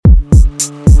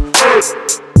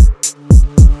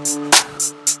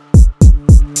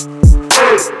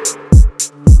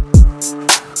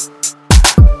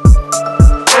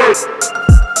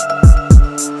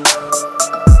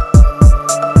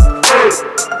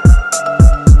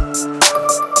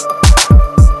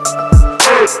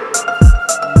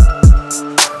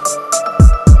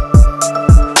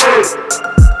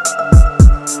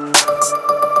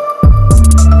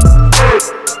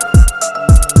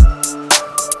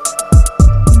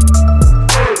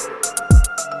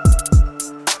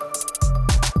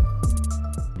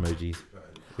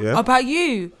about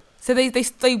you. So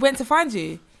they went to find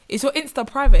you. Is your Insta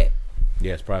private?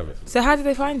 Yeah, it's private. So how did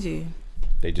they find you?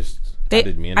 They just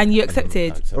added me in. And you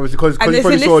accepted? Obviously, because you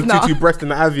probably saw Tutu breast in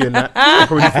the Avi and that.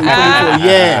 probably thought,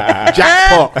 yeah,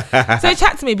 jackpot. So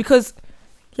chat to me, because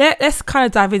let's kind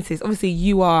of dive into this. Obviously,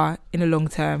 you are in a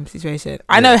long-term situation.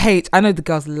 I know the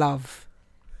girls love.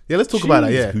 Yeah, let's talk about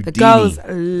that, yeah. The girls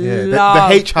love.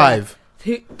 The H Hive.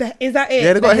 Is that it?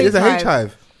 Yeah, there's a H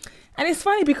Hive. And it's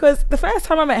funny because the first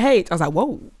time I met H, I was like,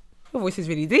 whoa, your voice is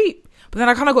really deep. But then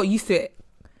I kind of got used to it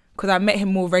because I met him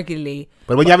more regularly.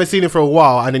 But when you haven't seen him for a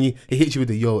while and then he hits you with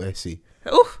the yo, Essie.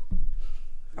 Oof.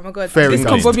 Oh my God. Fair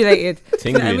discombobulated. Tingling.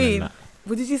 You know what I mean?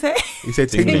 What did you say? You said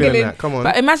tingling and that. Come on.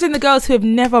 But imagine the girls who have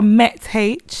never met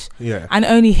H and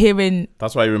only hearing.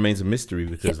 That's why it remains a mystery,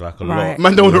 because like a lot.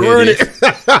 Man don't want to ruin it.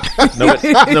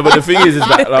 no, but the thing is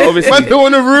that like, obviously. Man don't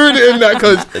want to ruin it in that,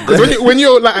 because when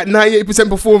you're like at 98%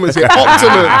 performance, you're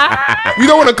optimum. You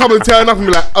don't want to come and turn up and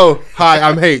be like, oh, hi,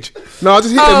 I'm H. No,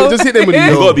 just hit them with the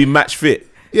yo. You got to be match fit.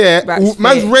 Yeah,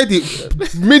 man's ready.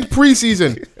 Mid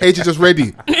preseason, H is just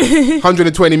ready.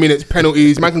 120 minutes,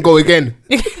 penalties. Man can go again.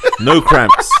 No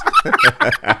cramps.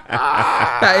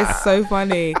 That is so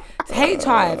funny. H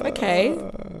Hive, okay.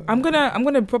 I'm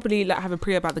gonna properly like have a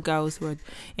pre about the girls who are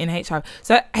in H Hive.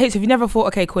 So H, have you never thought,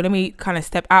 okay, cool, let me kind of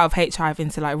step out of H Hive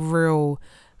into like real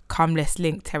come let's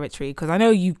link territory? Because I know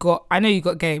you got game. Do you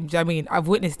know what I mean? I've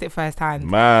witnessed it firsthand.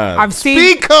 Man, I've seen.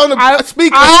 Speak about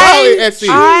it, Essie.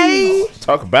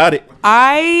 Talk about it.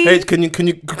 H, can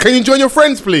you join your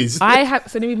friends, please? So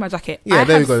let me move my jacket. Yeah,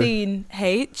 there we go. Seen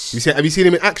H. Have you seen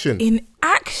him in action? In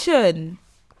action.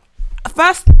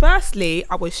 Firstly,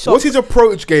 I was shocked. What's his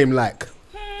approach game like?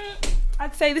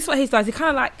 I'd say this is what he does. He kind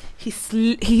of like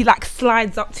he like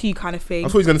slides up to you, kind of thing. I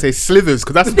thought he was gonna say slithers,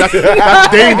 because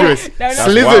that's dangerous. No.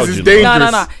 Slithers is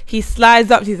dangerous. No. He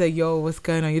slides up. He's like, "Yo, what's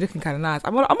going on? You're looking kind of nice."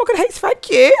 I'm not gonna hate. Thank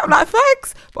you. I'm like,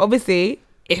 thanks. But obviously,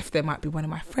 if there might be one of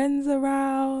my friends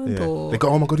around, or they go,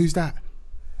 "Oh my God, who's that?"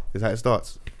 Is that it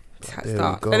starts? That's how it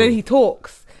starts. And then he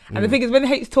talks. And the thing is,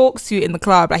 when H talks to you in the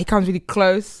club, like he comes really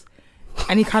close.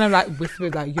 And he kind of like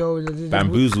whispers like, yo,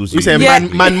 bamboozles you. You say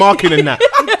man marking and that.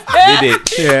 Did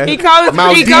it? Yeah. He comes.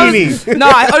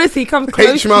 Honestly, he comes close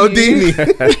H. to Maldini.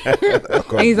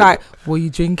 you. And he's like, what are you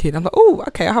drinking? I'm like, oh,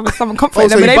 okay, I'll have some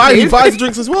comfort. So he buys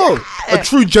drinks as well. A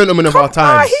true gentleman of our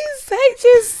times.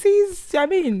 He's I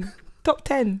mean, top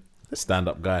 10. Stand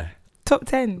up guy. Top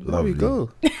 10. There we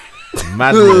go.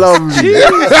 Madness.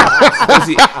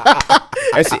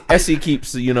 Essie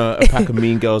keeps, a pack of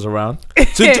mean girls around. A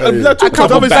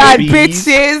couple of bad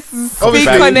bitches. Speak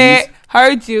on it.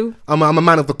 Heard you. I'm a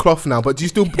man of the cloth now, but do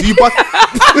you buy?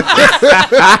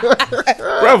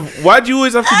 Bruv, why do you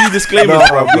always have to do disclaimers,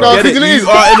 bruv? You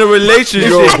are in a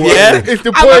relationship, yeah? It's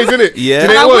the boys, isn't it? Yeah.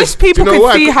 And I wish people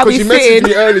could see how he's sitting.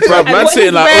 Bruv, man's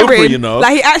sitting like Oprah,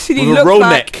 Like he actually looks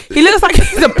like he looks like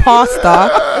he's a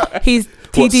pastor. He's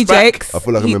TD Jakes. I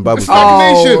feel like I'm in Bible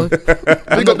study.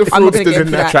 They got the fraudsters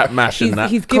in that. Trap mash and that.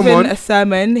 He's given a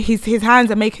sermon. His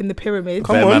hands are making the pyramids.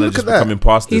 Come on, look at that. Becoming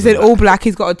pastors. He's in all black.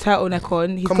 He's got a turtleneck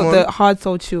on. He's got the hard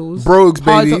soled shoes. Brogues,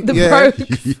 baby.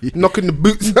 Brogues. Knocking the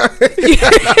boots.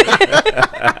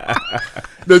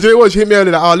 No, do you know what? She hit me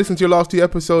earlier like, listen to your last 2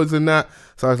 episodes and that.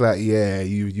 So I was like, yeah,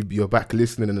 you're back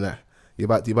listening and that. You're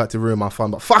about to ruin my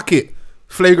fun. But fuck it.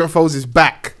 Flagrant Foes is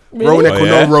back. Really? Roneck or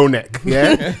no Roneck,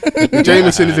 yeah.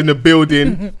 Jameson is in the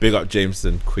building. Big up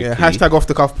Jameson, quickly. Yeah, hashtag off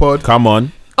the cuff pod. Come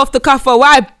on. Off the cuff for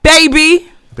why, baby?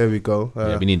 There we go.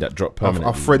 We need that drop permanently.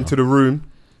 Our friend to the room.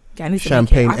 Yeah, I need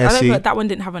Champagne to make it. I Essie. don't know, that one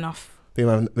didn't have enough.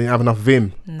 Didn't have enough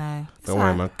vim. No. Don't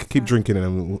worry, man. Keep drinking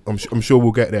and I'm sure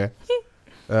we'll get there.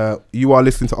 You are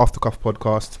listening to Off the Cuff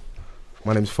podcast.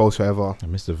 My name's False Forever.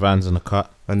 And Mr. Van's in the cut.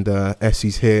 And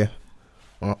Essie's here.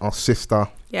 Our sister.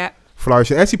 Yeah.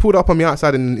 Flourishing. Essie pulled up on me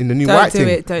outside in the new white thing.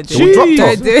 Don't do it.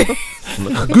 Don't do it.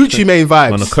 Gucci Mane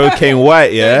vibes. On a cocaine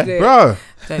white, yeah? Bro.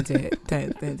 Don't do it.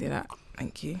 Don't do that.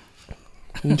 Thank you.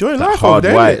 Enjoy that life hard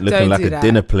over white there. looking like a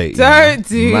dinner plate. Don't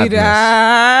do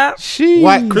that.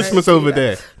 White Christmas over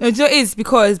there. No, you know it is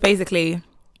because basically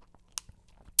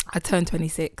I turned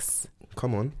 26.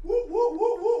 Come on.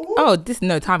 Oh,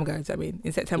 time ago, I mean,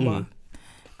 in September.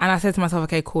 And I said to myself,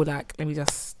 okay, cool, like, let me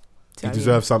just... You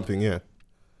deserve something, yeah.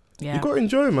 Yeah. You got to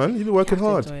enjoy, man. You've been working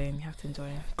hard. You have to enjoy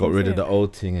it. Got rid of the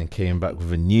old thing and came back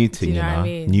with a new thing, you know what I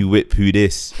mean? New whip, who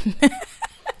this?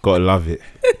 Gotta love it.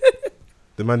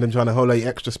 The man them trying to hold you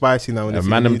extra spicy now. Are the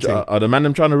man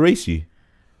them trying to race you?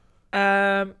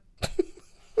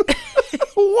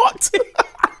 What?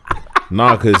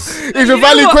 Nah, because it's a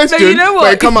valid question. No, you know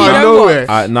what? But come out of nowhere.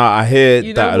 I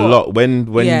hear that a lot when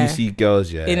you see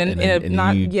girls, in a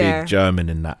new big German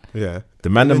and that. Yeah. The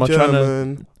man them are trying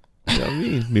to. You know what I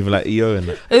mean? Moving like EO and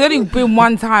that. There's only been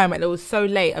one time and it was so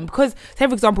late. And because, say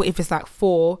for example, if it's like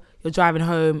 4, you're driving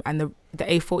home and the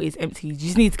A40 is empty, you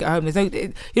just need to get home. You're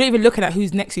not even looking at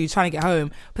who's next to you trying to get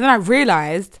home. But then I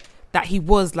realised that he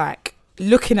was like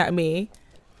looking at me.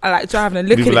 I like driving and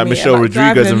looking Moving at like me. Michelle and, like,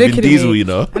 Rodriguez and Vin Diesel, you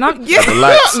know? And I'm,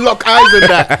 Lock eyes in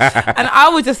that. And I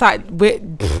was just like, boy,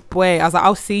 I was like,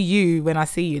 I'll see you when I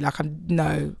see you. Like,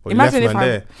 no. Well, Imagine if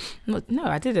there. No,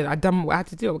 I didn't. I done what I had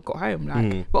to do. I got home.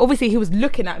 Like, but obviously he was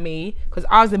looking at me because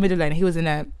I was in the middle lane. He was in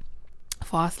a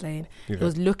fast lane. Yeah. He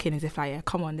was looking as if like, yeah,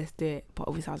 come on, let's do it. But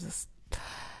obviously I was just,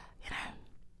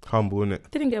 Humble, innit?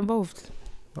 didn't get involved.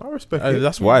 I respect it.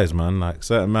 That's wise, man. Like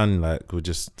certain man, like would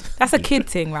just That's a kid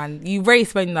thing, man. You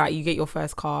race when like you get your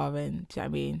first car, and do you know what I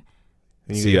mean?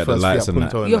 And see you at the first lights Fiat and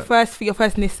that. Punto Your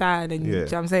first Nissan, and Yeah. do you know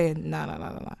what I'm saying?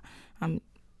 No. I'm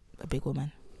a big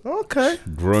woman. Okay.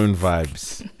 grown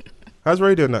vibes. How's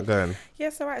radio and that going?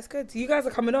 Yes, alright, it's good. You guys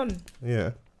are coming on.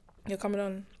 Yeah. You're coming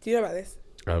on. Do you know about this?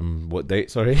 What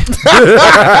date? Sorry.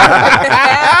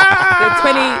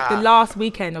 The last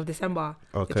weekend of December.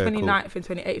 Okay, The cool. 29th and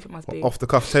 28th it must be. Off the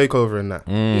cuff takeover and that.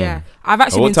 Yeah. I've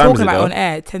actually what been time is talking it about it though? on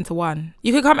air, 10 to 1.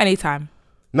 You can come anytime.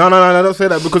 No, don't say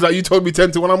that because like, you told me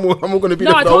 10 to 1. I'm all going to be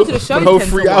No, there I for told you to show the whole you 10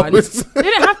 3 to 1. hours. You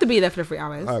don't have to be there for the 3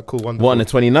 hours. Alright, cool, wonderful. What on the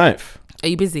 29th? Are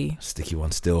you busy? Sticky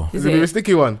one still. Is it a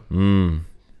sticky one?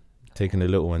 Taking the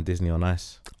little one Disney on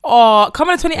ice Oh, come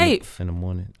on the 28th. in the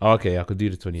morning. Oh, okay, I could do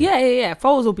the 28th. Yeah.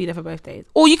 Foles will be there for both days.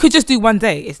 Or you could just do one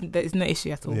day. It's no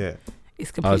issue at all. Yeah. It's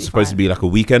I completely was supposed to fine. be like a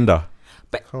weekender.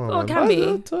 But Come on, well, it man. can be.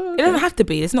 It doesn't have to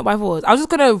be. It's not by force. I was just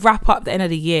gonna wrap up the end of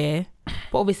the year,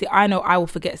 but obviously I know I will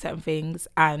forget certain things.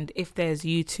 And if there's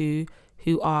you two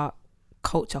who are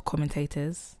culture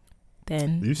commentators,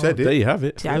 then You said There it. you have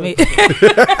it. do you know what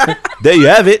I mean? There you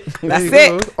have it. That's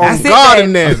There you it. go. On That's it guard then.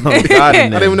 in there. I I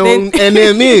don't even know what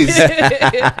NM is.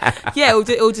 Yeah,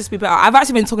 it'll just be better. I've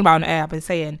actually been talking about it on air. I've been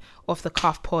saying off the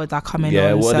cuff pods are coming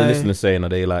Yeah, on. what so, are the listeners saying? Are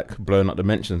they like blowing up the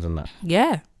mentions and that?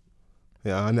 Yeah.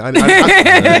 Yeah, I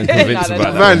And convinced No,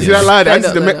 about man, see that lie? No, This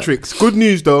is the no. metrics. Good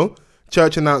news though.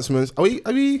 Church announcements. Are we?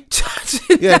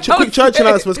 Yeah, quick church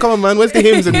announcements. Come on, man. Where's the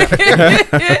hymns and that?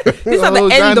 This is at the Oh,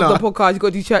 end Zana. of the podcast. You got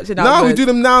to do church No, announcements. we do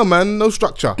them now, man. No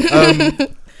structure.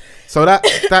 So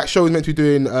that show is meant to be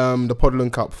doing the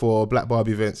Podland Cup for Black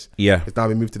Barbie events. Yeah, It's now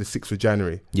been moved to the 6th of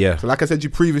January. yeah. So like I said to you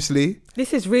previously,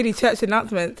 This is really church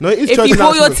announcement. No, it is if church you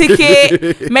bought your announcement.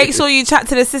 ticket, make sure you chat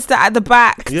to the sister at the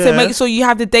back Yeah. to make sure you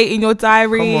have the date in your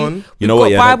diary. come on. You We've know got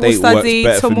what? Yeah, that Bible date works study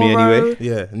better for me tomorrow. anyway.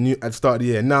 Yeah, new at the start of the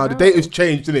year. Now the date has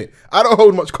changed, isn't it? I don't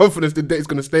hold much confidence the date's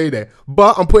gonna stay there,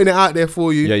 but I'm putting it out there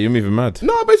for you. Yeah, you're moving mad.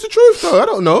 No, but it's the truth though. I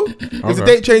don't know. If the Okay.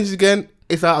 date changes again,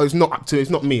 it's out. It's not up to. It's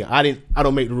not me. I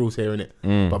don't make the rules here,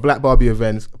 innit? But Black Barbie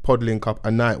events, Podlink Cup,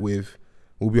 a night with.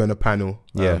 We'll be on the panel.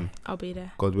 Yeah. I'll be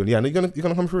there. God willing. Yeah, and you're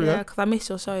gonna come through, Yeah, yeah? because I missed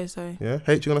your show, so. Yeah.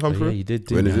 H, you're gonna come Oh, through. yeah, you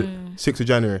did. When is you? it? 6th of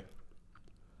January.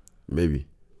 Maybe.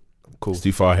 Cool. It's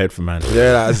too far ahead for man.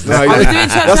 Yeah, that's No, I was doing church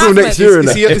that's all next year,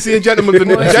 announcements. innit? You see a gentleman of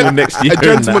the Till next year a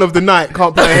gentleman of the night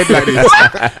can't play ahead like this.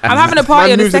 I'm having a party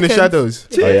Man on the moves in 2nd. the shadows.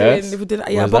 If we're Oh, yes? doing- if we're doing,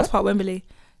 yeah, Where's Box that? Park, Wembley.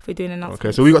 If we're doing an announcement.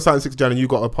 Okay, so we got starting 6th of January. You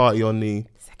got a party on the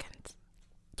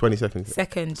 22nd.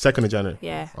 2nd. 2nd of January.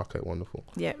 Yeah. Okay, wonderful.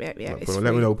 Yeah. Right, It's cool. Let me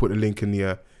free. know. We'll put the link in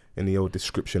the old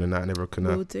description and that, and everyone can.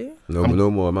 Will do. No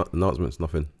more announcements,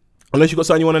 nothing. Unless you got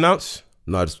something you want to announce.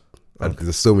 No,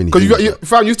 there's so many. Because things. you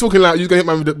fam, you was talking like you was gonna hit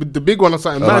man with the big one or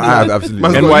something. No, mad, I man. have, absolutely.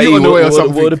 Man's got NYE, you on the way or what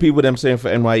something. are the people them saying for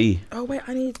NYE? Oh, wait,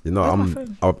 I need. You know, where's my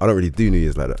phone? I don't really do New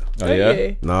Year's like that. Oh Don't yeah.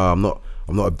 you? No, I'm not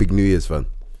a big New Year's fan.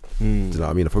 Do you know what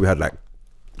I mean? I probably had like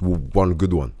one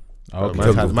good one. Oh, okay.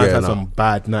 Man had getting some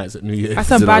bad nights at New Year's. That's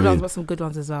some Do you know what bad I ones, mean? but some good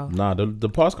ones as well. Nah, the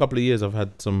past couple of years I've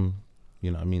had some,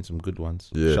 you know what I mean, some good ones.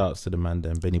 Yeah. Shouts to the man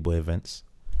and Benny Boy events.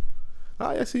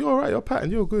 Ah, yeah, so you're alright. You're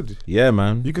pattern. You're good. Yeah,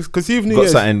 man. You can conceive New Got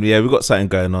Year's. something. Yeah, we got something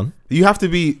going on. You have to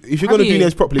be if you're Have gonna do you? New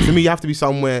Year's properly. For me, you have to be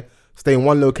somewhere, stay in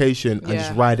one location, and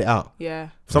just Yeah. ride it out. Yeah.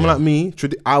 Someone like me,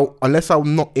 unless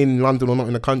I'm not in London or not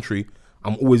in the country,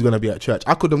 I'm always gonna be at church.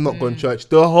 I could have not gone to church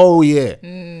the whole year.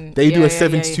 They do Yeah, a yeah,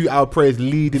 72-hour prayers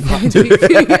leading up to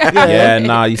Yeah,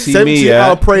 nah, you see me,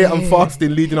 70-hour yeah. prayer and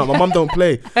fasting leading up. My mum don't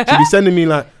play. She'll be sending me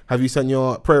like, have you sent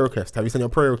your prayer request? Have you sent your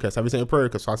prayer request? Have you sent your prayer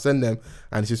request? So I degrees them,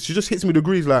 and she just hits me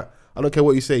degrees like, I don't care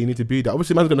what you say, you need to be there.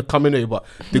 Obviously, man's gonna come in here, but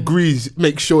degrees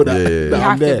make sure that, Yeah, yeah, that yeah. You I'm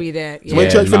have there. to be there. So when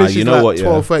Yeah. church nah, finishes you know like what, yeah.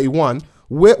 12:31,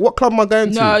 what club am I going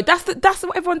to? No, that's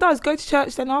what everyone does. Go to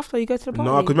church, then after you go to the party.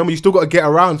 No, because remember you still got to get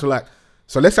around to like.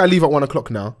 So let's say I leave at 1 o'clock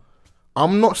now.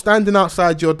 I'm not standing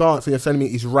outside your dance and you're telling me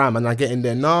it's ram and I get in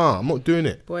there. Nah, I'm not doing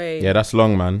it. Boy. Yeah, that's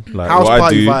long, man. Like House what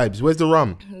party I do, vibes. Where's the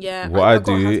rum? Yeah. what I got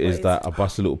do house is parties. that I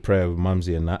bust a little prayer with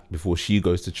Mumsy and that before she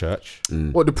goes to church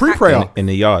What, the pre-prayer? in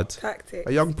the yard. Tactic.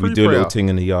 A young We pre-prayer. do a little thing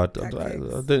in the yard. I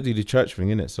Tactics. don't do the church thing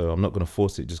in it, so I'm not gonna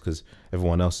force it just because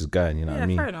everyone else is going. You know what I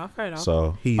mean? Fair enough.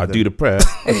 So I Heathen. do the prayer,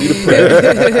 which is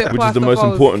Pass the most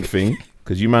balls. important thing.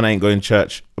 Because you man ain't going to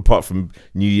church apart from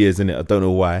New Year's, innit? I don't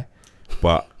know why,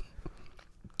 but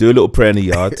do a little prayer in the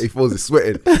yard. He feels it's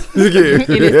sweating. In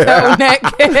his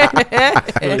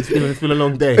turtleneck. It's been a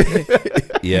long day.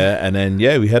 Yeah, and then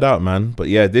we head out, man. But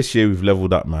yeah, this year we've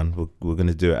leveled up, man. We're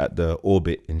gonna do it at the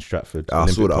Orbit in Stratford. I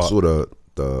Olympic saw that. I Park. saw the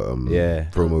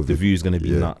promo. The view's gonna be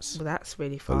Yeah. nuts. Well, that's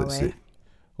really far Let's away. see.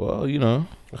 Well, you know,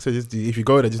 So just, if you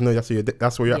go there, just know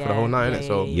that's where you're at for the whole night, innit?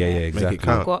 So yeah, exactly. Make it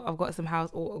count. I've got I've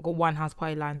got one house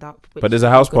party lined up. which But there's a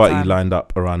is house good party time. lined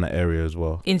up around that area as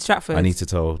well. in Stratford. I need to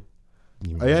tell.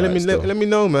 You Oh, yeah, like still. let me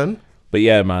know, man. But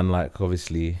yeah, man, like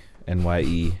obviously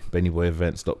NYE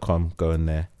BennyBoyEvents.com, go in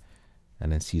there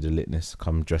and then see the litness.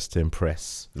 Come dressed to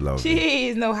impress. Love.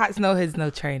 Jeez, no hats, no hoods,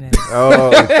 no training. Oh,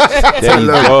 There you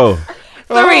go.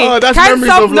 Sorry, Oh, that's can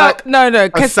memories of like no.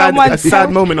 Can a someone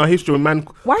sad moment in our history when man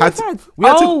Why had is that? we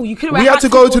had to- You could. we had to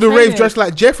go to the rave dressed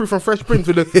like Jeffrey from Fresh Prince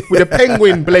with a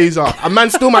penguin blazer. A man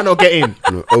still might not get in.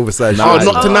 oversized. Nah, Oh,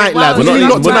 shirts. not tonight, wow. lads. We're What do you mean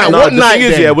not tonight? What the night thing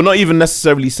is, then? we're not even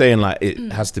necessarily saying like it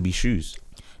has to be shoes.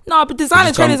 No, but designer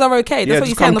Just come- trainers are okay. That's what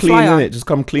you just say on come the clean, flyer. innit? Just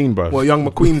come clean, bro. Well, young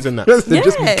McQueen's in that. Just be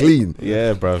Yeah. clean.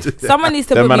 Yeah, bro. Someone needs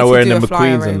to Them put man me are to wearing do them a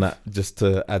flyer McQueens rave. and that just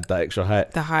to add that extra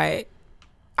height. The height.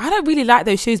 I don't really like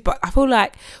those shoes, but I feel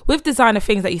like with designer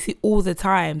things that you see all the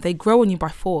time, they grow on you by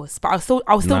force. But I'll still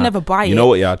Nah. never buy it. You know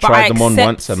what? Yeah, I but tried them on accept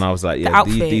once and I was like, the yeah,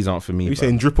 outfit. these aren't for me. You bro.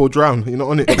 saying drip or drown? You're not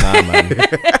on it. Nah, man.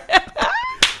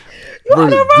 Bro,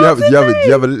 do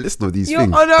you have a list of these You're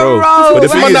things? on a Bro, roll. but the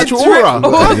It's thing my is- natural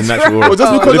aura. The natural aura. Well,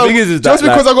 just But because the thing is just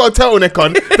that, because I got a turtleneck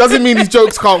on doesn't mean these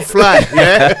jokes can't fly.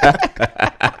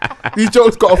 Yeah, these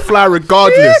jokes got to fly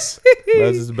regardless,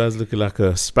 Man's looking like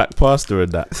a SPAC pastor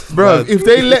and that. bro. If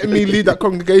they let me lead that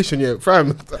congregation, yeah,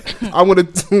 fam, I'm gonna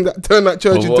turn that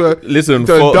church into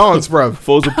a dance, bro.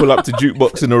 Foles will pull up to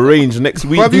jukebox in a range next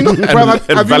week. have you not- and, bruv, have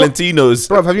you not- Valentino's.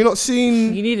 Bro, have you not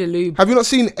seen? You need a lube. Have you not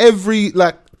seen every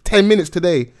like 10 minutes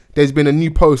today? There's been a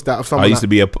new post out of someone. I used to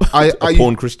be a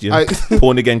porn Christian.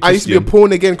 Porn again I used to be a Christian.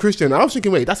 porn again Christian. I was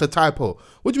thinking, wait, that's a typo.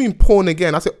 What do you mean porn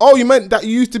again? I said, oh, you meant that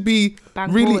you used to be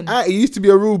Bang really porn. at it. You used to be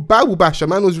a real Bible basher.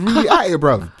 Man was really at it,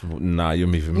 bro. Nah, you're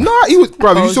moving. Nah, he was,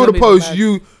 bro. If Oh, you saw the you're post,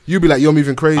 moving you be like, you're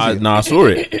moving crazy. I saw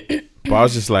it, but I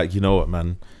was just like, you know what,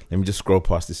 man? Let me just scroll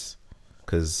past this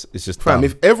because it's just Fam, dumb.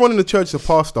 if everyone in the church is a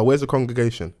pastor, where's the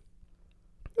congregation?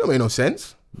 It don't make no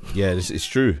sense. Yeah, it's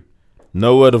true.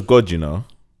 No word of God, you know.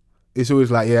 It's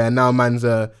always like, yeah, now man's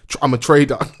I'm a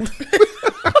trader.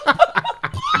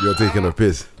 You're taking a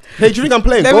piss. Hey, do you think I'm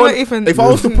playing? Let me Go not on. even- If I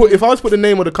was to put the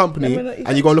name of the company Let me not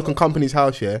and you go and look on company's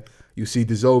house, yeah, you see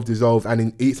dissolve,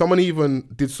 and someone even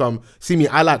did some. See me,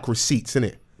 I like receipts,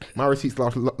 innit? My receipts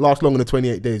last longer than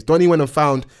 28 days. Donnie went and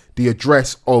found the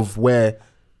address of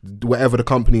wherever the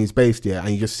company is based, yeah, and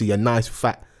you just see a nice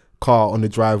fat car on the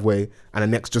driveway and the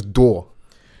next just door,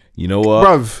 You know what?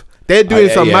 bruv. They're doing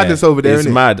some madness over there, It's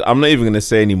innit? mad. I'm not even gonna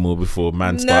say anymore before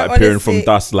man No, start appearing from honestly,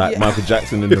 dust like yeah. Michael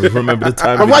Jackson in the Remember the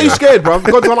Time. Bruv, why are you video. scared, bruv?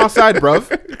 God's on our side, bruv.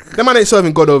 That man ain't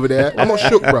serving God over there. I'm not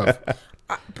shook, bruv.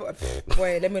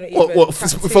 Wait, let me not even. What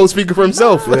phone speaker for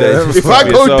himself? Yeah, If I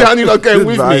go yourself. down, you're not going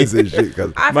with me. Vibes and shit,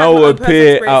 cuz. I've Man had will my own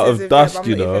personal appear out experiences of with dust, them, I'm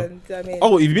you not know. even- do you know what I mean?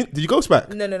 Oh, did you go back?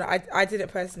 No, I didn't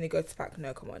personally go to SPAC.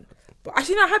 No, come on. But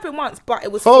actually, no, it happened once. But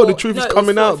it was. Oh, for- the truth is it was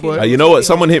coming for a out, boy. funeral. You know what?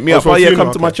 Someone hit me Oh, up. for Oh a yeah, funeral,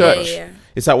 come to my okay. church. Yeah.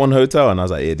 It's at one hotel, and I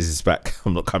was like, yeah, this is back.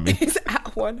 I'm not coming. It's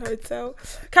at one hotel.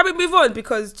 Can we move on?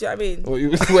 Because do you know what I mean? Oh,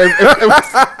 you-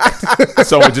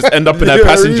 Someone just end up in her Yeah,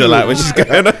 passenger really. like when she's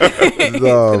going. It's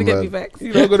No, gonna get me man. vexed.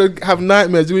 You're gonna have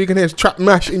nightmares. You can hear trap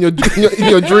mash in your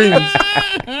dreams.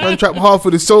 Man, trap half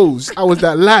of the souls. I was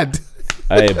that lad.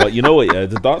 Hey, but you know what? Yeah,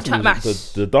 the dance Trap move, mash.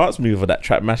 the dance move of that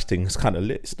trap mash thing is kind of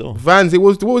lit still. Vans.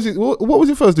 What was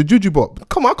it first? The Juju Bop.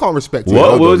 Come on, I can't respect it. What?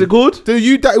 Hold What on. was it called?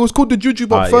 It was called the Juju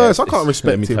Bop first. I can't Let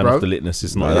respect me it, turn bro. off the litness.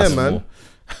 It's not. Yeah, that's man. more.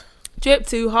 Drip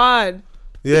too hard.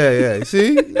 Yeah.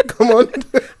 See, come on.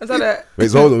 I'm trying to.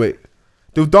 Wait, so hold on, wait.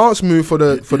 The dance move for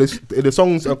the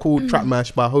songs are called Trap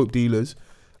Mash by Hope Dealers,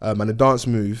 and the dance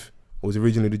move was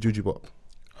originally the Juju Bop.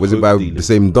 Was it Hope by dealers. the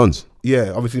same Dons?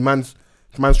 Yeah, obviously, man's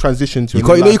transition to. You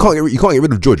can't get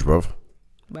rid of George, bro. You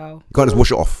Well, can't just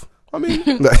wash it off. I mean,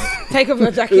 Take off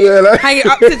your jacket, Yeah, like- hang it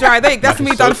up to dry. That's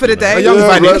me done for the a day. young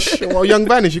Yeah, vanish. Well, young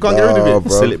vanish. You can't get rid of it.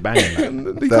 Bro. Still it banging.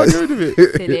 You can't get rid of it.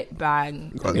 Did it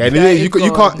bang? Yeah, and Dirty you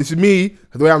gone. can't. It's me.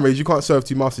 The way I'm raised, you can't serve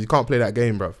two masters. You can't play that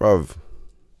game, bro. Bruv.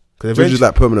 Because George is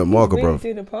like permanent marker, Really bruv.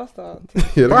 doing the pasta.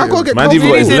 Yeah, Bro, I gotta get Man, coffee. you've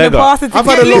got his Doing leg the up. pasta to I've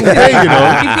had get a long lifted. day, you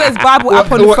know. He's got his Bible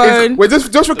app on the phone. Wait, just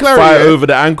for Fire clarity, over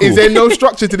the ankle. is there no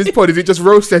structure to this pod? Is it just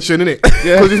roast session, innit?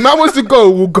 Because if man wants to go,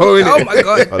 we'll go in Oh it. my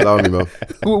god. Allow me, man.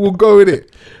 We'll go in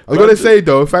it. I was gonna say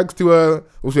though, thanks to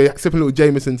also sipping a little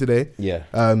Jameson today. Yeah.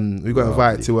 We got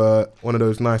invited to one of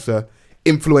those nicer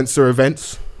influencer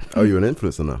events. Oh, you're an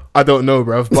influencer now. I don't know,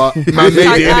 bruv, but man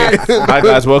made it, innit? Hi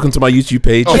guys, welcome to my YouTube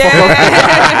page.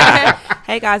 Yeah.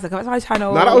 Hey guys, welcome back to my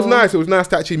channel. Now that was nice. It was nice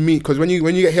to actually meet because when you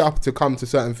get hit up to come to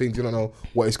certain things, you don't know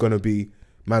what it's gonna be.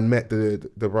 Man met the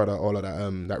brother, all of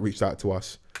that that reached out to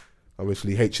us.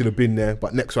 Obviously, H should have been there,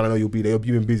 but next one I know you'll be there. You've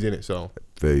been busy in it, so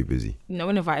Very busy. No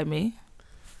one invited me.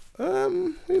 you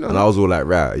know. And I was all like,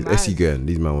 right, is Mad. Essie going?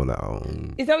 These men were like,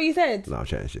 Is that what you said? nah, I'm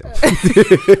chatting shit.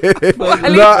 What, at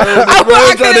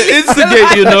I'm trying to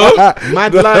instigate, you know.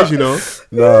 Mad lies, you know.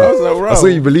 Nah, I saw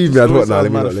you believe me. I thought, nah,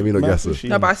 let me not guess it.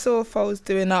 No, but I saw Foles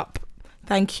doing up.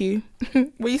 Thank you.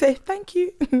 What you say? Thank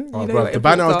you. You Oh, know bro, what the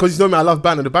banner, influencers because you know me, I love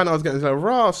banner. The banner I was getting was like,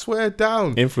 raw, swear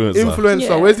down. Influencer.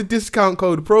 Yeah. Where's the discount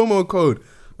code, the promo code?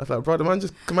 I was like, bro, the man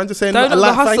just saying Don't a knock the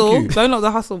lot, thank hustle. you. Don't knock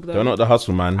the hustle, though. Don't knock the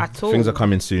hustle, man. At all. Things are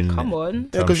coming soon. Come innit? on. Yeah,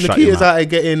 Tell 'em because shut Nikita's your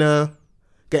out here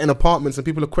getting apartments and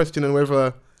people are questioning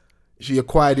whether she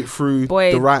acquired it through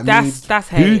Boy, the right means. that's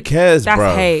hate. Who cares, That's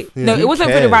bro? hate. Yeah. No, Who it wasn't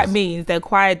for the cares? right means. They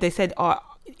acquired. They said, "Oh,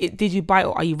 did you buy it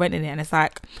or are you renting it?" And it's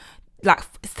like,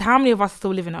 how many of us are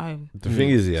still living at home? The thing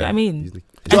is, Do you know yeah. what I mean?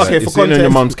 Okay, It's for sitting on your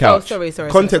context. mum's couch. Sorry.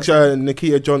 Context,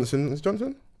 Nikita Johnson. Is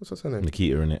Johnson? What's her name?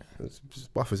 Nikita in it. It's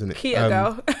just buffers, isn't it? Kia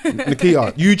girl.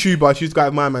 Nikita, YouTuber. She's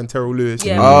got my man Terrell Lewis.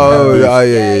 Yeah. Oh,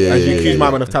 yeah. And she accused my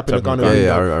man of tapping the gun. Yeah, around.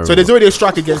 yeah, I remember. So there's already a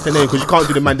strike against her name because you can't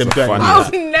do the man them dirty. funny. I'll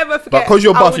never forget. But because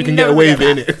you're I buff, will you can get never away with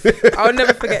forget it, innit? that. I'll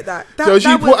never forget that. So she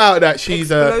that put was out that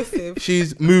she's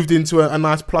explosive. moved into a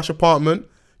nice plush apartment.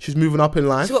 She's moving up in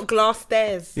life. She's got glass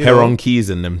stairs. You know? Heron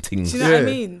keys and them things. Do you know what I Yeah.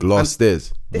 mean? Glass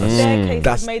stairs. The staircase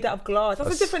That's- is made out of glass.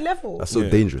 That's a different level. That's so Yeah.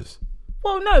 dangerous.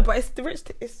 Well, no, but it's the rich.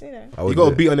 It's you know. I You would got do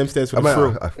to it. beat on them stairs for I the mean,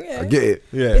 thrill. I get it.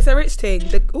 Yeah. It's a rich thing.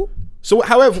 So,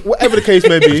 whatever the case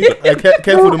may be,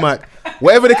 careful the mic.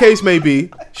 Whatever the case may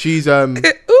be, she's got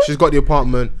the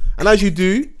apartment, and as you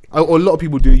do, or a lot of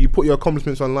people do, you put your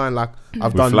accomplishments online. Like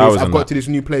I've done flowers this, I've and got that. to this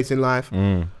new place in life,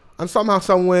 and somehow,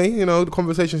 some way, you know, the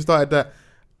conversation started that.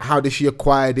 How did she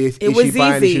acquire this? It Is was she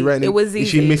buying? Is easy. she renting? It was Is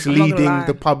she easy. I'm not gonna misleading lie.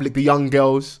 the public, the young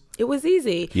girls? It was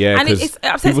easy. Yeah, and because it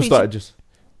upsets people me. started just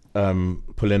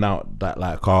pulling out that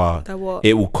like, That what?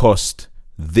 it will cost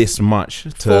this much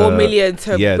to 4 million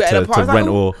to rent an to apartment. rent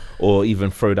Like, or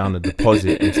even throw down a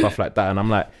deposit and stuff like that. And I'm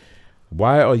like,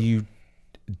 why are you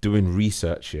doing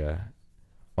research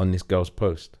on this girl's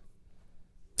post?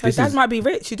 Her dad might be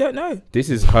rich. You don't know. This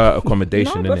is her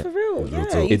accommodation, No, but for innit? real. Yeah,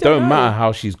 talk. you It don't know. matter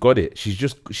how she's got it.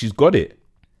 She's got it.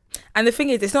 And the thing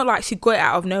is, it's not like she got it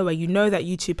out of nowhere. You know that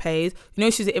YouTube pays. You know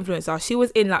she's an influencer. She was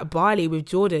in like Bali with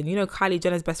Jordan. You know Kylie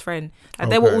Jenner's best friend. Like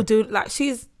they were Okay. all doing like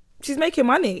she's making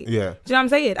money. Yeah. Do you know what I'm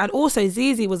saying? And also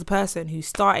Zizi was the person who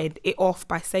started it off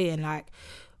by saying like,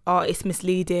 "Oh, it's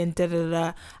misleading." Da da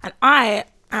da. And I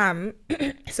am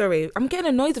sorry. I'm getting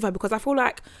annoyed with her because I feel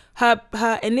like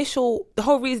her initial the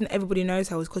whole reason everybody knows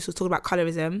her was because she was talking about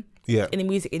colorism. Yeah. In the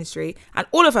music industry, and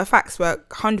all of her facts were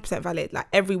 100% valid. Like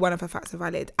every one of her facts are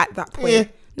valid at that point. Yeah.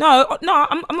 No,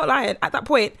 I'm not lying. At that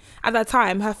point, at that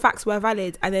time, her facts were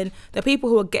valid, and then the people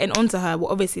who were getting onto her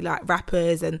were obviously like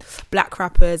rappers and black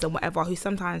rappers and whatever, who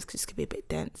sometimes just could be a bit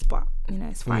dense, but you know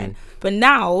it's fine. But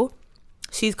now,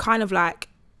 she's kind of like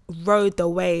rode the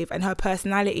wave, and her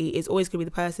personality is always gonna be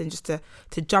the person just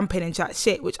to jump in and chat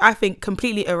shit, which I think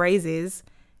completely erases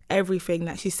everything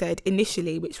that she said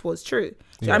initially, which was true. Do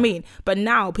you know what I mean? But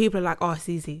now people are like, "Oh, it's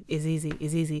easy.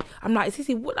 I'm like, "It's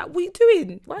easy. What are you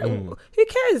doing? Why, who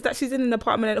cares that she's in an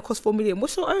apartment and it costs 4 million?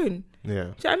 What's your own?" Yeah. Do you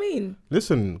know what I mean?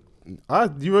 Listen,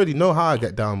 you already know how I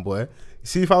get down, boy.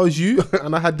 See, if I was you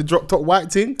and I had the drop top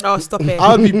white thing, Oh, stop it.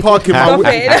 I'd be parking my Stop whip.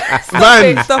 it.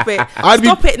 Man, Stop it. I'd be-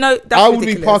 Stop it. No, that's I would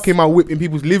ridiculous. be parking my whip in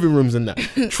people's living rooms and that.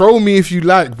 Troll me if you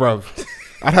like, bruv.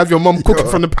 I'd have your mum cooking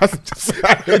from the passenger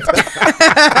side.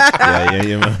 Yeah, you're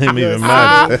even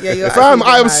mad. Yeah, you're Fam,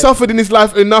 actually I have mad. suffered in this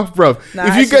life enough, bruv. Nah,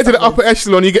 if you actually get to the suffered. upper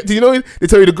echelon, you get to, they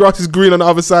tell you the grass is green on the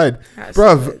other side. Actually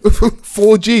Bruv,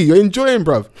 4G, you're enjoying,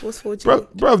 bruv. What's 4G?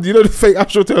 Bruv, you know the fake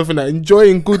astroturf and that,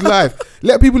 enjoying good life.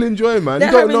 Let people enjoy, man. Let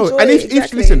you don't her know. enjoy, And if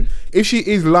exactly. listen, if she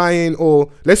is lying or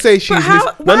let's say she's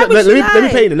how- why would let she me lie?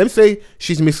 paint it. Let me say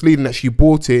she's misleading that she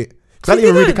bought it Because I didn't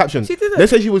even read the didn't. caption. She didn't.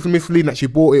 Let's say she was misleading, that she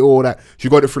bought it all, that she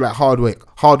got it through like hard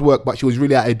work, but she was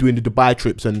really out there doing the Dubai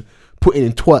trips and putting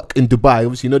in twerk in Dubai.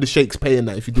 Obviously, you know the Sheikh's paying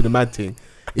that if you do the mad thing.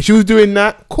 If she was doing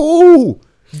that, cool.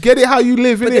 Get it how you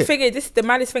live, But innit? the thing is, the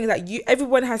maddest thing is that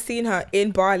everyone has seen her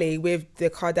in Bali with the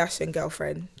Kardashian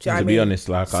girlfriend. Do you know what I To mean? be honest,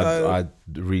 like So- I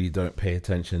really don't pay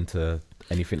attention to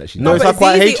anything that she No, does. it's like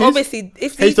quite Zizi, H's. obviously,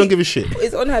 if H don't Zizi give a shit.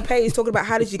 is on her page talking about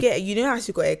how did you get it, you know how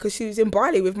she got it because she was in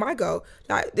Bali with my girl.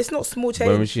 Like, it's not small change.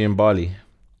 When was she in Bali?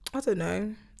 I don't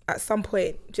know. At some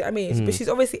point, do you know what I mean? But she's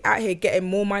obviously out here getting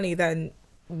more money than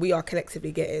we are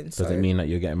collectively getting. So. Does it mean that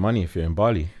you're getting money if you're in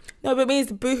Bali? No, but it means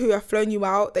the Boohoo have flown you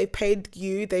out. They've paid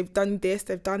you. They've done this.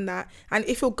 They've done that. And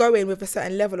if you're going with a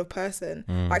certain level of person,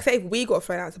 like say if we got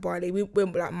flown out to Bali, we're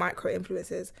like micro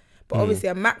influencers. But obviously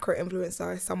a macro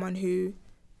influencer is someone who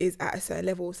is at a certain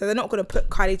level. So they're not going to put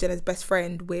Kylie Jenner's best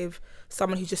friend with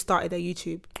someone who just started their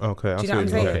YouTube. Okay, Do you know what I'm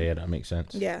see saying? Okay, yeah, that makes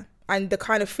sense. Yeah. And the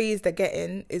kind of fees they're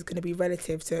getting is going to be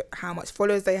relative to how much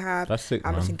followers they have, That's sick,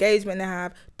 how much man. engagement they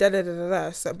have, da.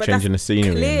 So, but Changing the that's scenery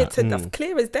and clear that. that's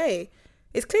clear as day.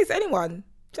 It's clear to anyone.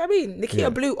 Do you know what I mean?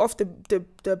 Nikita blew off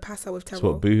the passer with So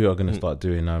Terrell. what, Boohoo are going to start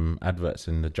doing adverts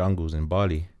in the jungles in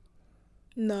Bali.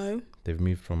 No. They've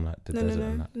moved from like the No, desert no,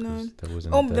 and that. no. 'cause there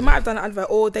wasn't Oh, a they desert. might have done an advert,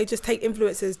 or they just take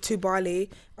influencers to Bali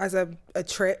as a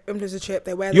trip, influencer trip.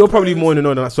 They wear. You're the probably clothes. more than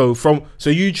know that. So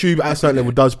YouTube at a certain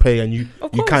level does pay, and you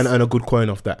Of can course. earn a good coin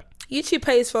off that. YouTube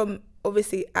pays from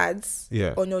obviously ads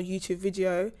Yeah. on your YouTube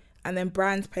video, and then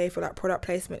brands pay for like product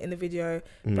placement in the video.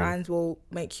 Brands will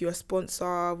make you a sponsor,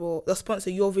 or they'll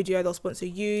sponsor your video, they'll sponsor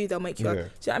you, they'll make you. Yeah. Do you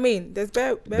know what I mean? There's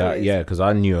bare ways. Yeah, because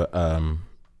I knew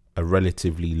a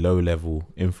relatively low level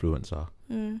influencer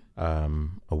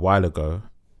a while ago,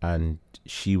 and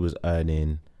she was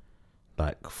earning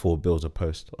like $4 a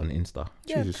post on Insta.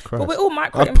 Yeah. Jesus Christ. But we're all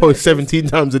micro. I post influencers. 17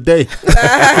 times a day.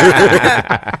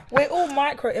 We're all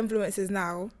micro influencers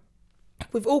now.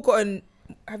 We've all gotten.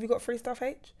 Have you got free stuff,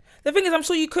 H? The thing is, I'm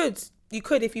sure you could. You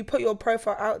could if you put your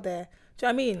profile out there. Do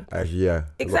you know what I mean? Actually, yeah. I got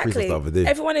free Exactly. stuff the other day.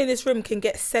 Everyone in this room can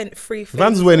get sent free things.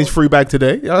 Vans is wearing his or- free bag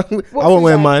today. I free won't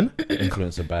wear bag? mine.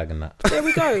 Influencer bag and that. There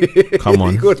we go. Come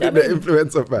on. You got Yeah, the I mean-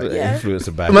 influencer back. Yeah.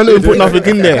 Influencer bag. Man didn't put nothing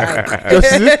in there.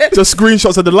 just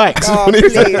screenshots of the likes. Oh,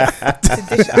 please. To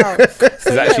dish it out. So,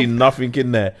 There's actually nothing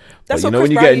in there. That's But what you know Chris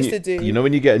when you Brown get a used new, to do. you know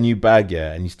when you get a new bag,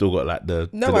 yeah, and you still got like the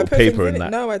no, I little put paper things in in it.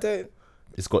 that. No, I don't.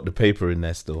 It's got the paper in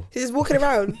there still. He's just walking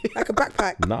around like a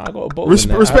backpack. Nah, I got a bottle. in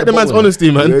there. I Respect had the a man's bottle in honesty,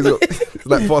 Yeah, man. it's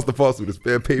like faster with the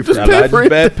spare paper. Just there. Nah, like, paper just in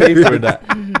bare paper in that.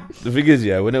 The thing is,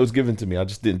 yeah, when it was given to me, I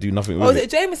just didn't do nothing Oh, with is it.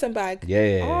 it a Jameson bag?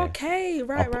 Yeah. Okay,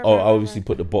 right. I obviously right.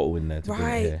 put the bottle in there. To bring it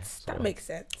Right, here, that so makes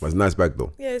sense. But it's a nice bag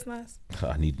though. Yeah, it's nice.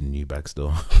 I need a new bag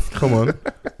still. Come on.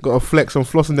 Got to flex on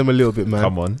flossing them a little bit, man.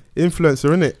 Come on. Influencer,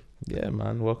 innit? Yeah,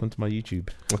 man. Welcome to my YouTube.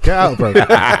 Get out, bro.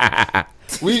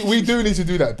 we do need to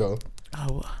do that, though.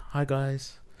 Oh, hi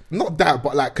guys. Not that,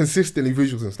 but like consistently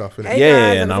visuals and stuff, innit? Hey, Yeah,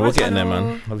 guys, yeah, I'm no, on we're my getting there, channel.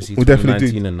 man. Obviously, We definitely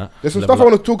do. 2019 and that. There's some Level stuff I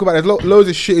up. want to talk about. There's loads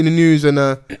of shit in the news and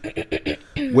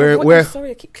where I'm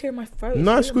sorry, I keep clearing my throat.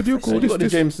 No, it's Really good, you're refreshing. cool. You got the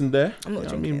This- Jameson there. I'm not Yeah,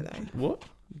 drinking I it, mean, what?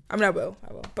 I mean, I will.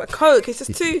 But Coke, it's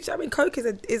just too. Do you know what I mean? Coke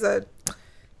is a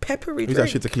peppery use drink. that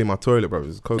shit to clean my toilet, bro.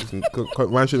 It's Coke.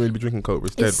 Man shouldn't really be drinking Coke, but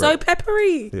it's dead, It's bro. so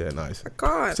peppery. Yeah, nice. I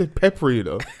can't. It's peppery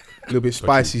though. A little bit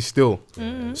spicy still.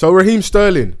 So Raheem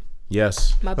Sterling.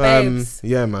 Yes. My babes.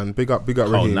 Yeah, man. Big up Oh,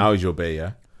 Raheem. now is your bae,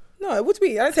 yeah? No, it would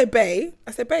be. I didn't say bae.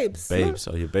 I said babes. Babes.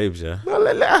 Oh, your babes, yeah? No,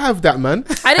 let her have that, man.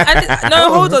 I didn't,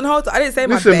 no, hold on. I didn't say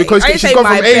Listen, my bae. because I didn't she's say gone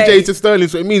my from AJ bae. to Sterling,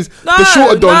 so it means No, the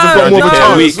shorter dons have got no, more of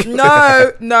a no.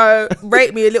 chance. No,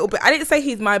 rate me a little bit. I didn't say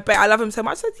he's my babe. I love him so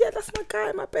much. I said, yeah, that's my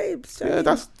guy, my babes. Do you know Yeah, what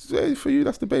I mean? that's for you.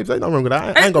 That's the babes. Ain't nothing wrong with that. I I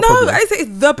ain't didn't, got a no, problem. I didn't say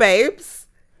it's the babes.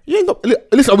 You ain't got.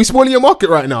 Listen, are we spoiling your market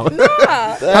right now?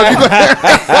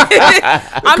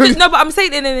 I'm just no, but I'm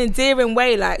saying it in an endearing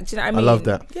way. Like, do you know what I mean? love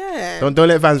that. Yeah. don't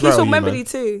let Vans He's rattle from you, man. Wembley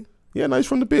too. Yeah, no, he's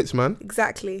from the bits, man.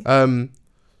 Exactly.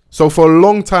 So for a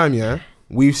long time, yeah,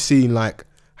 we've seen like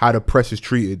how the press has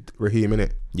treated Raheem,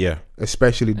 innit? Yeah.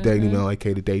 Especially the Daily Mail,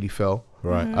 aka the Daily Fell.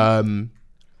 Right. And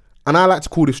I like to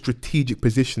call this strategic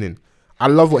positioning. I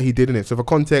love what he did in it. So for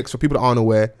context, for people that aren't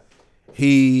aware,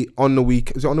 he on the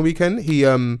weekend he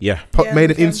Yeah.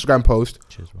 made an yeah. Instagram post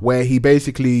Cheers, bro. where he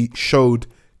basically showed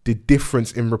the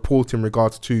difference in reporting in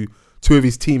regards to two of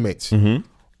his teammates. Mm-hmm.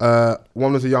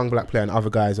 One was a young black player and the other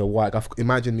guy is a white guy.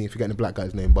 Imagine me forgetting the black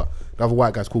guy's name, but the other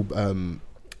white guy's called Foden.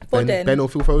 Ben or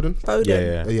Phil Foden. Foden. Yeah,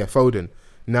 yeah. Yeah, Foden.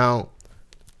 Now,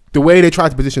 the way they try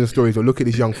to position the story is, look at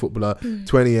this young footballer,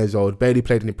 20 years old, barely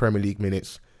played in the Premier League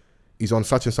minutes. He's on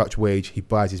such and such wage. He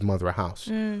buys his mother a house.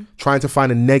 Trying to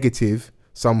find a negative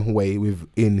some way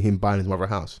within him buying his mother a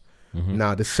house. Mm-hmm.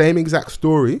 Now, the same exact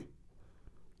story,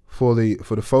 for the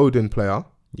Foden player,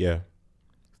 Yeah.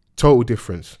 total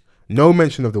difference. No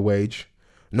mention of the wage.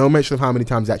 No mention of how many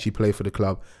times he actually played for the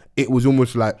club. It was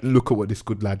almost like, look at what this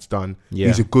good lad's done. Yeah.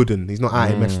 He's a good one. He's not out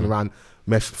here messing around,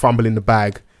 fumbling the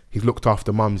bag. He's looked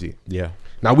after Mumsy. Yeah.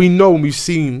 Now, we know and we've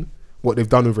seen what they've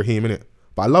done with Raheem, innit?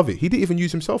 But I love it. He didn't even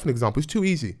use himself as an example. It's too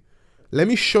easy. Let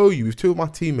me show you, with two of my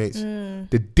teammates,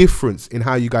 the difference in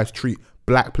how you guys treat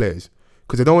black players.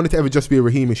 Because I don't want it to ever just be a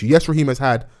Raheem issue. Yes, Raheem has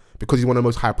had, because he's one of the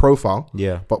most high profile.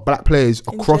 Yeah. But black players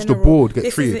In across the general, board get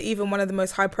this treated. isn't even one of the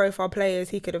most high profile players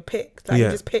he could have picked. Like, Yeah.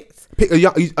 he just picked. Pick a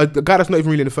guy that's not even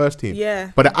really in the first team.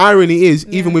 Yeah. But the irony is,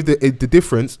 Yeah. even with the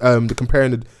difference, the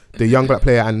comparing the young black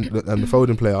player and the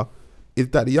Foden player, is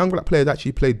that the young black players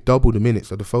actually played double the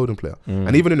minutes of the Foden player.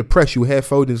 And even in the press, you hear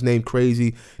Foden's name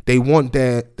crazy. They want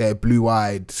their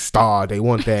blue-eyed star. They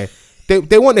want their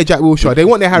they want their Jack Wilshere. They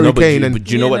want their Harry Kane. But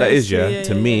do you know Yeah, what that no, is? true, Yeah. yeah,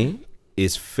 To yeah, me,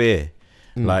 it's fair.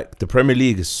 Like the Premier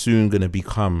League is soon gonna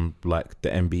become like the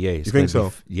NBA. It's You think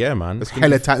gonna so? Yeah, man. There's It's gonna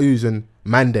hella tattoos and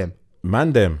mandem.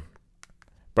 man them,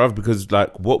 bruv, because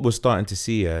like what we're starting to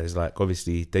see here is like,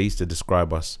 obviously they used to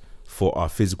describe us for our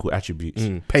physical attributes.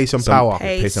 Pace and Some- power.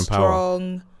 Pace and power.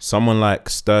 Strong. Someone like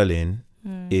Sterling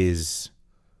is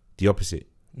the opposite.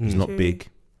 He's not True. big.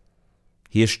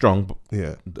 He is strong, but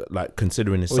Yeah. like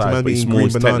considering his Or is size, man but he's eating small, green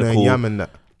he's banana and technical. yam and that.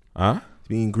 Huh?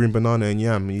 He's eating green banana and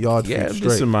yam, yard Yeah, food straight.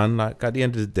 listen, man. Like at the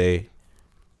end of the day,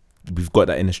 we've got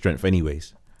that inner strength,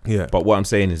 anyways. Yeah. But what I'm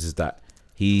saying is that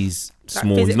he's Like,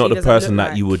 small. He's not the physically doesn't person look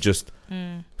that you like- would just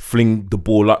fling the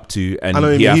ball up to, and I know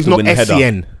what you he mean. has He's to not win the header.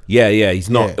 SCN. Yeah, he's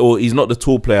not, Yeah. or he's not the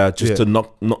tall player just Yeah. to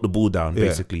knock the ball down. Yeah.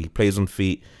 Basically, he plays on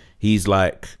feet. He's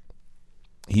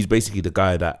basically the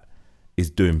guy that is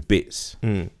doing bits.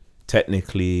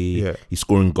 Technically, Yeah. he's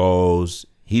scoring goals.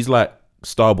 He's like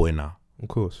Starboy now. Of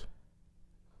course.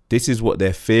 This is what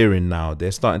they're fearing now.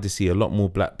 They're starting to see a lot more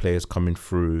black players coming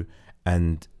through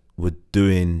and we're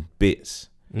doing bits.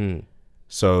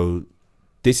 So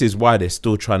this is why they're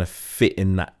still trying to fit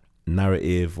in that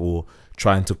narrative or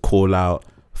trying to call out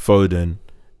Foden,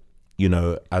 you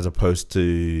know, as opposed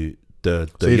to the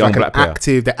So he's young like an black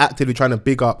player. they're actively trying to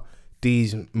big up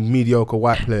these mediocre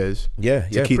white players Yeah, to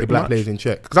keep the pretty black much. players in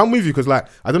check. Because I'm with you, because like,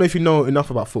 I don't know if you know enough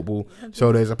about football.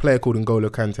 So there's a player called N'Golo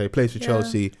Kante, plays for Yeah.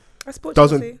 Chelsea. I support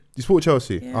Doesn't Chelsea. you support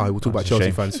Chelsea? Yeah. We'll talk about That's a Chelsea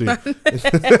shame.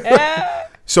 fans soon.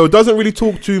 So doesn't really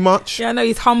talk too much. Yeah, I know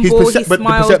he's humble. His He but the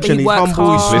smiles, perception, but he he's works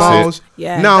humble, he hard. smiles.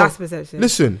 Yeah, Now, that's perception.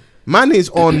 Listen, man is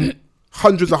on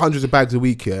hundreds of bags a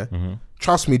week here.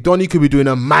 Trust me, Donny could be doing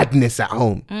a madness at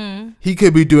home. He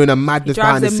could be doing a madness He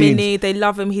drives behind the a scenes. mini. They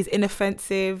love him. He's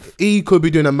inoffensive. He could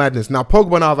be doing a madness. Now,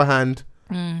 Pogba, on the other hand,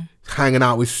 hanging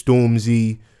out with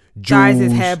Stormzy, Dyes his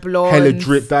Jules, hair blonde. hella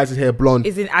drip, dyes his hair blonde.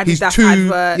 Is in He's Adidas too,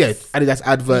 adverts. yeah, Adidas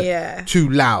advert, Yeah. too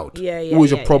loud. Yeah, yeah,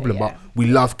 Always yeah, a problem, yeah, but we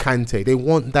love Kante. They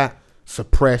want that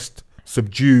suppressed,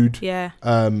 subdued, Yeah.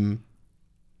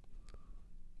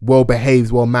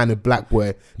 well-behaved, well-mannered black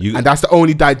boy. You- And that's the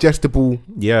only digestible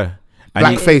Yeah. And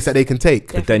black you- face that they can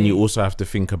take. But then you also have to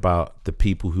think about the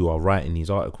people who are writing these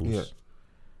articles. Yeah.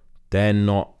 They're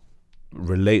not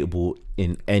relatable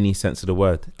in any sense of the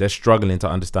word. They're struggling to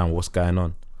understand what's going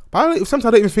on. Sometimes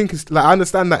I don't even think it's like, I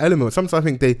understand that element. Sometimes I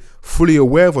think they're fully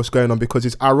aware of what's going on, because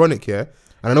it's ironic here.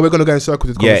 And I know we're going to go in circles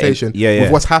with this Yeah, conversation yeah.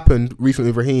 with what's happened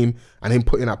recently with Raheem and him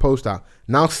putting that post out.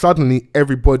 Now suddenly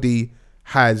everybody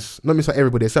has, not necessarily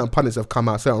everybody, certain pundits have come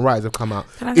out, certain writers have come out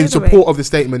Can I in say support of the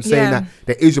statement, saying Yeah. that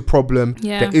there is a problem,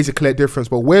 Yeah. there is a clear difference.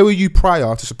 But where were you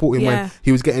prior to support him Yeah. when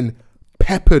he was getting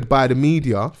peppered by the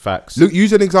media? Facts. Look,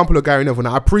 use an example of Gary Neville.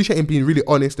 Now, I appreciate him being really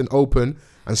honest and open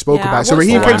and spoke Yeah, about it. So what's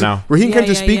Raheem that? came Right to, now. Raheem Yeah, came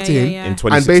to yeah, speak yeah, to yeah, him yeah. In and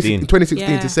 2016. basically in 2016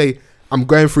 Yeah. to say, I'm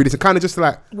going through this, and kind of just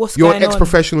like, What's you're going on?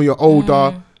 ex-professional, you're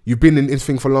older, you've been in this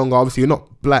thing for longer. Obviously, you're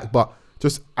not black, but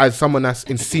just as someone that's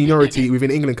in seniority within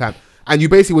England camp, and you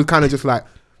basically was kind of just like,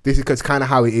 this is kind of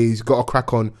how it is. Got to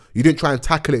crack on. You didn't try and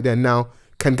tackle it then. Now,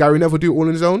 can Gary Neville do it all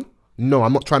on his own? No,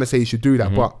 I'm not trying to say he should do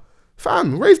that, but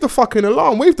fam, raise the fucking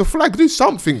alarm, wave the flag, do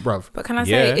something, bruv. But can I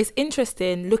Yeah. say, it's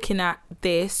interesting looking at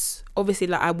this. Obviously,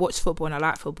 like, I watch football and I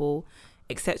like football,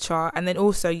 etc. And then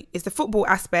also, it's the football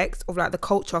aspect of like the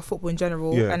culture of football in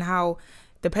general, Yeah. and how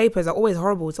the papers are always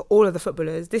horrible to all of the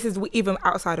footballers. This is even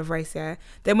outside of race, yeah.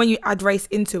 Then when you add race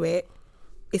into it,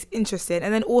 it's interesting.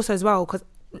 And then also as well, because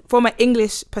from an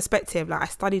English perspective, like I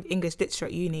studied English literature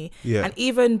at uni, Yeah. and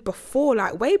even before,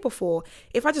 like way before,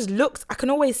 if I just looked, I can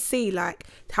always see like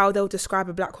how they'll describe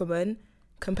a black woman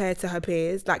compared to her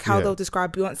peers, like how Yeah. they'll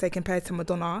describe Beyonce compared to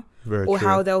Madonna, Very or true.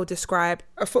 how they'll describe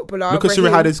a footballer. Look at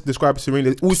Serena, how they describe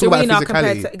Serena. Also about Serena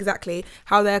compared physicality. to, exactly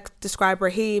how they describe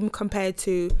Raheem compared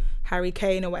to Harry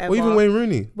Kane or whatever. Or even Wayne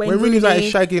Rooney. Wayne Rooney's like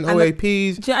shagging and OAPs. do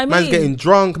you know what I Man's mean? getting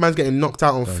drunk. Man's getting knocked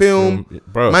out on film.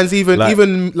 Bro, Man's even like-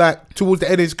 like towards the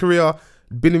end of his career,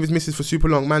 been with his missus for super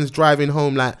long. Man's driving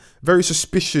home like very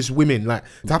suspicious women, like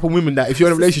the type of women that if you're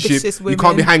in a relationship, Suspicious you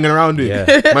can't be women. hanging around with.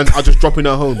 Yeah. Man's are just dropping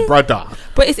her home, brother.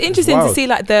 But it's interesting to wild. see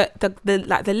like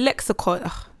the lexicon.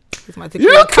 Ugh, here's my degree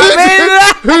You coming.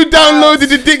 who downloaded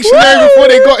the dictionary before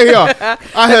they got here?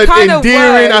 I heard kind of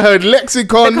endearing. words- I heard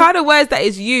lexicon. The kind of words that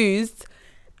is used,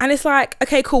 and it's like,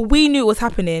 okay, cool, we knew what was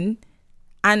happening.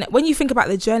 And when you think about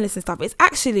the journalists and stuff, it's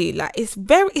actually like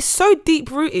it's so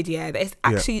deep rooted, yeah, that it's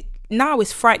actually now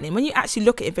it's frightening. When you actually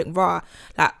look at it and think, rah,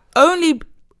 like only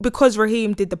because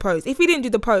Raheem did the post. If he didn't do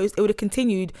the post, it would have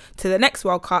continued to the next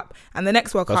World Cup and the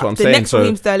next World That's Cup. what I'm The saying. next So,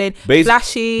 Raheem Sterling,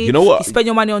 flashy. you know what? You spend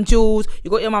your money on jewels.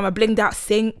 You got your mama blinged out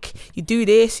sink. You do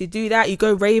this, you do that. You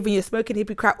go raving. You're smoking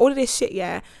hippie crack. All of this shit,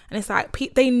 yeah. And it's like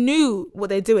they knew what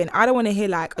they're doing. I don't want to hear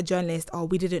like a journalist. Oh,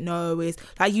 we didn't know. Is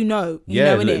like you know,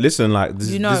 innit? Listen, like this,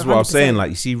 You know, this is what I'm 100%. saying. Like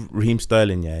you see Raheem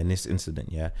Sterling, yeah, in this incident,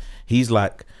 yeah, he's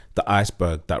like the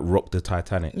iceberg that rocked the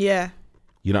Titanic. Yeah.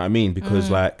 You know what I mean?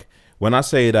 Because like when I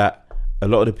say that, a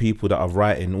lot of the people that are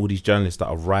writing, all these journalists that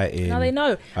are writing, Now they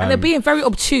know, and they're being very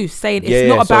obtuse, saying it's yeah,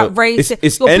 not so about race.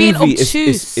 It's You're envy. being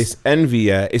obtuse. It's envy.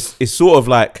 Yeah, it's sort of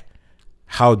like,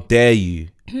 how dare you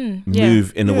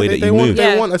move in the way that you move?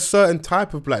 They Yeah. want a certain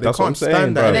type of black. They That's what can't I'm saying,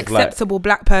 stand bro. that. An It's like- acceptable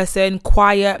black person,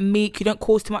 quiet, meek. You don't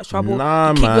cause too much trouble. Nah,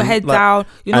 you keep man. your head Like- down.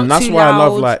 You're and not that's too why loud. I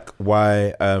love like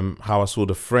why how I saw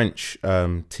the French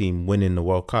team winning the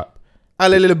World Cup.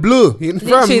 Allez le bleu.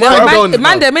 Literally,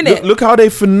 man, them in Look, it. look how they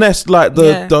finessed like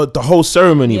Yeah. the whole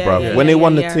ceremony, Yeah, bro. yeah, when yeah, they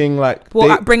won the yeah. thing, like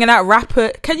Bringing out rapper.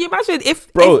 Can you imagine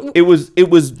if bro, it was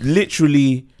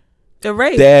literally the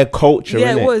race? their culture.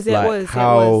 Yeah, it innit? was, it like was, it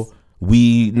how was.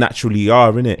 we naturally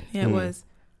are, innit? Yeah, it was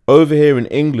Over here in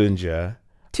England, yeah.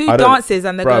 two I don't- dances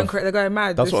and they're bruv, they're going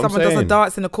mad. that's If what I'm someone does a saying.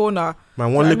 dance in the corner,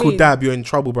 Man, one You know what I little mean? dab, you're in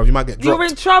trouble, bro. You might get dropped. you're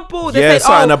in trouble. They Yeah, say,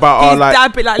 something about he's like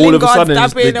dabbing, like all of a Lingard's sudden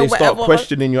dabbing they or start whatever.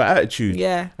 questioning your attitude.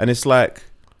 Yeah. And it's like,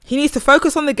 He needs to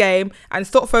focus on the game and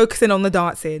stop focusing on the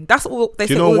dancing. That's all they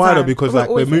Do say. you all know the why though? time. Because That's what like I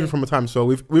we're always moving say. from a time. So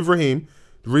with Raheem,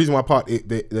 the reason why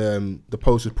the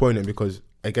post was pointing because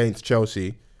against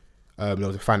Chelsea, there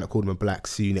was a fan that called him a black.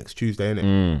 See you next Tuesday,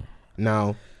 innit?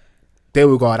 Now, there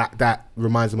we go. That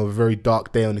reminds them of a very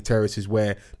dark day on the terraces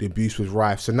where the abuse was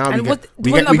rife. So now And we wasn't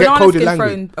get a banana coded skin language.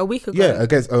 thrown a week ago? Yeah,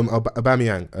 against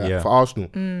Aubameyang Yeah. for Arsenal.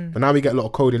 But now we get a lot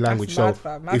of coded language. mad, So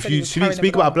fam. Man if said he you was carrying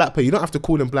speak a about a banana. black player, you don't have to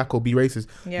call them black or be racist.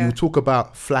 Yeah. You talk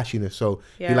about flashiness. So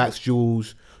he Yeah. likes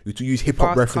jewels. You to use hip hop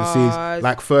Fast references cars,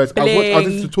 like furs. I was bling.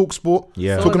 listening to Talk Sport.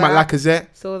 Yeah. Saw Talking about that. Lacazette.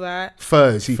 Saw that.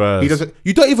 Furs. He Furs. doesn't.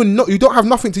 You don't even know. You don't have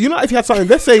nothing to. You know, if he had something.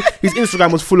 Let's say his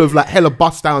Instagram was full of like hella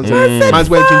bust downs and man's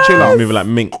wearing chinchilla. moving like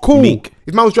mink. Cool. Meek.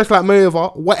 If man was dressed like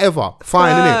Mayweather, whatever,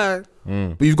 fine, innit?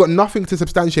 Fuck. But you've got nothing to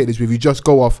substantiate this with. You just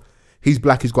go off. He's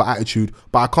black. He's got attitude.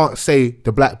 But I can't say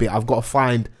the black bit. I've got to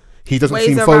find. He doesn't Ways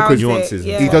seem around focused. it, Nuances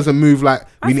and yeah. He doesn't move like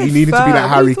I said he needed to be fur. like What are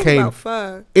Harry you talking Kane. about,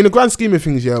 fur? In the grand scheme of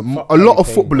things, yeah, a lot of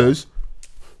footballers,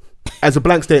 as a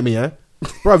blank statement, yeah,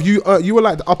 bruv, you were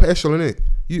like the upper echelon, innit?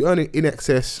 You earn it in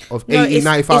excess of No, 80, it's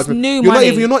 90,000. new You're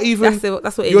money. not even.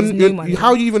 That's what it is. New money.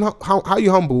 How you even how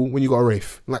you humble when you got a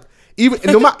Wraith? Like even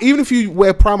no matter, even if you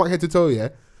wear Primark head to toe, yeah,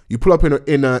 you pull up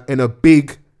in a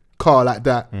big car like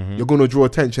that, you're gonna draw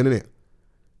attention, innit?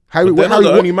 How But they're not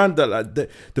how the only man that like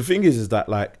the thing is that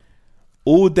like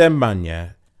all them man, yeah,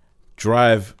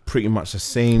 drive pretty much the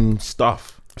same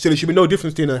stuff. so there should be no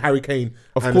difference between a Harry Kane.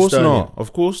 Of and a course Sterling. not.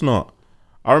 Of course not.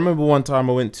 I remember one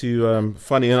time I went to,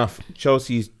 funny enough,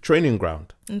 Chelsea's training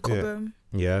ground. In Cobham.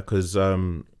 Yeah, because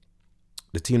the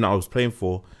team that I was playing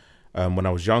for when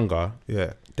I was younger,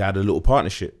 Yeah. they had a little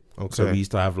partnership. Okay. So we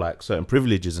used to have like certain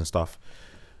privileges and stuff.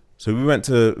 So we went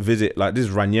to visit, like this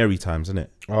is Ranieri times, isn't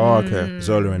it? Oh, okay.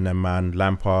 Zola and them, man,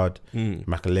 Lampard,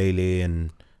 Makalele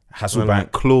and And Hasselbank,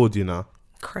 like Claude, you know.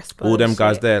 Crespo. all them shit.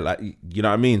 guys there, like, you know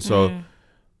what I mean? So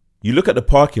you look at the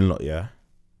parking lot, yeah,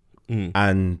 Mm.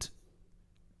 and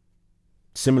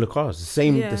similar cars,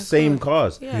 the same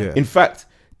cars. Yeah. Yeah. In fact,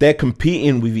 they're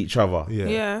competing with each other. Yeah.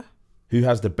 Yeah. Who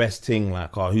has the best thing,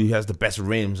 like, or who has the best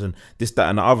rims and this, that,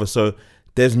 and the other. So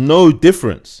there's no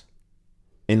difference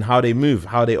in how they move,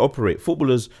 how they operate.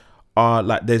 Footballers are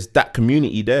like, there's that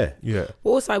community there. Yeah. But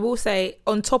also, I will say,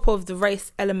 on top of the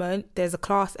race element, there's a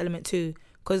class element too,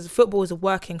 because football is a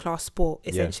working class sport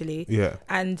essentially. Yeah.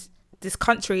 And this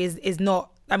country is not.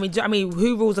 I mean,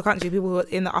 who rules the country? People who are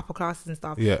in the upper classes and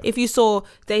stuff. Yeah. If you saw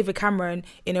David Cameron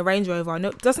in a Range Rover,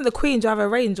 doesn't the Queen drive a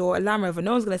Range or a Land Rover?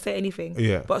 No one's gonna say anything.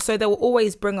 Yeah. But so they will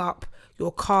always bring up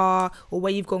your car or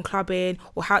where you've gone clubbing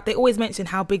or how they always mention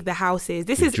how big the house is.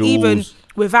 This The is even jewels.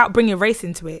 without bringing race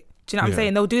into it. Do you know what I'm Yeah.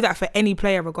 saying? They'll do that for any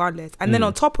player regardless. And then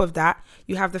on top of that,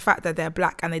 you have the fact that they're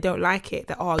black and they don't like it.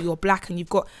 That, oh, you're black and you've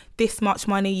got this much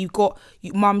money, you've got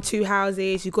mum 2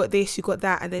 houses, you've got this, you've got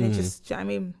that. And then it just, do you know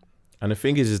what I mean? And the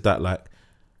thing is that like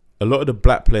a lot of the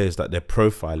black players that they're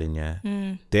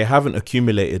profiling, they haven't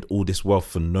accumulated all this wealth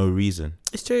for no reason.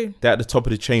 It's true. They're at the top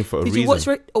of the chain for a Did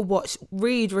reason. you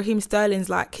read Raheem Sterling's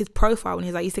like his profile when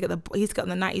he's like, he used to get on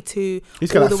the 92.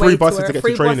 He's got all like the 3 way buses where- to get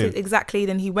 3 to training. buses, exactly.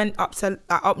 Then he went up to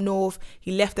up north.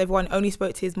 He left everyone. Only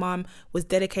spoke to his mum. Was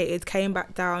dedicated. Came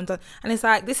back down. And it's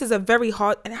like, this is a very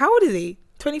hard. And how old is he?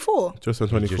 24. Just on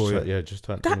 24. Just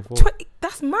turned That 24.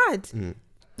 that's mad.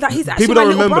 Like he's actually People my don't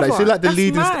little remember that. brother. See, like the That's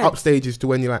leaders mad. up stages to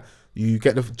when you like you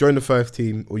get join the first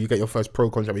team or you get your first pro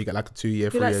contract where you get like a 2-year,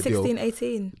 You're like 3-year 16, deal.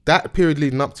 18. That period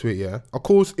leading up to it, yeah. Of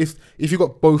course, if you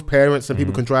got both parents and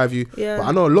people can drive you, Yeah. but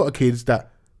I know a lot of kids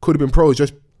that could have been pros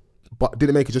but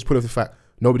didn't make it just put off the fact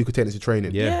nobody could take them to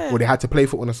training. Yeah. Or they had to play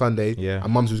football on a Sunday. Yeah.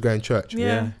 And mums was going to church.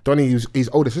 Yeah. Donnie, his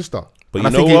older sister. But and you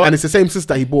I think know what? and it's the same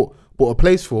sister he bought a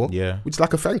place for. Yeah. Which is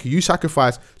like a thank you. You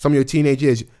sacrificed some of your teenage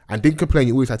years and didn't complain.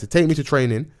 You always had to take me to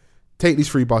training, take these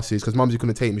 3 buses because mumsy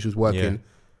couldn't take me. She was working. Yeah.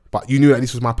 But you knew that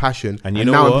this was my passion. And And, you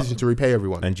know now I'm in what? a position to repay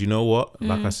everyone. And you know what?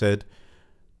 Like I said,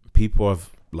 people have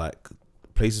like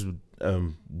places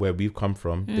where we've come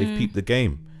from. They've peeped the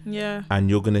game, Yeah. and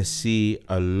you're gonna see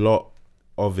a lot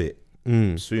of it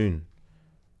soon.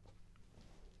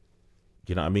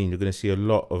 You know what I mean? You're gonna see a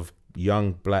lot of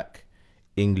young black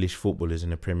English footballers in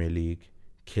the Premier League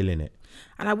killing it.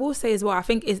 And I will say as well, I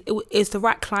think it's the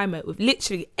right climate with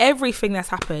literally everything that's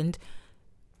happened.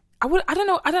 I don't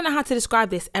know how to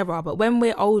describe this ever, but when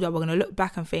we're older, we're gonna look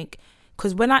back and think,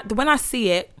 because when I see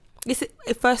it,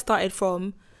 it first started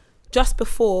from just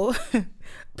before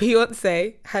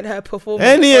Beyonce had her performance.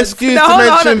 Any excuse to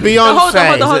mention Beyonce.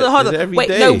 Hold Is it on. every Wait,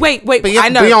 day? no, wait.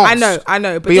 Beyonce. I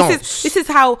know. But Beyonce. this is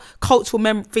how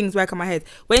cultural things work in my head.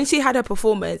 When she had her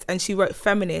performance and she wrote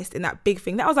feminist in that big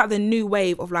thing, that was like the new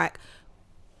wave of like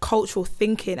cultural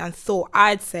thinking and thought,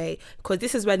 I'd say, because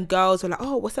this is when girls were like,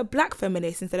 oh, what's a black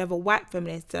feminist instead of a white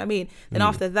feminist? Do you know what I mean? Then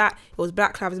after that, it was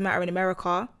Black Lives Matter in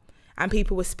America and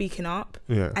people were speaking up.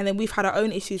 Yeah. And then we've had our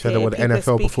own issues So here. there were the People are NFL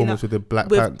speaking performance up with the Black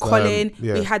with Panther, Colin.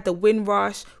 yeah. We had the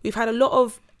Windrush. We've had a lot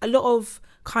of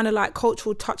kind of like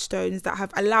cultural touchstones that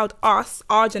have allowed us,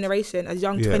 our generation, as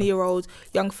young 20-year-olds,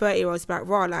 young 30-year-olds, to be like,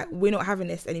 raw, like, we're not having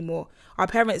this anymore. Our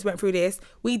parents went through this.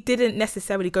 We didn't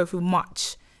necessarily go through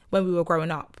much when we were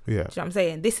growing up. Yeah. Do you know what I'm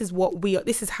saying? This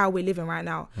is how we're living right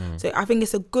now. So I think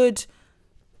it's a good,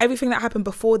 everything that happened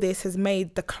before this has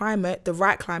made the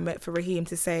right climate for Raheem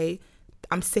to say,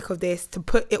 I'm sick of this, to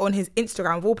put it on his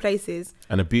Instagram of all places.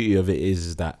 And the beauty of it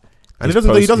is that, And his he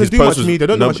doesn't his do post much media,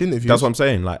 don't do much interviews. That's what I'm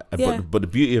saying. Like, Yeah. but the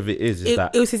beauty of it is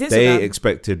that It was his they Instagram.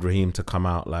 expected Raheem to come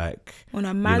out like On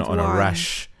a mad on a one.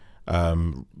 rash, with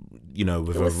It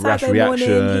a was rash Saturday morning,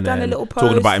 reaction he done a and little talking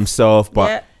post. about himself. But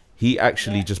Yeah. he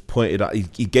actually just pointed out.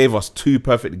 He gave us 2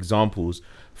 perfect examples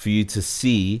for you to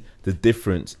see the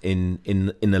difference in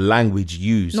the language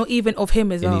used Not even of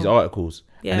him as in well. these articles,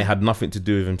 Yeah. and it had nothing to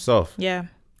do with himself. Yeah.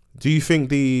 Do you think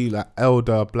the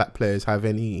elder black players have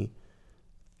any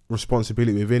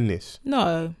responsibility within this?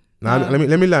 No. Now, No.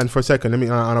 let me land for a second.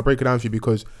 And I'll break it down for you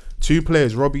because 2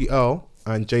 players, Robbie Earl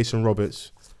and Jason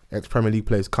Roberts, ex-Premier League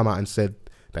players, come out and said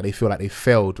that they feel like they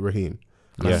failed Raheem.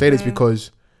 And I Yeah. say this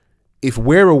because if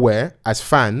we're aware as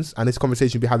fans, and this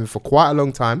conversation we've been having for quite a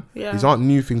long time, Yeah. these aren't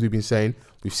new things we've been saying.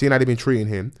 We've seen how they've been treating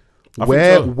him. I think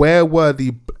so. Where were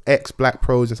the ex-black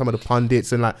pros and some of the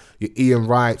pundits and like your Ian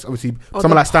Wrights? Obviously, Oh,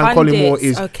 someone the like Stan Collymore pundits,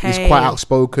 is okay. quite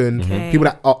outspoken. Okay. People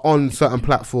that are on certain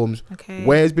platforms. Okay.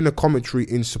 Where's been a commentary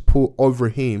in support of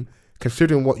Raheem,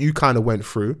 considering what you kind of went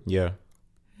through? Yeah.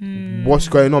 What's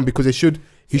going on? Because he shouldn't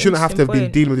have to have been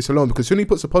point. dealing with this alone. Because when he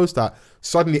puts a post out,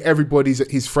 suddenly everybody's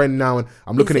his friend now. And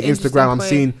I'm looking at It's an Instagram. I'm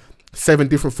interesting seeing 7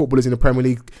 different footballers in the Premier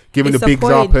League giving It's the a bigs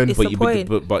point. up. And It's the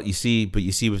point. But you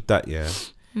see with that,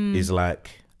 is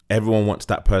like everyone wants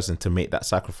that person to make that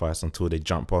sacrifice until they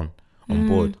jump on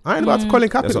board. I ain't about to Colin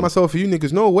Kaepernick what- myself for you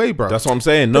niggas. No way, bro. That's what I'm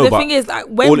saying. But No, the but thing is, like,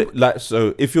 when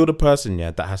so if you're the person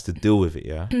that has to deal with it,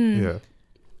 yeah.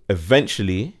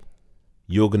 eventually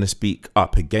you're gonna speak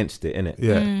up against it, innit?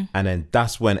 Yeah. And then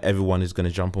that's when everyone is gonna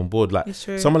jump on board. Like It's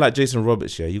true. someone like Jason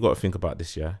Roberts, you got to think about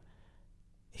this.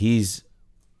 He's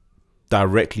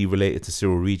directly related to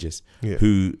Cyril Regis, Yeah.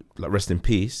 who, like, rest in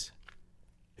peace,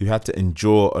 who had to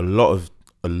endure a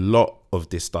lot of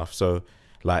this stuff. So,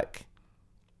 like,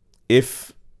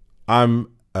 if I'm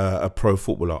a pro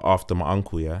footballer after my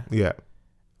uncle, Yeah.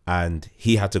 and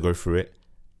he had to go through it,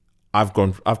 I've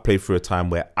played through a time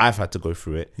where I've had to go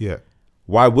through it. Yeah.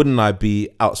 why wouldn't I be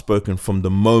outspoken from the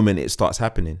moment it starts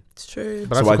happening? It's true.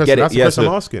 But that's the question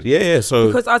I'm asking. Yeah. So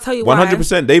Because I'll tell you why.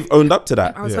 100%, they've owned up to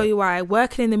that. I'll tell you why.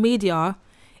 Working in the media,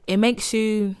 it makes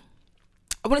you,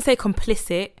 I wouldn't say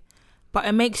complicit, but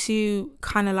it makes you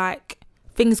kind of like,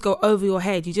 things go over your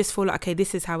head. You just feel like, okay,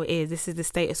 this is how it is. This is the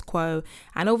status quo.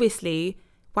 And obviously,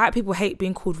 white people hate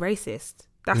being called racist.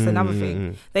 That's another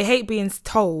thing. They hate being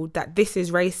told that this is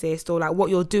racist or like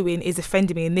what you're doing is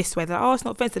offending me in this way. They're like, oh, it's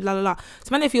not offensive, la la la. So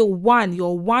man, if you're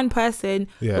one person,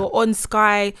 you're on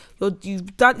Sky,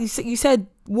 you said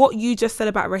what you just said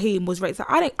about Raheem was racist.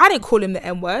 I didn't call him the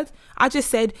N-word. I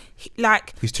just said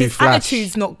He's too his flash.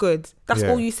 attitude's not good. That's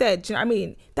all you said. Do you know what I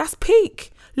mean? That's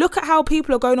peak. Look at how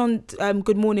people are going on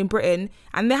Good Morning Britain,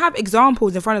 and they have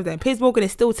examples in front of them. Piers Morgan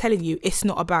is still telling you it's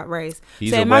not about race. He's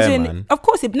so aware, imagine, man. of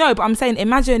course, but I'm saying,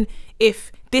 imagine if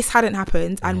this hadn't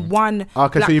happened and one.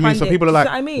 Okay, so you mean some people are like,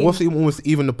 I mean? what's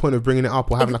even the point of bringing it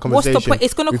up or having a conversation? What's the point?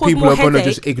 It's going to if cause people more are going to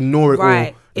headache. just ignore it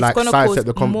Right. or It's like going to sidestep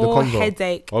cause the more convo.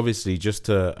 headache. Obviously, just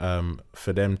to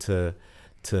for them to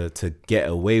get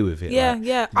away with it. Yeah, like,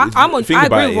 yeah. think I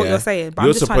about agree it, with what yeah. you're saying, but You're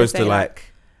I'm just trying to supposed say, like,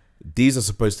 these are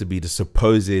supposed to be the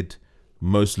supposed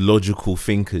most logical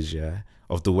thinkers,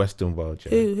 of the Western world,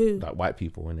 Who? like white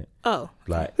people, innit? Oh.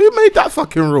 Like, Who made that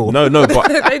fucking rule? no, but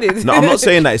They did. no, I'm not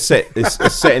saying that it's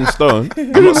set in stone.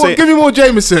 I'm Give not saying me more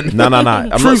Jameson. no. I'm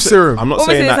Truth not serum. I'm not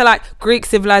Obviously, saying it's that. like Greek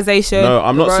civilization. No,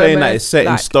 I'm not saying that Roman, it's set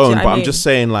in like, stone, do you know but what I I'm mean? just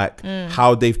saying like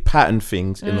how they've patterned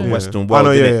things in the Western world,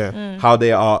 I know, innit? How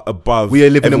they are above. We are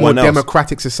living in a more everyone else.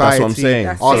 democratic society. That's what I'm saying.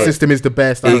 Our That's it. system is the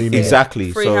best. I know what you mean.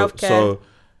 Exactly. Free So healthcare.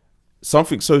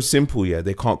 something so simple,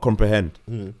 they can't comprehend.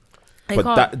 They But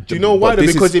can't. that, Do you know why? but Though?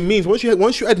 this Because is- it means once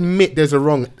you admit there's a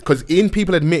wrong, because in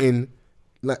people admitting,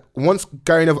 like once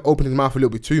Gary Neville opened his mouth a little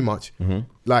bit too much,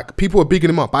 like people were bigging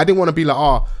him up. But I didn't want to be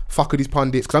like, fuck with these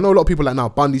pundits, because I know a lot of people like now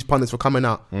bun these pundits for coming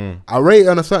out. I rate it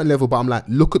on a certain level, but I'm like,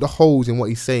 look at the holes in what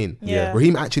he's saying. Yeah.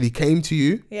 Raheem actually came to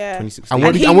you. Yeah. 2016. And what,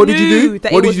 And did, he and what did you knew do?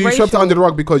 that What it did was you do? You swept it racial. under the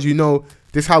rug because you know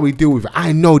this is how we deal with it.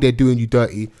 I know they're doing you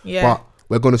dirty, Yeah. but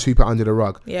we're going to sweep it under the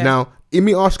rug. Yeah. Now, in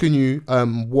me asking you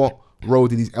what role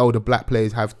did these elder black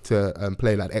players have to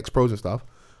play, like ex-pros and stuff,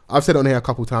 I've said it on here a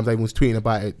couple of times. I was tweeting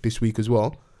about it this week as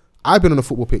well. I've been on a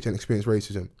football pitch and experienced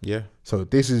racism. Yeah. So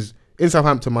this is in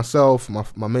Southampton, myself,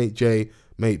 my mate Jay,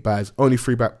 mate Baz, only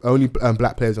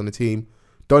black players on the team.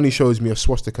 Donny shows me a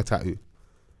swastika tattoo.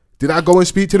 Did I go and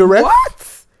speak to the ref?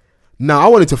 What? No, I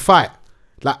wanted to fight.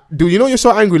 Like, dude, you know you're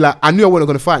so angry. Like, I knew I wasn't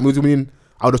going to fight. It was mean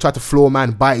I would have tried to floor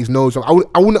man, bite his nose. I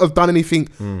wouldn't have done anything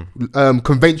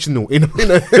conventional when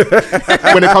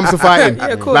it comes to fighting. Yeah,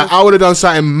 of course. Like, I would have done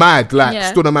something mad, like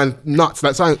Yeah. stood a man nuts,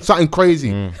 like something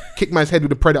crazy. Kick man's head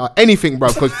with a predator, anything, bro.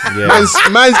 Because Yeah.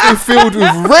 man's in filled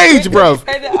with rage, bro.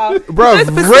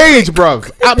 Rage, bro.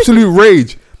 Absolute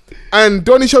rage. And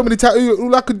Donny showed me the tattoo.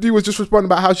 All I could do was just respond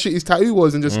about how shit his tattoo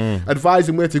was and just advise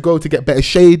him where to go to get better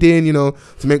shading, to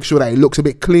make sure that it looks a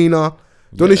bit cleaner.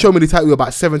 Donny showed me the tattoo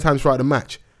about 7 times throughout the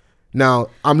match. Now,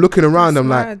 I'm looking around, That's I'm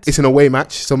mad. like, it's an away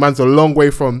match, so man's a long way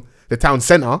from the town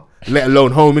centre, let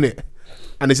alone home, innit?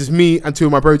 And it's just me and 2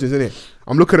 of my brothers, innit?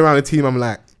 I'm looking around the team, I'm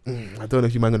like, I don't know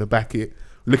if you man gonna back it.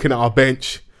 Looking at our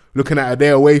bench, looking at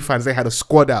their away fans, they had a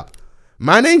squad out.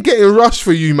 Man ain't getting rushed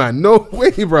for you, man. No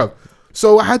way, bro.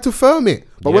 So I had to firm it.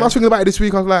 But when I was thinking about it this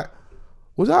week, I was like,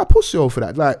 was I a pussy for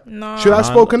that? Like, No. should I have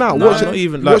spoken out? no, What should, not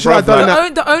even, what like, should I have bruv, done in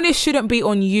like- that? The onus shouldn't be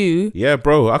on you. Yeah,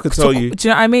 bro. I could tell you. Do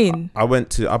you know what I mean?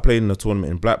 I played in a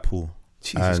tournament in Blackpool.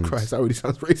 Jesus and- Christ, that really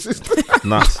sounds racist.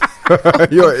 Nice.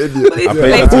 You're an idiot. These I played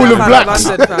places in a are pool of like blacks.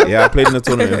 London, fam. Yeah, I played in a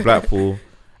tournament in Blackpool,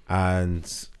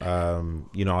 and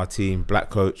our team, black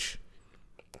coach,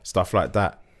 stuff like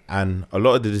that, and a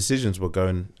lot of the decisions were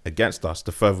going against us.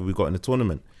 The further we got in the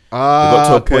tournament, we got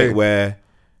to a point where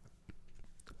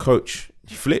coach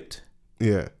he flipped.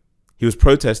 Yeah. He was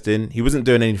protesting. He wasn't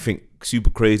doing anything super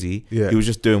crazy. Yeah. He was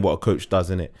just doing what a coach does,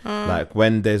 innit? Like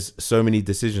when there's so many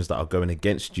decisions that are going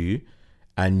against you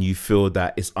and you feel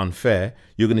that it's unfair,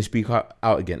 you're going to speak out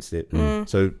against it.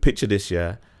 So picture this,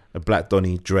 a black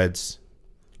Donny, dreads.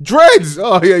 Dreads!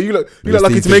 Oh, yeah, you look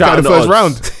lucky to make it out of the Shouting first the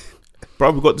odds. round.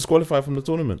 Bro, we got disqualified from the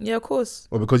tournament. Yeah, of course.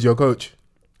 Or because you're a coach.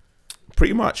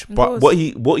 Pretty much. Of But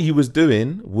course. what he was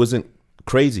doing wasn't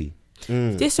crazy. This He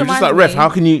was just reminds like, ref, me- how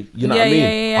can you know what I mean?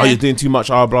 Yeah. Oh, you're doing too much,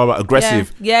 blah, blah,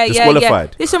 aggressive, Yeah.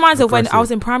 disqualified. This reminds me of when I Aggressive.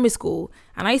 was in primary school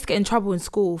and I used to get in trouble in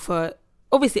school for,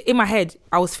 obviously in my head,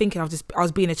 I was thinking I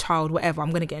was being a child, whatever,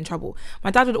 I'm going to get in trouble. My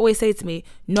dad would always say to me,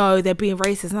 no, they're being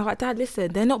racist. And I was like, Dad,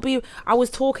 listen, they're not being, I was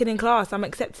talking in class, I'm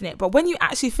accepting it. But when you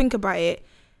actually think about it,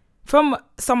 from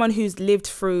someone who's lived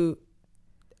through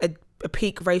a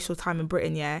peak racial time in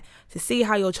Britain, to see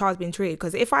how your child's being treated.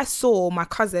 Because if I saw my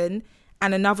cousin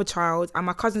and another child, and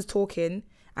my cousin's talking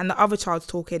and the other child's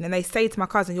talking, and they say to my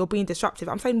cousin, "You're being disruptive."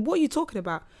 I'm saying, what are you talking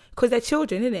about? Because they're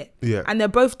children, innit? Yeah. And they're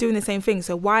both doing the same thing.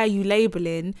 So why are you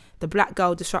labeling the black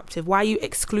girl disruptive? Why are you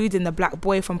excluding the black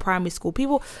boy from primary school?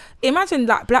 People, imagine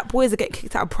like black boys that get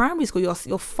kicked out of primary school. You're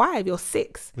 5, you're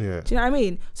 6. Yeah. Do you know what I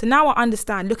mean? So now I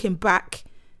understand, looking back,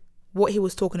 what he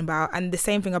was talking about, and the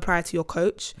same thing applied to your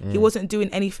coach. He wasn't doing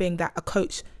anything that a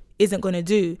coach isn't going to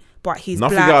do, but he's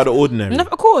Nothing black. out of the ordinary. No,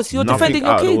 of course, you're Nothing defending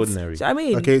your out of the kids. ordinary. Do you know what I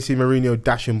mean? I can't see Mourinho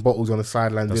dashing bottles on the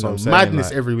sidelines. That's You know, what I'm saying, madness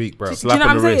like- every week, bro. Do you Slap know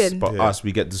on what the I'm wrist, saying? but Yeah. us,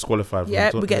 we get disqualified. From Yeah,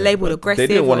 the we get yeah. labelled They aggressive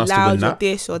didn't want or us to loud win or that.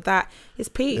 this or that. It's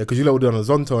peak. Yeah, because you lot were doing a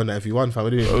Zonto on that if you won, fam. It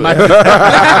didn't Oh, matter.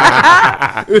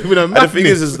 It would've been a And the thing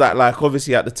madness. is that like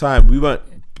obviously at the time we weren't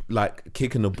like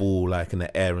kicking the ball like in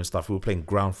the air and stuff. We were playing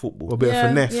ground football. a bit Yeah, of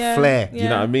finesse, yeah, flair. yeah. You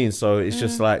know what I mean? So it's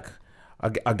just like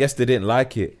I guess they didn't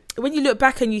like it. When you look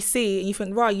back and you see and you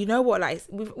think, right, you know what, like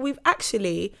we've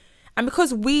actually, and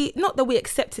because we, not that we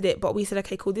accepted it, but we said,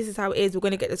 okay, cool, this is how it is, we're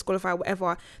going to get disqualified,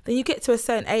 whatever. Then you get to a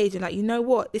certain age and like, you know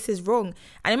what, this is wrong.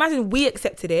 And imagine we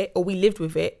accepted it or we lived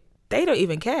with it. They don't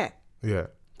even care. Yeah.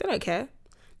 They don't care.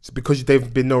 It's because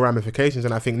there've been no ramifications,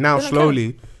 and I think now They don't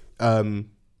slowly.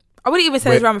 I wouldn't even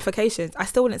say there's ramifications. I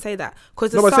still wouldn't say that.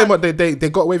 Because No, but saying what they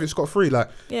got away with it scot free. Like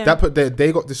Yeah. that put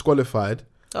they got disqualified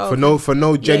Oh, for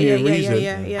no genuine yeah, reason,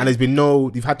 yeah. and there's been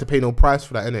no. You've had to pay no price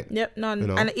for that, innit? Yep, none. You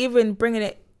know? And even bringing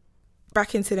it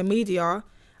back into the media,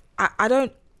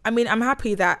 I'm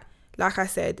happy that, like I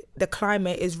said, the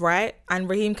climate is right, and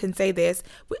Raheem can say this,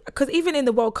 because even in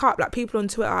the World Cup, like people on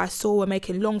Twitter I saw were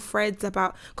making long threads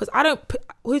about, because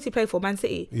who's he play for? Man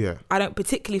City. Yeah. I don't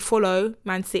particularly follow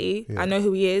Man City. Yeah. I know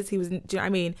who he is. He was, do you know what I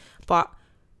mean? But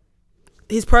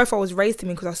his profile was raised to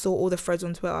me because I saw all the threads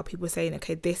on Twitter. People saying,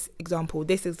 okay, this example,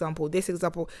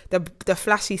 the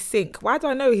flashy sink. Why do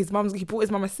I know he bought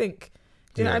his mum a sink?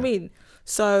 Do you know what I mean?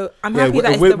 So I'm happy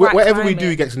that it's the right whatever we climate.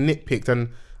 do gets nitpicked, and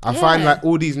I Yeah. find like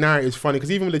all these narratives funny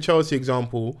because even with the Chelsea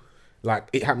example, like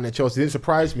it happened at Chelsea, it didn't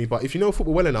surprise me. But if you know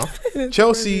football well enough,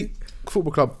 Chelsea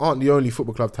Football Club aren't the only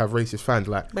football club to have racist fans.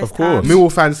 Like West Of course. Ham.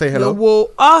 Millwall fans say hello.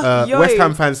 Millwall. West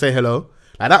Ham fans say hello.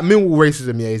 Like that Millwall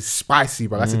racism, yeah, is spicy,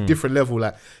 bro. That's a different level.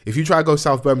 Like if you try to go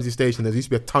South Bermondsey Station, there used to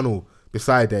be a tunnel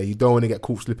beside there. You don't want to get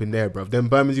caught slipping there, bro. Them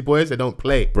Bermondsey boys, they don't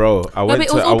play. Bro, I went but it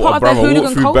to was all part of the brother, I walked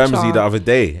hooligan through culture. Bermondsey the other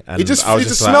day, and It just- I was it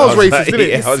just like, smells I was racist, like, didn't it?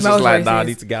 yeah, It I was just smells like, nah, I racist.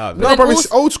 need to get out. of No, there. bro, then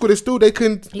it's old school. They still they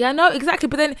can. Yeah, no, exactly.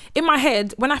 But then in my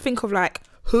head, when I think of like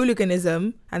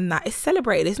hooliganism and that, it's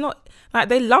celebrated. It's not like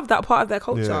they love that part of their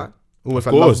culture. Yeah. Almost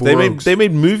Of like course, lovable they rogues.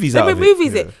 made movies They out made of it.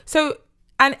 movies it. So,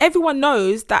 and everyone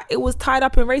knows that it was tied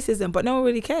up in racism, but no one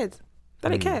really cared. They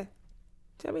don't care.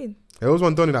 Do you know what I mean? There was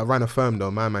one Donny that ran a firm though,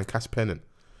 man, Cass Pennant.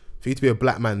 For you to be a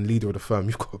black man leader of the firm,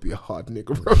 you've got to be a hard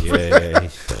nigga, bro. Yeah,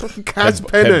 Cass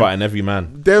Pennant. headbutting every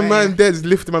man. Them man dead just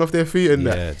lift them man off their feet and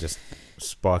that. Yeah, just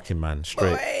sparking man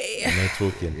straight. No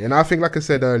talking. And I think, like I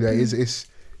said earlier, it's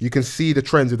you can see the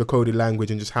trends of the coded language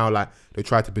and just how like they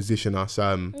try to position us.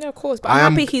 Yeah, of course. But I I'm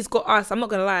am- happy he's got us. I'm not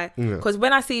going to lie. Yeah. Because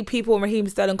when I see people in Raheem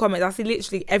Sterling comments, I see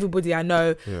literally everybody I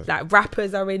know. Yeah. Like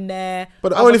rappers are in there. But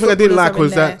the other only thing I didn't footballers like are in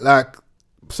was there. that like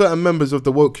certain members of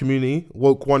the woke community,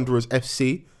 Woke Wanderers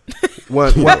FC,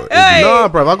 weren't. Nah,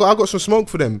 bro, I got some smoke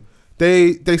for them.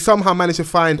 They somehow managed to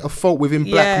find a fault within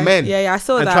black men. Yeah, I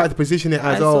saw and that. tried to position it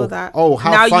I as saw that. oh how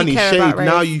Now you funny care shade. about race.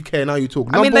 Now you care. Now you talk.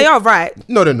 I mean, they are right.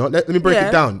 No, they're not. Let me break Yeah.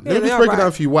 it down. Yeah, Let me they just are break it down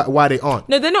right. for you why they aren't.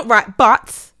 No, they're not right,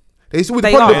 but It's always,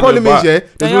 They the are. problem Yeah, is, no, yeah,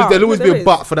 They are. there'll always No, be there a is.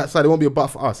 but for that side. There won't be a but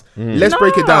for us. Let's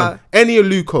break it Nah. down. Any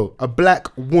Aluko, a black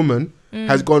woman,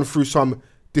 has gone through some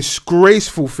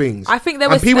disgraceful things. I think there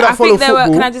And was. people that I follow think there were.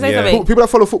 football. Can I just say Yeah. something? People that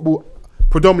follow football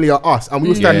predominantly are us, and we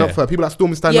were standing Yeah. up for her. People that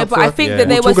Storm standing Yeah, up but for I her. think Yeah. that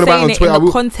they We're were talking about saying on it Twitter. in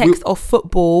the context of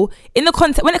football. In the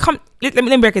context, when it comes, let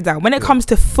me break it down. When it comes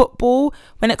to football,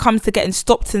 when it comes to getting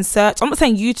stopped and searched, I'm not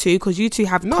saying you two because you two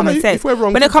have No, common no, sense. if we're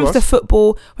wrong, When it talk to comes to us.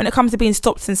 football, when it comes to being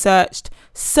stopped and searched,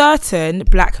 certain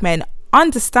black men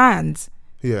understand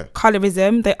Yeah.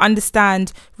 colorism, they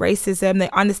understand racism, they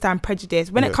understand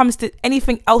prejudice. When Yeah. it comes to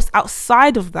anything else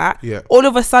outside of that, Yeah. all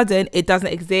of a sudden it doesn't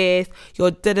exist. You're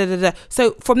da da da da.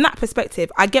 So from that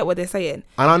perspective, I get what they're saying.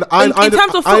 And In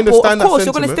terms of I football, understand of course, that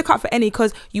you're going to sentiment. stick up for any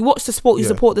because you watch the sport, you Yeah.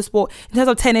 support the sport. In terms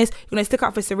of tennis, you're going to stick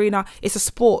up for Serena. It's a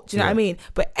sport. Do you know what I mean?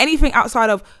 But anything outside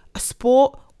of a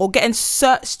sport or getting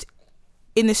searched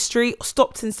in the street,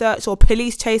 stopped and searched, or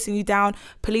police chasing you down,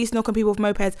 police knocking people with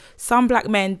mopeds, some black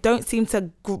men don't seem to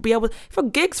be able. For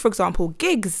Giggs, for example,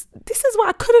 Giggs, this is why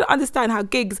I couldn't understand how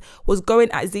Giggs was going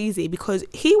at ZZ because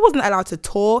he wasn't allowed to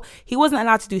tour, he wasn't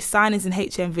allowed to do signings in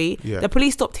HMV. Yeah. The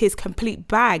police stopped his complete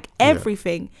bag,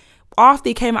 everything. After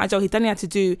he came out of jail, he done had to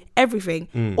do everything.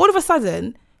 All of a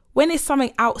sudden, when it's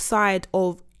something outside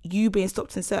of you being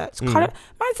stopped and searched. Man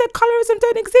said colorism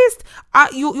don't exist.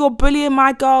 You're bullying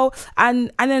my girl,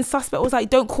 and then suspect was like,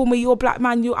 don't call me your black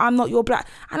man. I'm not your black.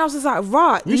 And I was just like,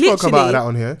 right. We spoke about that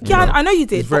on here. Yeah, I know you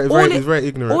did. It's very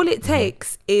ignorant. All it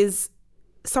takes is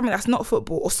something that's not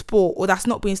football or sport or that's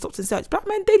not being stopped and searched. Black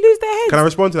men, they lose their heads. Can I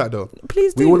respond to that though?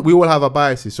 Please do. We all have our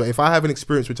biases. So if I have an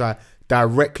experience which I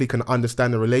directly can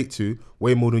understand and relate to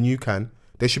way more than you can,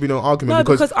 there should be no argument. No,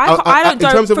 because I don't. In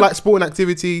terms of like sporting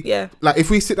activity, yeah. Like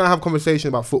if we sit down and have a conversation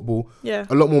about football, yeah,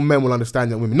 a lot more men will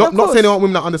understand than women. Not saying there aren't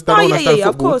women that understand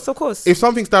football. Of course. If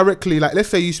something's directly like, let's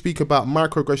say you speak about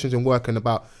microaggressions in work and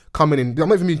about coming in, I'm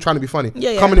not even trying to be funny.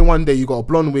 Coming in one day, you got a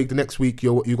blonde wig, the next week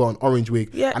you got an orange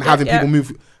wig, and having people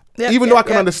move. Even though I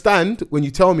can understand when you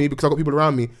tell me because I've got people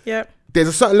around me. Yeah. There's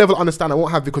a certain level of understanding I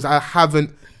won't have because I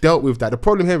haven't dealt with that. The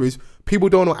problem here is people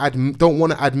don't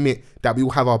want to admit that we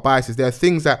will have our biases. There are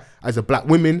things that as a black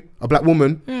woman,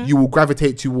 you will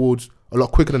gravitate towards a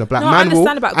lot quicker than a black man will.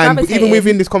 And even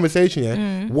within this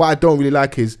conversation, what I don't really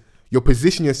like is you're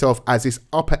positioning yourself as this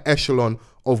upper echelon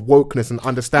of wokeness and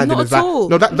understanding. Not at all.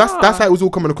 That's how it was all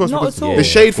coming across. Not because at all. the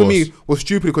shade for me was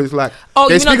stupid because it's like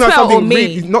they're speaking about something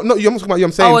really, not you're talking about you.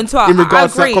 I'm saying in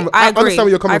regards to that I understand where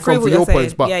you're coming from for your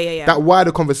points, but that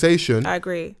wider conversation, I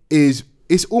agree, is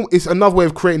it's another way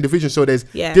of creating division. So there's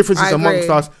differences amongst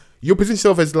us. You position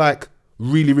yourself as like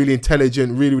really, really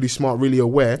intelligent, really, really smart, really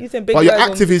aware, but your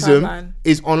activism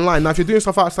is online. Now, if you're doing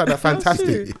stuff outside, that's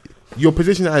fantastic. Your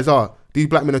position as these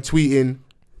black men are tweeting.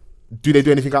 Do they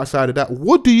do anything outside of that?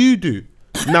 What do you do?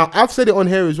 Now, I've said it on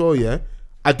here as well, yeah?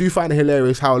 I do find it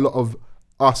hilarious how a lot of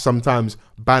us sometimes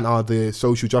banter the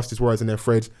social justice warriors and their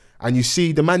threads. And you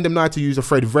see the man them know how to use a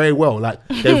thread very well. Like,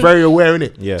 they're very aware in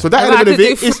it. Yeah. So that element of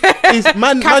it is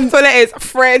man... Capital letters,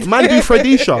 Fred. Man do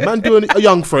Fredisha. Man do a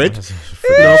young Fred. For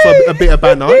a bit of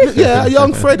banter. Yeah, a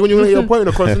young Fred when you're your point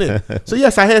across, innit? So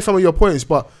yes, I hear some of your points,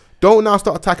 but... Don't now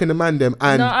start attacking the man them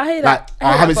and I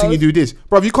haven't seen you do this.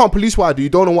 Bro, you can't police what I do. You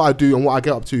don't know what I do and what I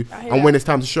get up to and when it's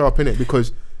time to show up in it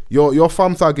because your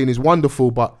thumb thugging is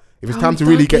wonderful, but if it's time to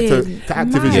really get to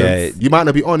activism, you might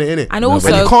not be on it, innit? And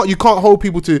also, you can't hold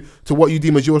people to what you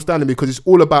deem as your standard because it's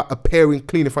all about appearing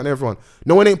clean in front of everyone.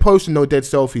 No one ain't posting no dead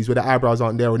selfies where the eyebrows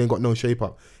aren't there or they ain't got no shape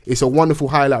up. It's a wonderful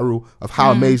highlight reel of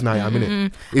how amazing I am,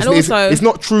 innit? It's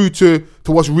not true to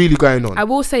what's really going on. I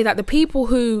will say that the people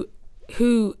who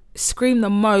scream the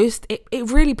most,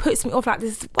 it really puts me off. Like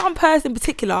this one person in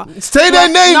particular. Say their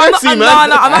name, Betsy, man. No,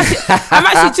 I'm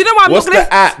actually. Do you know what I'm What's not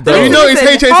the at? You know his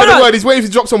HA said the word. He's waiting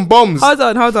to drop some bombs. Hold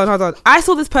on. I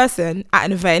saw this person at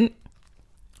an event.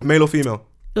 Male or female?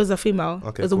 It was a female.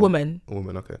 Okay, it was a woman. A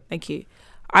woman. Okay. Thank you.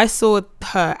 I saw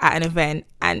her at an event,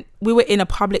 and we were in a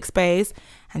public space,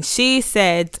 and she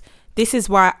said, "This is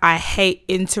why I hate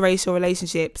interracial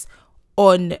relationships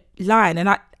online."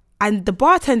 And the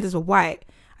bartenders were white.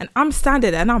 And I'm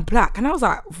standing there and I'm black. And I was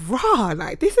like, rah,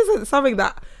 like this isn't something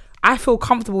that I feel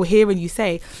comfortable hearing you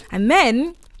say. And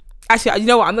then, actually, you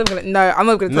know what? I'm not gonna tell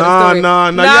the story.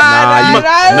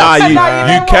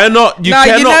 You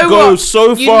cannot go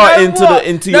so far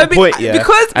into your point, yeah.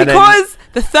 Because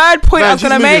the third point I'm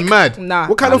gonna make. Mad. Nah,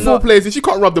 what kind of foreplay is this? You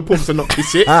can't rub the pumps and not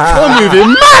kiss it. You're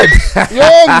moving mad.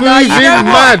 You're moving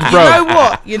mad,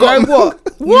 bro. You know what?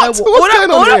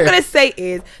 All I'm gonna say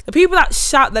is the people that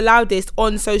shout the loudest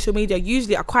on social media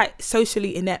usually are quite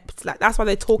socially inept. Like that's why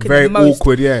they're talking very the most.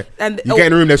 Awkward, yeah. And you get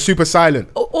in a room, they're super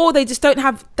silent. Or they just don't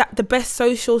have the best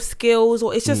social skills,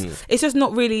 or it's just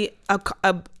not really a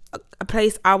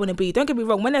place I want to be. Don't get me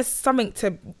wrong. When there's something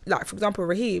to, like, for example,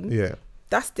 Raheem. Yeah.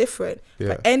 That's different. Yeah.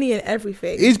 Like any and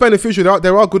everything. It's beneficial.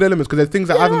 There are good elements because there's things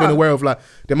that I haven't been aware of, like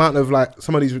the amount of like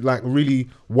some of these like really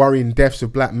worrying deaths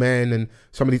of black men and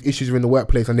some of these issues are in the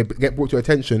workplace and they get brought to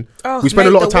attention. We spend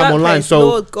a lot of time online,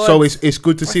 so it's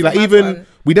good to see. Like even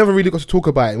we never really got to talk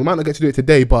about it. We might not get to do it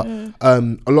today, but a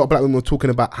lot of black women were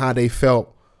talking about how they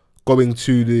felt going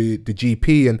to the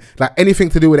GP and like anything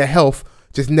to do with their health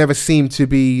just never seemed to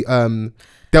be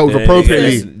dealt with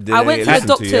appropriately. I went to the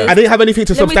doctor. I didn't have anything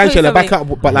to substantiate or back up,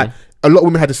 but like a lot of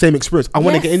women had the same experience. I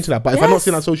want to get into that, but if I'm not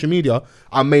seeing on social media,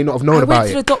 I may not have known about it. I went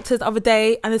to the doctor the other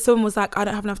day, and then someone was like, "I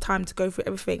don't have enough time to go through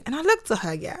everything," and I looked at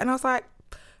her, and I was like,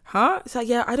 "Huh?" It's like,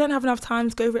 "Yeah, I don't have enough time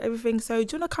to go through everything. So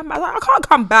do you want to come back?" I was like, "I can't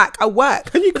come back. I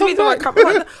work." Can you come back?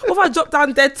 What if I drop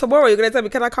down dead tomorrow? You're gonna tell me,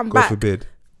 "Can I come back?" God forbid.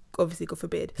 Obviously, God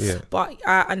forbid. Yeah. But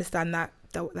I understand that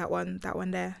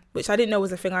one there, which I didn't know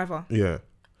was a thing either. Yeah.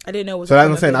 I didn't know was. So as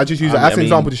I'm saying, I just use that as an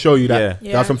example to show you that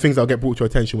there are some things that'll get brought to your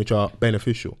attention which are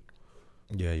beneficial.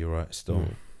 Yeah, you're right. Still,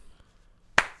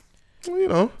 well, you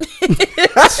know, we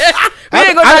ain't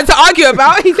got nothing to argue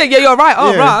about. He said, "Yeah, you're right."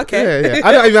 Oh, right, okay. Yeah.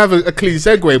 I don't even have a clean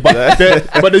segue, but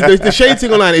the shade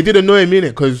thing online, it did annoy me in it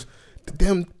because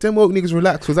them woke niggas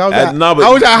relax. Because I was at no, but I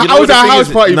was at you know I was what the at a thing house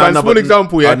is? party, No, man. no, Small but-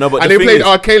 example, yeah. I know, but And the they thing played is-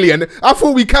 R. Kelly, and I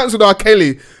thought we cancelled R.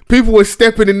 Kelly. People were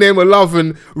stepping in the name of love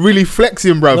and really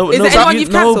flexing, bro. Is there anyone you've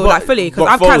cancelled, like, fully? 'Cause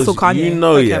I've cancelled Kanye. You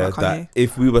know, Okay, yeah, about Kanye. that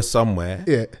if we were somewhere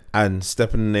Yeah. and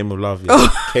Step in the Name of Love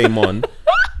came on,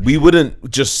 we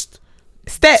wouldn't just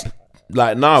Step.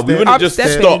 like we wouldn't I'm just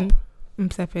stepping. stop. I'm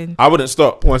stepping. I wouldn't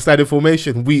stop. One side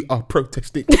information, we are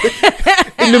protesting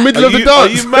in the middle of the Are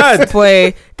dance. you mad?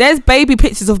 Boy, there's baby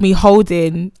pictures of me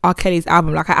holding R. Kelly's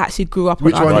album. Like I actually grew up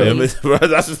Which on one? R. Right, Kelly's. bro,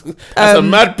 that's a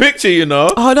mad picture, you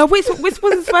know. Oh no, which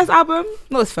was his first album?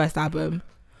 Not his first album.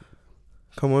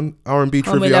 Come on, R&B Homie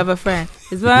trivia. Love a Friend.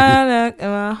 It's my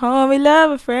homie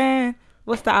love a friend.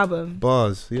 What's the album?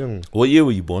 Bars, young. What year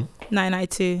were you born?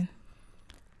 992.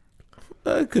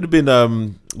 It could have been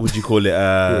would you call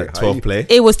it 12 play?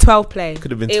 It was 12 play. Could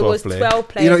have been It 12 was play. 12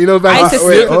 play. You know, I used to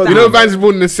sleep with you know, that. Vans was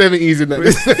born in the 70s and that.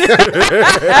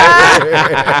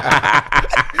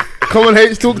 Come on,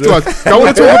 H, talk to us. I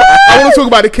want to talk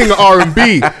about the king of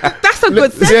R&B. That's a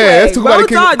good segue. Yeah, let's talk about the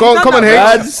king. done, Go on, you've come done on,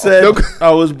 that H. Dad said Look.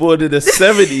 I was born in the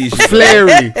 70s.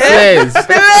 Flary, flares.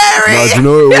 No, do you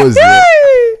know what it was? Yeah?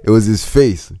 It was his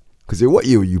face. Because what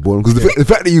year were you born? Because the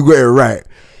fact that you got it right,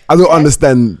 I don't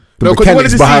understand the No, because you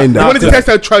wanted mechanics to behind see, that. you wanted to test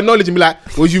her try knowledge and be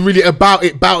like, was you really about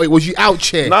it? Was you out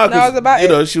here? Nah, No, I was about you it.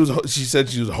 know, she said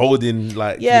she was holding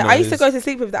like. Yeah, you know, I used to his- go to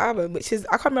sleep with the album, which is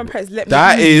I can't remember parents let me.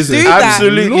 That is do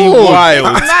absolutely Lord.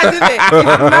 wild. It's mad, isn't it?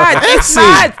 It's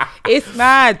mad. It's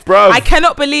mad. Bruv. I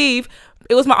cannot believe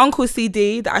it was my uncle's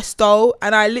CD that I stole,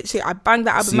 and I banged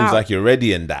that album Seems out. like you're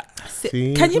ready in that.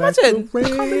 Can you imagine? I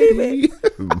can't believe it.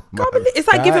 Can't believe it's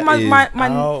like giving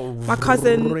my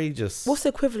cousin. Outrageous. What's the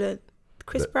equivalent?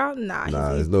 Chris Brown? Nah,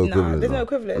 There's no equivalent. There's no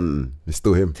equivalent. It's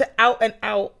still him. To out and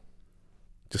out.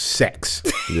 Just sex.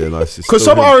 Yeah, no, it's Because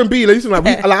still some him. R&B, like, listen,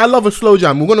 I love a slow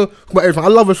jam. We're gonna talk about everything. I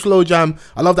love a slow jam.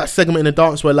 I love that segment in the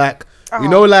dance where, like, you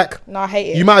know, like, No, I hate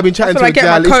it. you might have been chatting I to a feel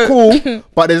like girl. getting It's cool,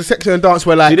 but there's a section in the dance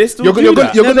where, like, Do they still you're do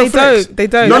that? gonna No, they flex. don't. They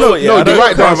don't. No, No, yeah, I the don't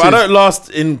right club- I dances. don't last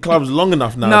in clubs long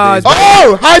enough nowadays.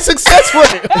 Oh, high successful.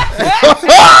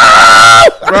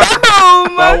 Oh,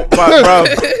 man. but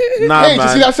bro, nah, Hey, you see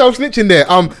man. that self snitching there?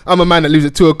 I'm a man that leaves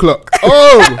at 2:00.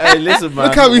 Oh, Hey, listen, man.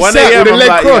 Look how we 1 sat a.m. with the I'm leg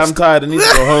like, yeah, crossed. I'm tired. I need to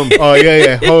go home. oh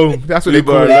yeah, home. That's what they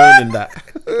People call are it. alone in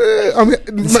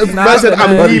that. Man said,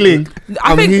 I'm healing.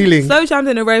 I I'm think healing. slow jams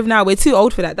in a rave now. We're too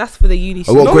old for that. That's for the uni I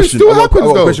shit. got a No, it question. still I got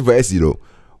happens, a though. question for Essie though.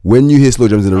 When you hear slow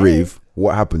jams in a rave,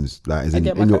 what happens? Like, is I in,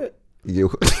 get my in your, coat.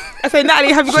 you- I say,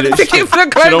 Natalie, have you got She the ticket for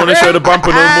the She don't want to show the bumper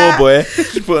no more, boy.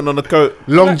 She's putting on the coat.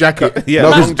 Long jacket. Yeah, No,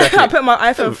 long 'cause- I jacket. put my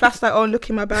iPhone flashlight on, look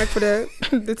in my bag for the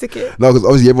the ticket. no, because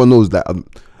obviously everyone knows that.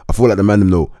 I feel like the man them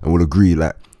know and will agree.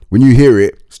 Like when you hear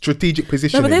it, Strategic No,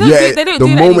 positioning. but they don't Yeah, do, they don't the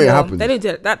do that moment it anymore. happens. They don't do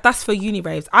it. That's for uni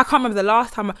raves. I can't remember the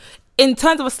last time. In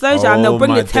terms of a slow jam, they'll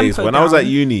bring my the tempo days. When down. I was at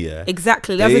uni, yeah,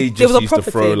 Exactly. they There just was a used to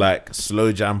proper throw thing. like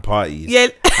slow jam parties. Yeah.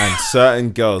 And certain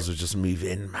girls would just move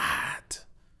in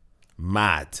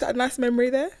mad. Is that a nice memory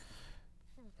there?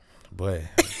 Boy,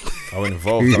 I wasn't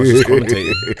involved. I was just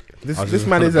commentating. This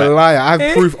man is a liar. I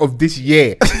have proof of this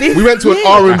year. We went to an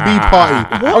R&B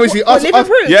party. Obviously, us Living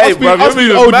proof? Yeah, us being, bro, us being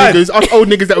you're old mad. niggas, us old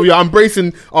niggas that we are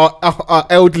embracing our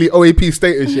elderly OAP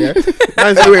status. Yeah,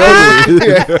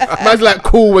 man's like,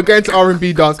 cool. We're going to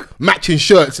R&B dance, matching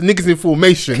shirts, niggas in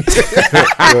formation.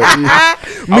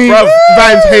 Me, bruv.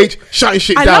 Vans H, shutting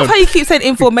shit I down. love how you keep saying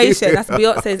information. That's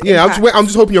Beyonce's Yeah, impact. I'm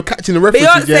just hoping you're catching the references.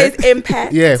 Beyonce's Yeah,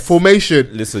 impact. yeah, formation.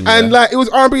 Listen, and yeah. like it was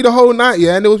R&B the whole night.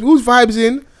 Yeah, and it was vibes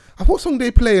in. What song they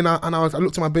play? And I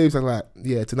looked at my babes. I was like,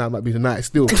 yeah, tonight might be the night.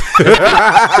 Still, they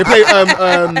play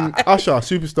Usher,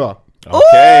 Superstar.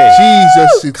 Okay.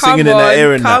 Jesus, it's Come Singing in the on,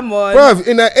 air and that. come on. bruv,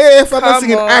 in the air, if I'm not Come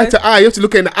singing on. eye to eye, you have to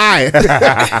look in the eye.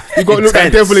 You got to look at the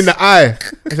Intense. devil in the eye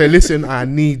and say, listen, I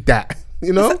need that.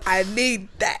 You know? I need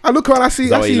that. I look around, I see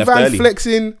that why you left Vans early?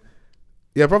 flexing.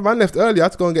 Yeah, bruv, man left early. I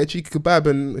had to go and get a cheeky kebab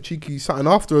and a cheeky something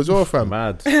after as well, fam.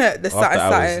 Mad. The After satin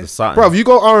hours, satin. the satin. Bruv, you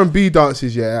go R&B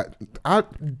dances, yeah.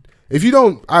 If you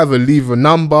don't either leave a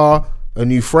number, a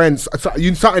new friend, something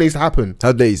needs to happen.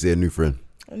 how dare you say a new friend?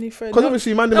 Because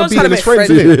obviously, man, No are one's trying beating to his make friends,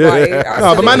 friends. innit? Right,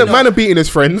 No, but man absolutely are beating his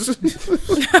friends.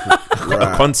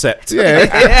 The concept.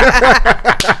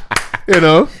 Yeah. You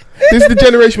know, this is the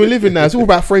generation we live in now. It's all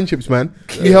about friendships, man.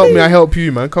 You help me, I help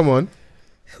you, man. Come on.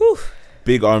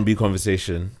 Big R&B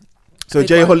conversation. So Big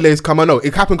Jay one. Holiday's come. I know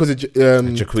it happened because of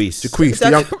Jacquees. Jacquees,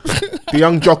 the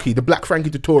young jockey, the Black Frankie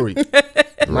Dettori,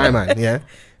 my man. Yeah,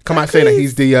 come out saying that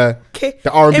he's the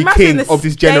R&B Imagine king the of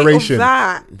this state generation. Of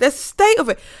that. The state of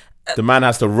it. the man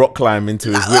has to rock climb into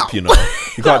his whip. You know,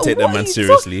 you can't take that What man are you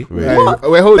seriously. talking- Hey, What?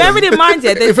 wait, hold on. Bearing in mind,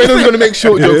 yeah, If anyone's gonna make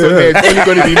short jokes on here, it's only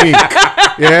gonna be me.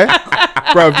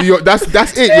 Yeah, bro.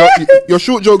 That's it. Your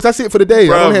short jokes. That's it for the day.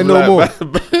 I don't hear no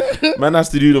more. Man has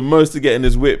to do the most to get in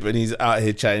his whip, and he's out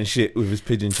here chatting shit with his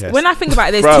pigeon chest. when I think about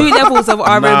it, there's Bruv. 2 levels of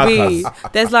R&B. Nah,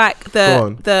 There's like Go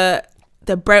on.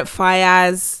 the Brent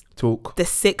Fayez, Talk. the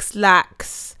 6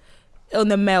 Lax on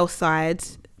the male side.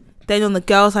 Then on the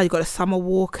girl side, you got the Summer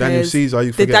Walkers. Daniel Caesar.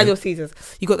 You The forget. Daniel Caesars.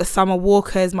 You got the Summer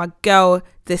Walkers, my girl,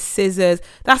 the Scissors.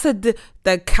 That's the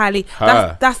Cali.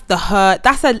 Her. That's the Her.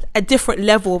 That's a different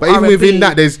level of But even R&B. within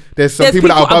that, there's some There's people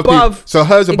that are people above, above. people. So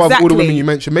hers above all the women Exactly. you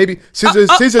mentioned. Maybe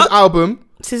Scissors album.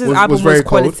 Scissors' was album was very cold,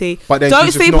 quality. but then Don't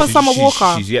she's just sleep not- on Summer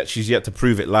Walker. She's yet to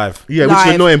prove it live, Yeah, which is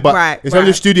Live. annoying. But Right, in terms right.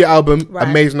 of studio album, Right.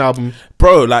 amazing album.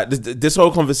 bro. Like this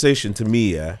whole conversation to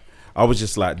me, yeah, I was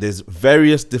just like, there's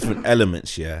various different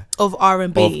elements, yeah, Of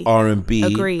R&B. of R&B.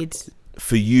 Agreed.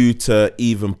 For you to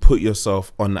even put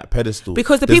yourself on that pedestal,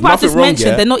 Because the There's people I nothing just wrong, mentioned,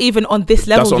 yeah? they're not even on this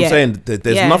level That's what yet. I'm saying.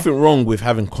 There's Yeah. nothing wrong with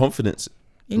having confidence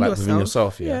In like within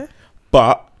yourself, yeah. Yeah.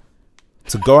 But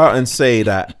to go out and say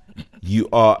that you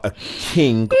are a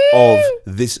king of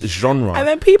this genre, And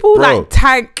then people Bro, like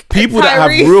Tank, people that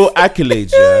Tyrese. have real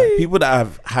accolades, yeah, people that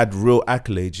have had real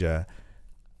accolades, yeah,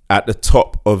 at the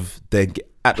top of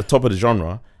the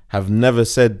genre, have never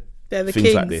said They're the things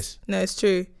kings. like this. No, it's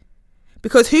true.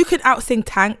 Because who can outsing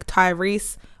Tank,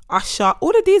 Tyrese, Usher?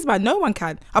 All of these, man, no one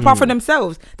can. Apart from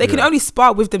themselves. They can only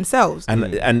spar with themselves. And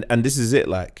this is it.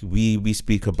 Like we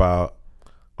speak about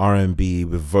R&B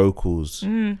with vocals.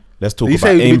 Let's talk You about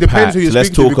say it depends impact. who you're Let's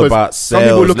speaking to, talk because about some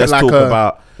people sales. look Let's at talk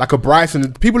about like a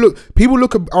Bryson. People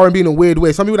look at R&B in a weird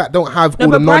way. Some people that don't have No,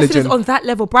 all the but knowledge. Bryson is on that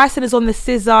level. Bryson is on the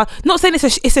scissor. Not saying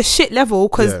it's a shit level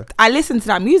because Yeah. I listen to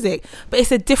that music, but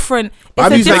it's a different. I'm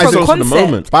It's a using that as different also the concept.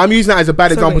 moment. But I'm using that as a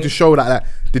bad example Sorry. to show that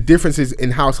the differences in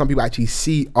how some people actually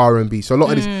see R&B. So a lot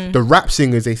of this, the rap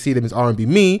singers, they see them as R&B.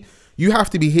 Me, you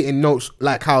have to be hitting notes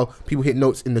like how people hit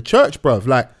notes in the church, bruv.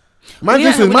 Like, man,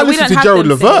 listen to have Gerald them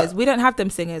Levert. singers. We don't have them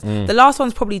singers. The last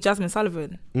one's probably Jasmine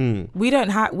Sullivan. We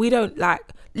don't like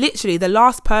literally the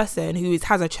last person who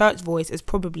has a church voice is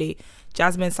probably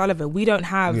Jasmine Sullivan. We don't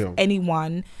have Yeah.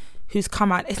 anyone who's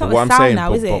come out. It's not what the I'm sound saying.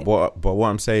 now, is it? But what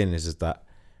I'm saying is that,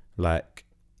 like,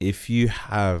 if you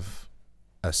have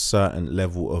a certain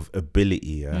level of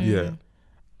ability, Yeah.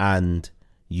 and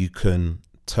you can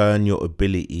turn your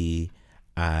ability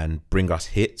and bring us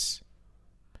hits.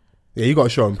 Yeah, you got to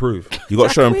show and prove. You got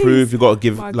to show and Exactly. prove. You got to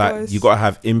give My like gosh. you got to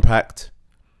have impact.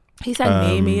 He said,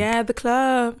 "Meet me at the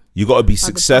club." You got to be the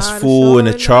successful in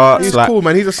the bottom charts. He's like, cool,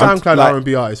 man. He's a I'm- SoundCloud like-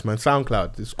 R&B artist, man.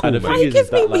 SoundCloud. It's cool, And the man. thing He is, gives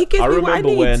is that, me- he like, gives I me what I remember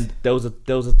need. when there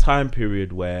was a time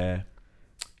period where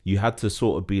you had to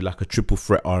sort of be like a triple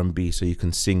threat R&B, so you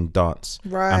can sing, dance,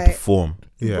 Right. and perform.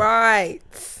 Yeah. Right.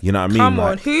 You know what I mean? Come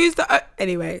Like, on. Who's the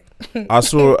anyway? I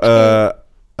saw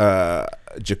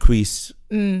Jacquees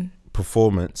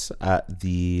performance at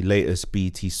the latest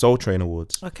BET Soul Train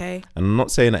Awards, Okay. and I'm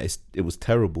not saying that it was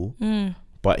terrible,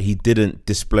 but he didn't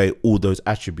display all those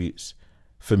attributes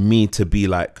for me to be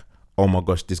like, oh my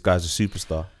gosh, this guy's a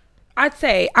superstar. I'd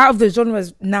say out of the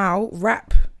genres now,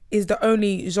 rap is the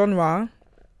only genre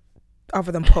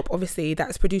other than pop, obviously,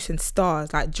 that's producing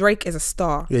stars. Like Drake is a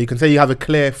star. Yeah, you can say you have a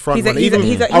clear front He's a- runner. he's a- Even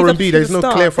he's a- he's a- R&B, he's there's a no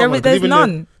star. clear front runner. 'Cause There's even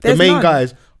none. the There's main none.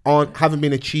 guys haven't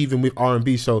been achieving with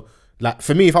R&B. So, like,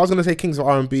 for me, if I was going to say kings of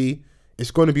R&B,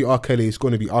 it's going to be R. Kelly, it's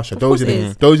going to be Usher. Those are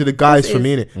it the guys it for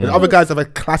me, is. innit? There's other guys that have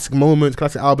had classic moments,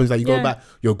 classic albums, like you go Yeah. back,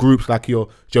 your groups, like your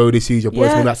Jodeci's, your Boys, Yeah,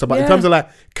 and all that stuff. But in yeah. terms of like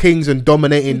kings and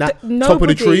dominating that top of the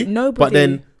nobody, tree, nobody. but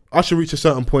then Usher reached a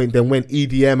certain point, then went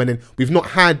EDM, and then we've not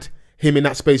had him in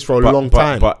that space for a long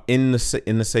time. But in the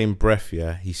same breath,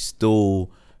 yeah, he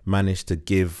still managed to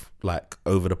give, like,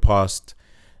 over the past,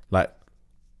 like,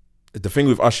 the thing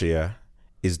with Usher, yeah,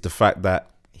 is the fact that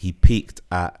he peaked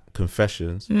at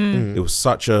Confessions. It was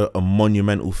such a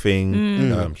monumental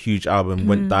thing, huge album,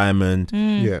 went diamond,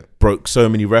 yeah. broke so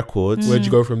many records. Where'd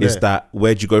you go from Is there? that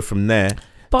where'd you go from there?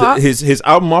 But- His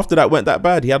album after that went that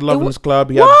bad. He had Lovin's Club.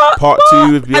 He What? had Part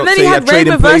 2 with Beyonce. And then he had Trading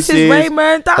Raymond versus Places.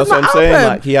 Raymond. That's That's my what I'm saying. album.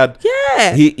 Like, he had,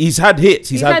 Yeah. he's had hits.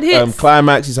 He's had hits.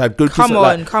 Climax. He's had good. Come Kiss, on,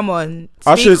 like, come on.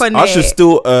 Usher's Speak on it.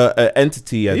 still an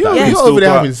entity. Yeah, You're, that can you're still over there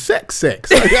go having out. sex.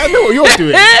 I know what you're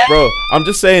doing. Bro, I'm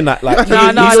just saying that, like,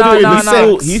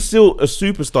 he's still a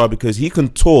superstar because he can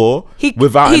tour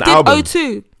without he an did album.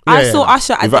 O2. I Yeah, saw yeah.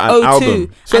 Usher at Without the an O2.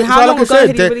 album. So, And how like long I ago said,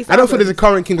 did he release I don't think there's a albums?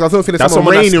 current king. I don't think there's That's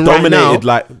someone someone that's reigning right now. dominated,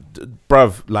 like,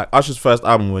 bruv, like Usher's first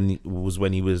album when he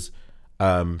was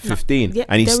 15, Yeah,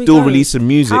 and he's there we still go. releasing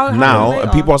music How now, later?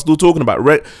 and people are still talking about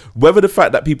whether the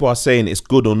fact that people are saying it's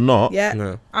good or not. Yeah,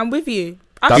 No. I'm with you.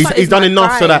 He's done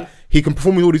enough so that he can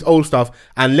perform with all this old stuff.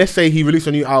 And let's say he released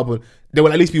a new album, there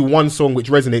will at least be one song which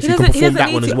resonates. He can perform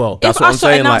that one as well. That's if what I'm Usher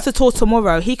saying, announced like- a tour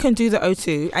tomorrow, he can do the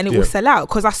O2 and it Yeah. will sell out.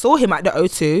 Because I saw him at the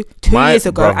O2 two years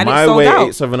ago and it My sold Way, out.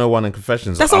 8701 and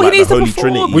Confessions. That's are all he like needs the to Holy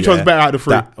perform. Trinity, Which one's yeah. better out of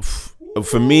the three?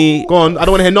 For me, Go on. I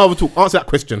don't want to hear Nova talk. Answer that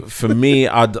question. for me,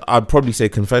 I'd probably say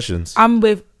Confessions.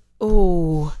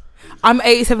 I'm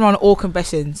 87 on all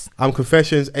Confessions. I'm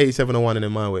Confessions, 8701, and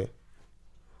then My Way.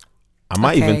 I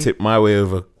might Okay. even tip My Way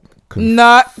over.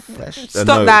 No,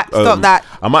 stop that.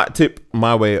 I might tip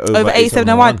My Way over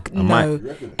 8701. 8701.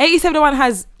 No, 8701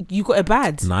 has You Got It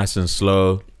Bad. Nice and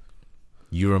Slow.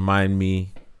 You Remind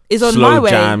Me. Is on Slow My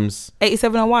Way. Jams.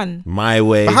 8701. My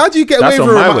Way. But how do you get That's away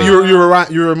on with My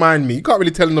Way. you remind me? You can't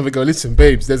really tell another girl, listen,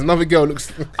 babes, there's another girl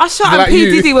looks Usher Like and P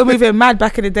you. Diddy were moving mad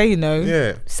back in the day, you know.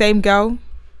 Yeah. Same girl.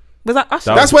 Was that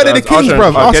Usher? That's why they're the That was kings, Usher bruv.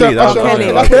 and R. Kelly, that was R.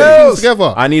 Kelly. That's the kings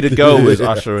together. I Need a Girl with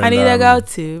Usher and I need a girl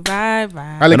to bye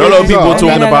bye. I know a lot of people Yeah.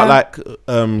 talking Yeah. about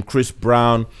like Chris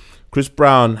Brown. Chris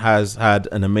Brown has had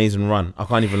an amazing run. I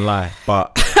can't even lie.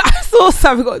 But I saw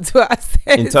something got to it. I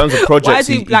said, in terms of why projects,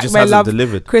 do he black just men hasn't love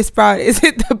delivered. Chris Brown? Is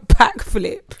it the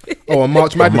backflip? Oh, and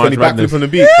March Madness when he March backflipped Madness. on the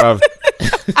beat. Bruv,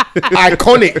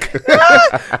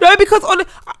 Iconic. No, because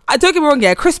don't get me wrong,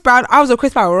 yeah, Chris Brown, I was a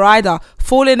Chris Brown rider.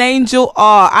 Fallen Angel.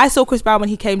 I saw Chris Brown when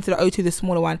he came to the O2, the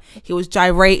smaller one. He was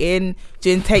gyrating,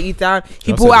 didn't take you down.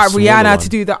 He I brought said out the smaller Rihanna one. to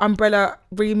do the Umbrella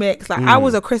remix. Like I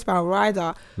was a Chris Brown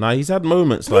rider. Nah, he's had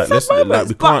moments. He's Like, had let's, like moments,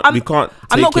 we but can't I'm- we can't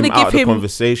I'm take not gonna him give out of the him-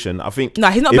 conversation. I think No,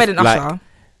 he's not if, better than like, Usher.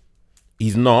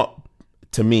 He's not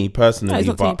to me personally. No, he's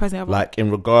not to me but personally either. like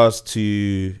in regards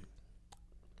to,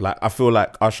 like, I feel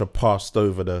like Usher passed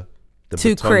over the To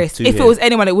baton Chris. to If him. it was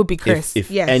anyone, it would be Chris. If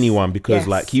Yes. anyone, because Yes.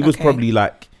 like he was Okay. probably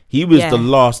like he was Yeah. the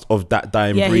last of that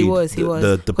dying Yeah, breed. he was.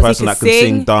 The 'Cause person he that could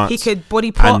sing, dance, He could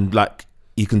body pop. and like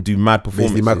he can do mad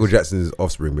performances. Basically, Michael Jackson's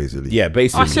offspring, basically. Yeah,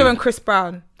 basically. Usher and Chris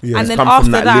Brown. Yeah. And It's then come after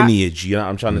from that, that, lineage. You know what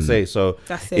I'm trying to say? So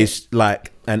That's it. it's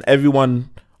like, and everyone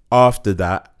after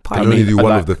that, Can I only mean, do one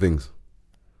like, of the things.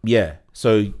 yeah.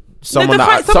 So someone the that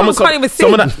fact someone can't even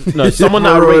someone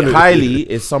that I rate Really? highly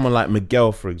is someone like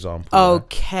Miguel, for example.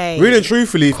 Okay. Really and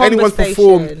truthfully, if anyone's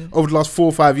performed Conversation. over the last 4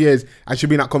 or 5 years and should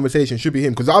be in that conversation, should be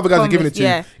him. Because the other guys are giving it to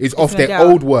Yeah. is It's off their Miguel.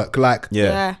 old work. Like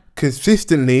Yeah.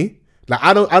 consistently. Like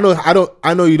I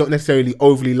know you don't necessarily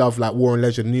overly love like War and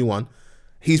Leisure, the new one.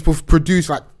 He's produced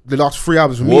like the last 3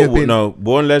 albums for me have been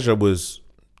War and Leisure was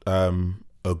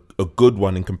a good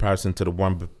one in comparison to the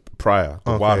one prior,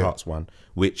 the Okay. Wild Hearts one,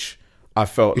 which I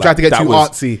felt you like tried to get that too was,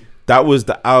 artsy. That was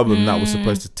the album that was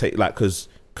supposed to take, like, because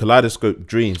Kaleidoscope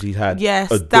Dreams, he had Yes,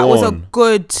 Adorn, that was a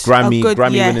good Grammy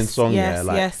yes, winning song. Yes, yeah,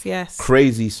 like yes.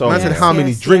 crazy song. Man said yeah. how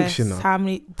many drinks, you know? How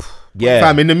many? Yeah,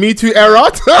 Fam, in the Me Too era,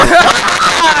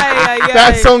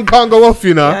 that song can't go off,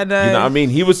 you know. I know. you know what I mean?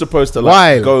 He was supposed to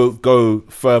like Wild. go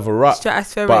further up,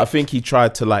 Stratospheric. but I think he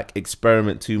tried to like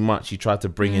experiment too much. He tried to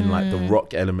bring in like the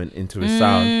rock element into his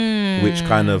sound, which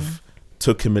kind of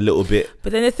took him a little bit.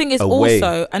 But then the thing is away.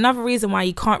 also another reason why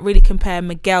you can't really compare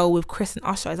Miguel with Chris and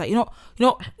Usher is like you're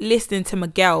not listening to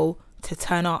Miguel to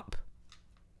turn up.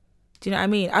 Do you know what I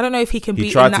mean? I don't know if he can He be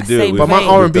tried in to that do it same with- But my vein.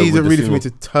 R&B with isn't the really for me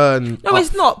single. to turn. No, up.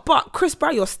 it's not. But Chris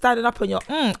Brown, you're standing up and you're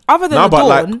other than No, but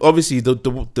Dawn. like obviously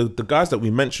the guys that we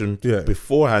mentioned Yeah.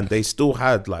 beforehand, they still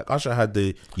had like Usher had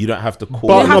the you don't have to call.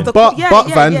 But You have no, to- but yeah, but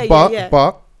yeah, Van, yeah, but yeah.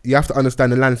 but you have to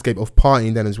understand the landscape of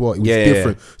partying then as well. It was Yeah, yeah,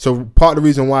 different. So part of the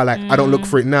reason why like I don't look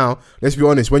for it now. Let's be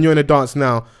honest. When you're in a dance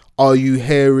now, are you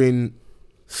hearing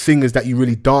singers that you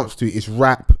really dance to? It's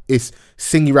rap. It's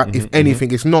singy rap. If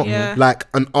anything, it's not Yeah. like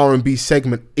an R&B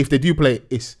segment. If they do play it,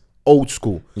 it's old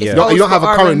school. Yeah. You don't, Old you don't have a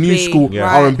school current new R&B. school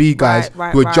Yeah. R&B guys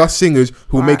Right, who are right. just singers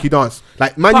who will make Right. you dance.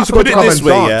 Like man But used to put put Put it come this and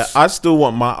way, yeah. dance. I still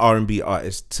want my R&B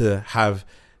artists to have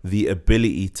the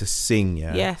ability to sing,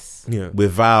 yeah, Yes. Yeah.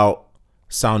 without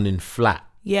sounding flat.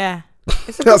 Yeah.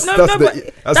 It's a That's- no, that's no,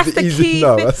 the- but that's the easy- key.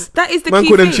 no, thing. that's- That is the Man key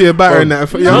couldn't thing. cheer batter in Bro,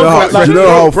 that. Do you know how, like, do you know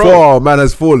how bro. far man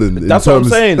has fallen in That's terms?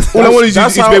 what I'm saying. All I want is you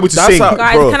That's to be able to that's sing.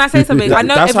 Guys, bro, can I say something? I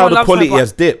know that's how everyone the loves quality her, but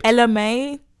has dipped.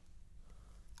 LMA,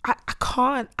 I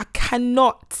can't. I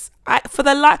cannot. For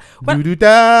the life.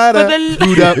 Do-do-da-da, For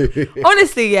the- do-da,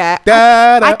 Honestly, yeah.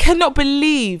 da-da. I cannot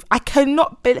believe. And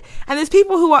there's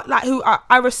people who are like,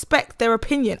 I respect their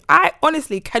opinion. I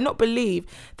honestly cannot believe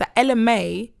that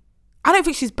LMA, I don't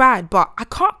think she's bad, but I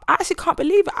actually can't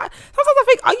believe it. Sometimes I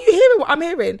think, are you hearing what I'm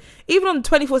hearing? Even on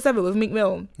 24/7 with Meek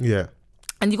Mill. Yeah.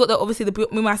 And you got obviously the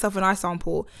Me, Myself and I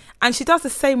sample. And she does the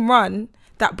same run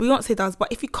that Beyonce does.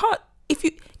 But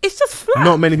it's just flat.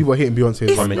 Not many people are hitting Beyonce's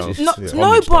It's run Homage now. is- not, yeah. no,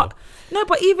 Homage,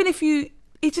 but even if you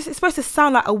it's supposed to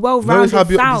sound like a Notice well-rounded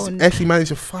how sound. Ashley managed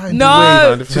to find No.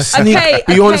 a way to sneak Okay,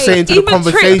 Beyonce into the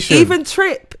conversation.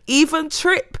 Even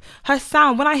Trip, her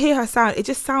sound. When I hear her sound, it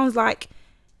just sounds like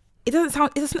it doesn't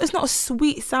sound. It's not a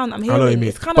sweet sound I'm I hearing. know what you mean.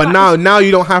 It's kind But of like, now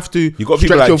you don't have to. You got stretch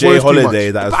people like your Jay voice too Holiday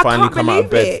much. that has But I finally can't come out of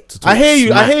believe bed. it. To talk I hear you,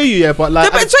 smack. but No,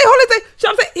 like but Jay Holiday,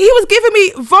 I'm saying, he was giving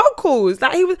me vocals.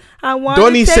 Like he was. I want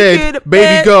Donnie to said, take you to "Baby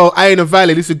bed." girl, I ain't a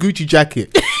valet. This is a Gucci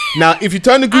jacket." Now, if you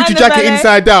turn the Gucci I'm the jacket valet.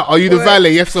 inside out, are you the Boy,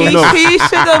 valet? Yes or He, no? he should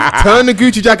have Turn the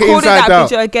Gucci jacket recorded inside that out.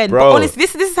 picture again. Bro. But honestly,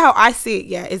 this is how I see it.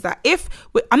 Yeah, is that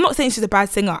I'm not saying she's a bad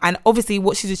singer, and obviously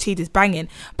what she's achieved is banging.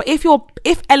 But if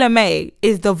LMA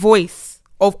is the voice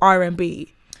of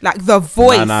R&B, like the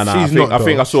voice, Nah. She's I not,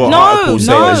 think though. I saw an No, article no. saying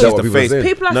that Is she's that the what people face. say?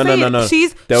 people are No. saying There was she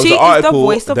an is the article.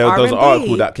 voice of There was an R&B.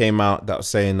 article that came out that was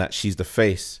saying that she's the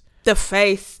face the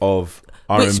face, of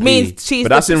R&B, which means she's but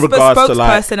that's the in regards to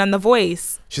like spokesperson and the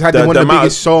voice. She's had one of the amount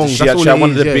biggest songs. She That's had, all she had it one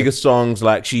of is, the yeah. biggest songs.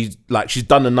 Like she's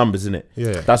done the numbers in it.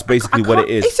 Yeah. That's basically I what it can't-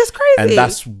 is. it's just crazy. and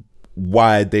that's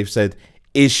why they've said,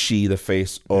 "Is she the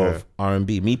face of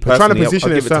R&B?" Me They're personally, trying to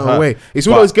position I'll it give a it to certain her. way. It's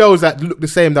all But- those girls that look the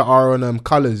same that are on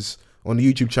Colours on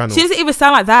the YouTube channel. She doesn't even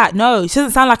sound like that. No, she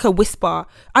doesn't sound like a whisper.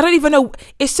 I don't even know.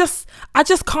 It's just, I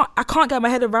can't get my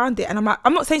head around it. And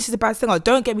I'm not saying she's a bad singer.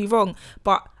 Don't get me wrong,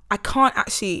 but I can't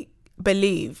actually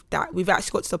believe that we've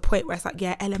actually got to the point where it's like,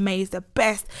 yeah, LMA is the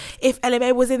best. If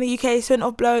LMA was in the UK, it shouldn't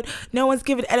have blown. No one's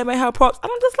giving LMA her props.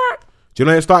 And I'm just like, Do you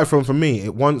know where it started from? For me,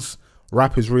 once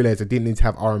rappers realized they didn't need to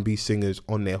have R&B singers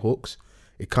on their hooks.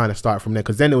 It kind of started from there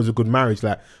because then there was a good marriage.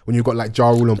 Like when you got like Ja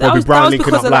Rule and That Bobby was Brown linking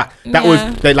because up, of like that- that yeah.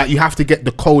 was they like you have to get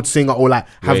the cold singer or like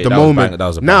have Wait, the that was moment. bang- that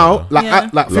was a Now, banger, like Yeah.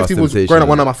 like 50 was Temptation, growing up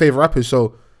one yeah. of my favorite rappers.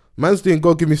 So man's doing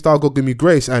God Give Me Style, God Give Me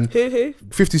Grace, and who?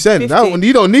 50 Cent. 50. That one,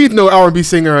 you don't need no R&B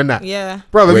singer on that. Yeah.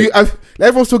 Bro, Wait.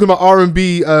 everyone's talking about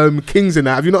R&B kings and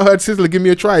that. Have you not heard Sizzler Give Me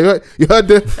a Try? You heard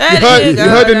There you go. you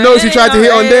heard the notes he tried to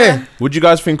hit on there. What do you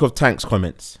guys think of Tank's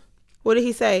comments? What did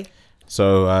he say?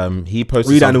 So he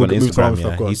posted Read that something on and move to other Instagram.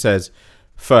 stuff, go Yeah. on. He says,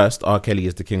 first, R. Kelly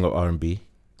is the king of R&B.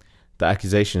 The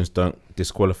accusations don't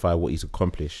disqualify what he's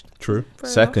accomplished. True.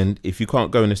 Second, if you can't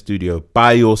go in the studio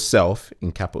by yourself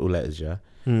in capital letters, yeah,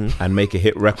 and make a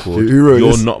hit record, Who wrote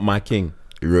you're this? not my king.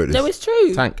 You wrote this. No, it's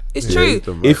true. Tank. It's Yeah, true. he's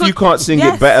the man. If you can't sing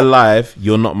Yes. it better live,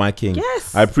 you're not my king.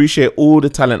 Yes. I appreciate all the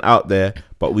talent out there,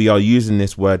 but we are using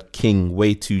this word king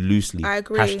way too loosely. I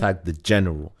agree. Hashtag the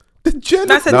general. The Jenna.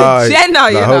 That's a Nah, the Jenna, nah,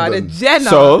 you hold know, the on. Jenna.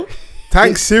 So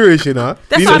Tank's serious, you know.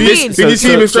 That's You what I know, mean. Did you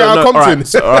see him straight out of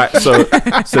Compton? All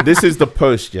right, so this is the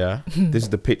post, yeah. This is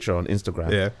the picture on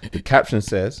Instagram. Yeah. The caption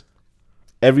says,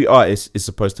 "Every artist is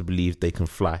supposed to believe they can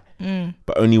fly,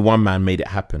 but only one man made it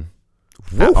happen.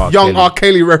 At R. Young Kelly. R.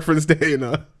 Kelly reference there, you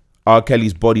know. R.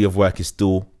 Kelly's body of work is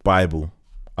still Bible.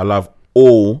 I love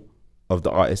all of the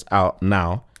artists out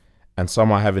now, and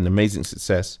some are having amazing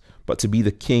success. But to be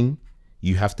the king,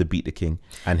 you have to beat the king,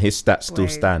 and his stats still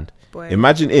Boy, stand. boy.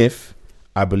 Imagine if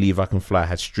I Believe I Can Fly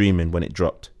had streaming when it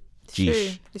dropped. It's true.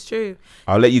 Jeesh. It's true.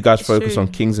 I'll let you guys It's focus true. on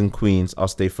kings and queens. I'll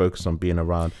stay focused on being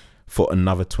around for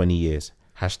another 20 years.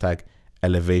 Hashtag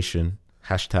elevation.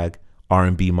 Hashtag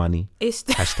R&B money. It's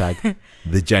Hashtag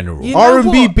the general. You know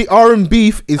R&B what? R&B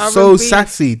beef is so R&B.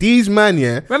 sassy. These man,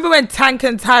 yeah. Remember when Tank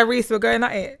and Tyrese were going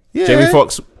at it? Yeah. Jamie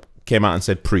Foxx came out and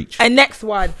said, "Preach." And next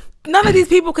one, none of these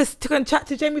people can chat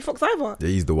to Jamie Foxx either. Yeah,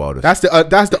 he's the wildest. That's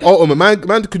the ultimate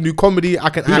man can do comedy. I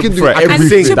can act. can do I can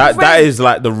everything. sing. And That is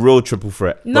like the real triple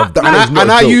threat. No, that no, is not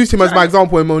And a I joke. used him as my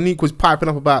example when Monique was piping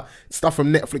up about stuff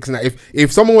from Netflix and that.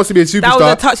 If someone wants to be a superstar, that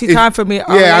was a touchy it- time for me.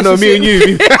 Yeah, I know. Me and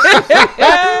you.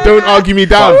 Don't argue me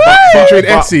down. Featuring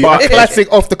Etsy, a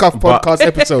classic off the cuff but- podcast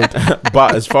episode.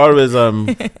 But as far as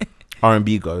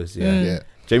R&B goes, Yeah.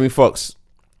 Jamie Foxx,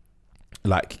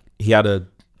 like he had a,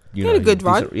 He had a good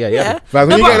run. Yeah. Like,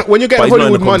 No, when you're but getting he's not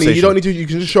in the Hollywood money, you conversation. don't need to. You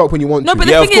can just show up when you want No, to. but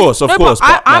the Yeah, thing of course, is, of no, course, but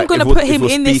but, I'm like, gonna if we're- put him if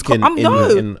we're in this. speaking I'm in gonna the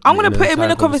put him in entire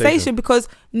a conversation because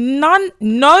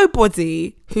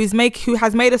nobody who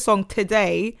has made a song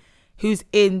today, who's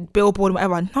in Billboard and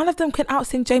whatever, none of them can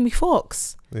out-sing Jamie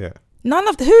Foxx. Yeah. None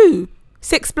of who?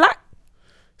 Six Black.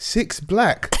 Six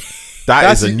Black.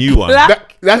 That is a new one.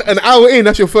 Black. That's an hour in.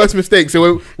 That's your first mistake.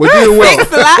 So we're doing well. Six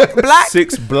Black. Six Black.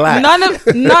 Six Black.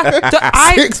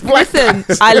 Listen,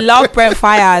 I love Brent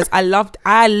Fayez. I love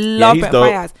he's Brent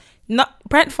dope. Fayez. No,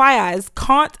 Brent Fayez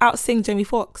can't out-sing Jamie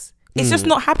Foxx. It's just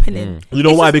not happening. You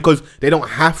know It's why? just- Because they don't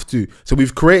have to. So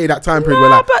we've created that time period No, where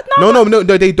like, but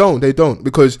no, they don't.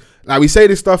 Because like we say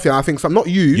this stuff, yeah. I think some, not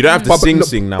you. You don't have to but,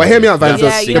 sing now. But hear me out, You Van. don't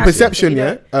have So to sing. the Yeah, perception, you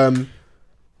yeah, don't.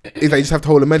 is like you just have to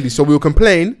hold a melody. So we'll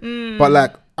complain, but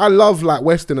like I love like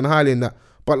Western and Highly and that.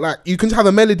 But like you can just have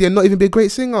a melody and not even be a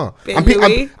great singer, Bit and,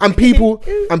 Louis. and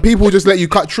people just let you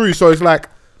cut through. So it's like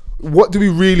what do we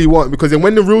really want? Because then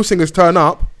when the real singers turn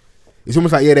up, it's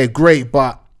almost like, yeah, they're great,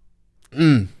 but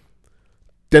they're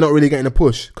not really getting a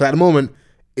push. Because at the moment,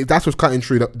 that's what's cutting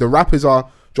through. The rappers are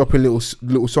dropping little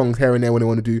songs here and there when they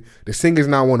want to do. The singers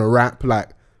now want to rap. Like,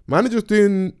 man, they're just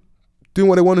doing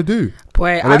what they want to do.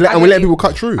 Boy, and we let people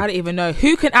cut through. I don't even know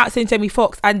who can out-sing Jamie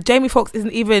Foxx, and Jamie Foxx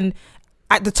isn't even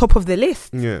at the top of the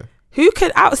list. Yeah. Who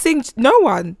can out-sing? No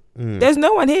one. There's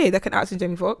no one here that can out-sing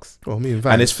Jamie Foxx. Oh, me and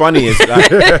Van. And it's funny is like,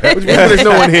 there's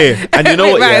no one here. and you know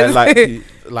what? Wait, Yeah, Vans.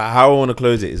 like how I want to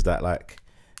close it is that like,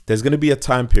 there's gonna be a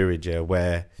time period, yeah,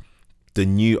 where the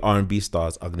new R&B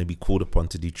stars are gonna be called upon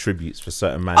to do tributes for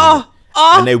certain man,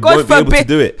 and they God won't be able to forbid.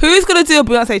 do it. Who's gonna do a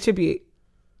Beyonce tribute?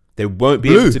 They won't be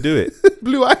Blue. able to do it.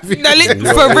 Blue Ivy.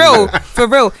 No, for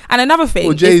real. And another thing,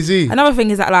 Or Jay-Z. Another thing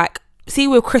is that, like, see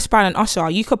with Chris Brown and Usher,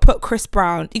 you could put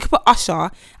Usher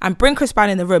and bring Chris Brown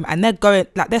in the room, and they're going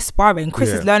like they're sparring. Chris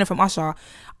is learning from Usher.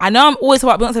 I know I'm always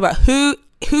about Beyonce, but who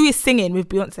is singing with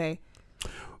Beyonce?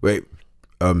 Wait,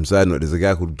 side note, there's a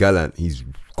guy called Gallant. He's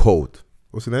cold.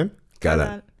 What's the name?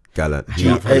 Gallant.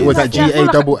 Was that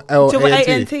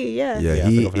G-A-L-L-A-N-T? Yeah. Yeah, Yeah, I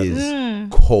he think I've heard is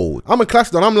cold. I'm a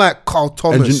classic don. I'm like Carl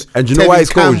Thomas. And do you know why he's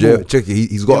cold? Campbell. Yeah, check it.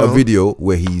 He's got You know? a video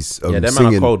where he's Yeah, them man are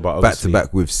singing cold, but back to obviously-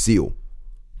 back with Seal.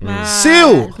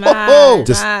 Seal.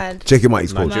 Just check him out.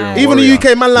 He's cold. Nigerian Even the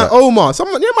warrior. UK man like Omar.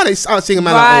 Someone, man is out singing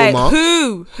man Right. like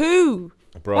Omar. Who?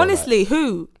 Bro, Honestly,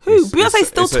 who? it's- Beyonce's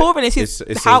still it's a- touring, and she's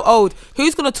it's how a- old?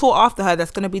 Who's gonna tour after her? That's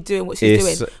gonna be doing what she's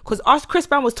It's- doing? Because Chris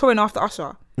Brown was touring after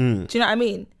Usher. Do you know what I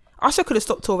mean? Usher could have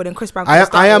stopped touring, and Chris Brown.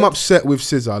 I am upset with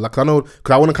SZA. Like, I know,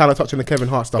 because I want to kind of touch on the Kevin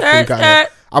Hart stuff.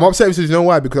 I'm upset with SZA. You know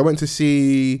why? Because I went to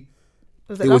see.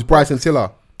 It was Bryson Tiller.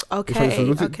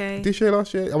 Okay. This year,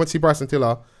 last year, I went to see Bryson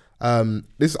Tiller.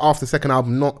 This is after the second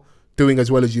album, not doing as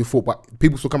well as you thought, but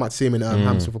people still come out to see him in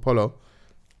Hammersmith Apollo.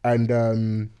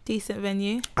 And Decent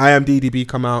venue. IMDb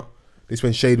come out. This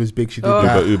when Shade was big. She did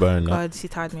that. Uber and that. God, she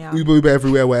tied me out. Uber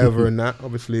everywhere, whatever, and that.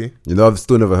 Obviously, You know, I've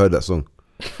still never heard that song.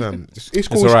 it's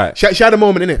cool. alright. She had a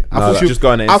moment in it. I just go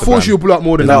on I Instagram. thought she would blow up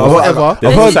more than No, that. Whatever.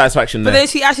 There's Then no she- satisfaction But there. then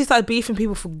she actually started beefing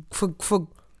people for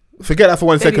Forget that for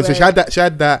 1 second. So Anyway. she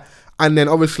had that, and then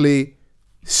obviously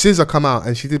SZA come out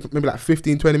and she did maybe like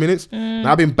 15-20 minutes.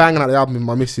 Now, I've been banging out the album with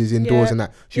my missus indoors Yeah. and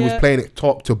that. She was Yeah. playing it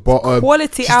top to bottom.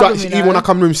 Quality She album, you even when know. I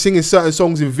come room singing certain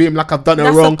songs in Vim like I've done it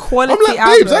That's a wrong. quality I'm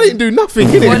like, babes, I album. didn't do nothing.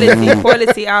 innit?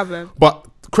 quality album. But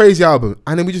crazy album,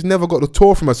 and then we just never got the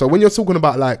tour from her. So when you're talking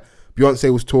about like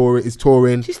Beyonce is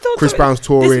touring, She's still Chris touring. Brown's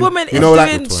touring. This woman you is know,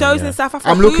 doing like shows in South Africa.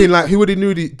 I'm Who- looking like who would have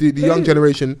knew the young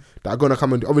generation that are gonna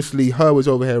come and obviously her was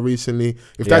over here recently.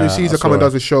 If Yeah, Daniel I Caesar saw come and her.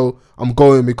 does a show, I'm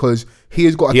going because he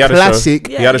has got He a had a show. classic.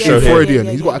 He had a show in here. Freudian.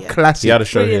 Yeah, He's got yeah. a classic. He had a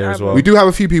show Brilliant here as album. well. We do have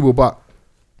a few people, but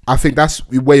I think that's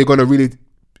where you're gonna really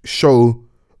show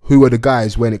who are the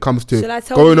guys when it comes to Shall I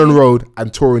tell going you- on road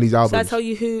and touring these Shall I albums. tell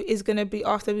you who is gonna be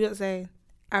after Beyonce?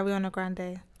 Ariana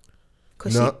Grande.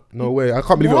 'Cause No way. I can't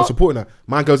believe you're not What? supporting her.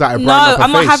 Man goes out and No, brightening up her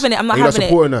I'm not face. having it. I'm not And you're having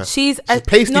supporting it. her. She's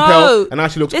pasty no. pale and now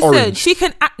she looks Listen, orange. she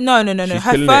can act. No. She's Her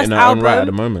killing it first in her own album. right at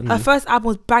the moment. Her first album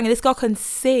was banging. This girl can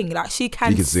sing. Like she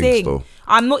can can sing sing. still.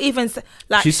 I'm not even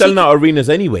like She's selling out arenas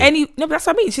anyway. No, but that's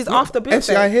what I mean. She's after Beyonce.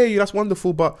 Essie, I hear you. That's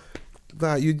wonderful, but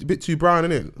that you're a bit too brown,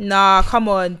 innit? Nah, come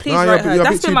on, please Nah, write her. you're a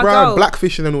That's bit been too my brown. girl.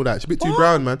 Blackfishing and all that. It's a bit too What?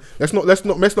 brown, man. Let's not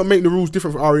make the rules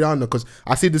different for Ariana because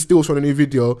I see the stills from the new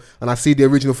video and I see the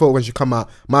original photo when she come out.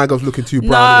 My girl's looking too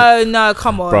brown. innit? No,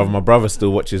 come on. Bro, my brother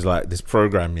still watches like this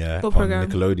program, What on program?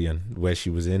 Nickelodeon where she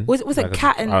was in. Was it like,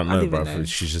 Cat and- I don't I know, don't bro. even know.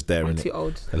 She's just there I'm in too it.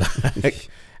 old. And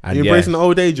You're yeah, embracing the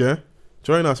old age, yeah?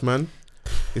 Join us, man.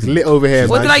 It's lit over here,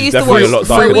 What man. did I she's used to definitely watch? a lot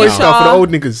Free darker boy now. stuff for the old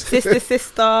niggas.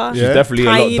 Sister. she's Yeah. definitely a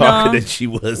lot Hyena. darker than she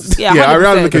was. Yeah, Yeah,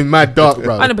 Ariana 100%. looking mad dark,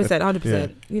 bro.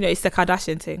 100%. You know, it's the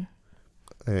Kardashian thing.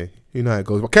 Hey, you know how it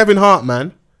goes. But Kevin Hart,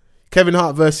 man. Kevin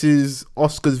Hart versus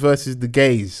Oscars versus the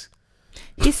gays.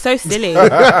 He's so silly.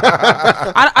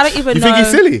 I don't even You know. think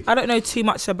he's silly? I don't know too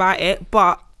much about it,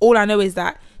 but all I know is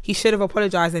that he should have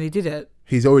apologized and he didn't.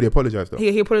 He's already apologized though.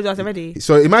 He apologized already.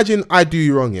 So imagine I do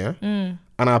you wrong, yeah?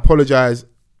 And I apologize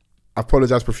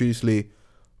profusely,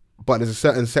 but there's a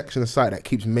certain section of site that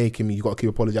keeps making me, you got to keep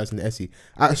apologizing to Essie.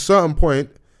 At a certain point,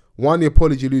 one, the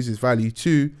apology loses value.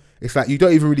 Two, it's like you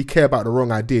don't even really care about the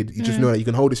wrong I did. You just know that you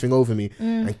can hold this thing over me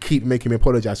and keep making me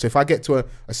apologize. So if I get to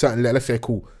a certain level, let's say,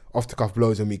 cool, off the cuff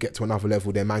blows and we get to another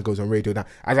level, then man goes on radio. Now,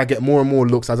 as I get more and more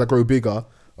looks, as I grow bigger,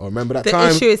 remember that The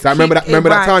time? issue is Remember that right,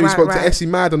 time you right, spoke to right. Essie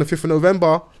Mad on the 5th of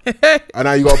November? And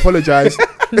now you got to apologize.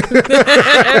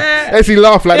 Essie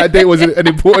laughed like that day was an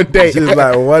important date. Just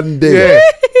like one day.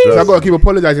 Yeah. So I got to keep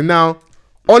apologizing. Now,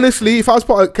 honestly, if I was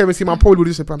part of Kevin C, I probably would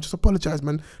have said, "Bro, just apologize,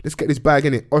 man. Let's get this bag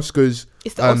in it." Oscars.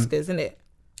 It's the Oscars, isn't it?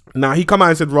 Now he come out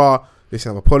and said, "Rah,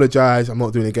 listen, I've apologized. I'm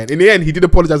not doing it again. In the end, he did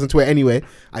apologize on Twitter anyway,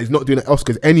 and he's not doing the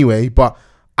Oscars anyway. But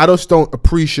I just don't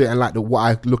appreciate and like what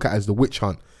I look at as the witch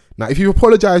hunt. Now, if you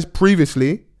apologized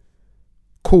previously,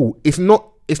 cool. It's not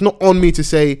on me to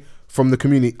say from the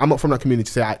community. I'm not from that community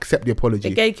to say I accept the apology.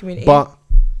 The gay community. But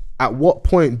at what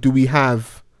point do we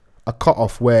have a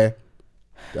cutoff where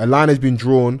a line has been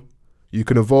drawn? You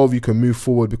can evolve, you can move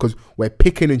forward, because we're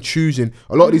picking and choosing.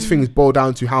 A lot of these things boil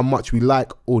down to how much we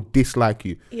like or dislike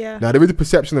you. Yeah. Now, there is a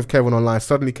perception of Kevin online.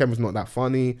 Suddenly, Kevin's not that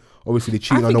funny. Obviously, they're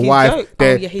cheating I on think the he's wife.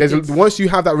 dope. There's once you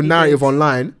have that narrative did.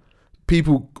 online,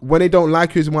 people, when they don't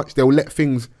like you as much, they'll let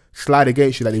things slide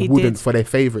against you that they He wouldn't did. for their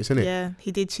favourites, innit? Yeah,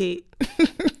 he did cheat.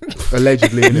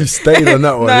 Allegedly, You innit? stayed on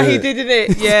that one. No, he innit? did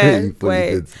it. Yeah. He fully Wait.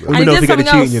 did. We And he don't did forget the something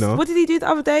cheating, else. you know? What did he do the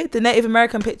other day? The Native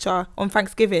American picture on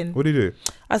Thanksgiving. What do you do?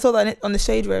 I saw that on the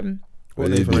Shade Room. What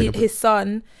What do did you he do? do? His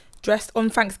son dressed on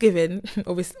Thanksgiving.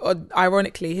 Obviously,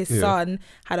 ironically, his Yeah. son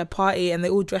had a party and they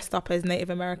all dressed up as Native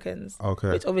Americans. Okay.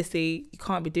 Which obviously you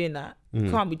can't be doing that. You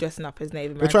can't be dressing up as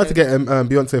Native They Americans. tried to get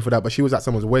Beyonce for that, but she was at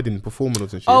someone's wedding performing,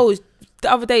 wasn't she? Oh,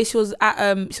 the other day she was at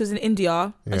she was in India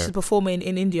Yeah. and she was performing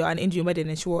in India, an Indian wedding,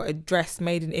 and she wore a dress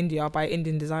made in India by an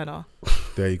Indian designer.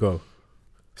 There you go.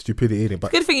 Stupidity, innit?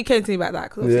 But Good thing you came to me about that,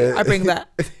 because Yeah. I bring that.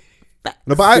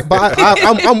 no,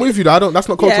 I'm with you though. That's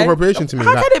not cultural Yeah. appropriation to me.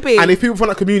 How like, can it be? And if people from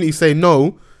that community say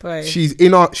no, Boy.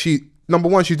 number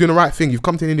one, she's doing the right thing. You've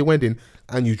come to an Indian wedding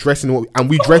and you dressed in what, and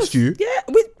we dressed you, Yeah,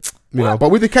 you know. But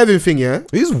with the Kevin thing, yeah,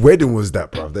 Whose wedding was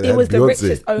that, bruv? They it had was the Beyonce.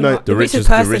 richest owner, No, the richest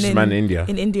the person richest man in India.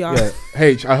 In India. yeah.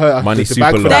 H, I heard Money the super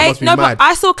bag for low. that must be But mad.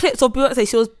 I saw clips of Beyonce.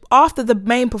 She was after the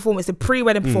main performance, the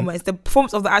pre-wedding performance, the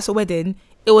performance of the actual wedding.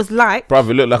 It was like Bruv,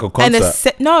 it looked like a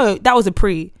concert. no, that was a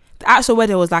pre. The actual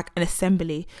wedding was like an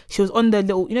assembly. She was on the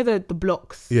little, the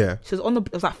blocks. Yeah. She was on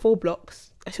it was like 4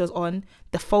 blocks that she was on.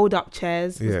 The fold-up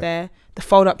chairs was Yeah. there. The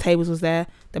fold-up tables was there.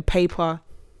 The paper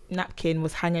napkin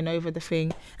was hanging over the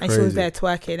thing, and she was Crazy. there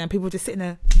twerking, and people just sitting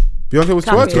there Beyonce was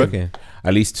Clapping. twerking. Okay.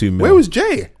 At least 2 mil. Where was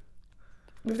Jay?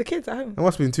 with the kids at home. That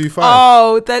must have been 2-5.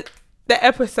 Oh, the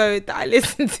episode that I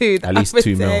listened to the At least other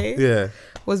 2 mil. day Yeah.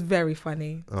 was very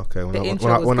funny. Okay. The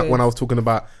intro was good. When I was talking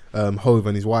about Hove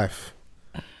and his wife.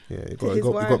 Yeah, His you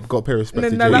wife. got to pay respect No,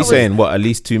 to no, Jay. What that are you was- saying? What, at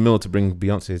least 2 mil to bring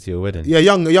Beyonce to your wedding? Yeah,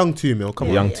 young 2 mil. Come A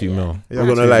on. young Yeah, 2 yeah. mil. Yeah, I'm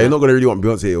not gonna lie, you're not gonna really want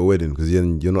Beyonce at your wedding because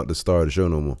you're not the star of the show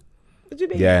no more. What do you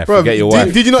mean? Yeah, Bro, forget your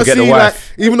wife. Did you not Forget see the like?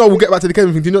 wife. Even though we'll get back to the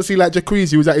Kevin thing, did you not see like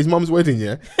Jacuzzi was at his mum's wedding?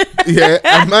 Yeah,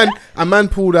 yeah. A man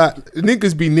pulled out.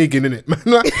 Niggas be nigging in it. Man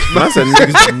said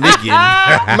niggas be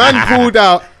nigging. man pulled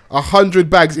out 100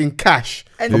 bags in cash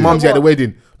And for you mumsy know at the what?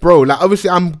 wedding. Bro, like obviously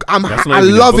I That's not I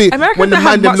even a love book. it Americans when the don't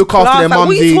man have them much look after class. their Like,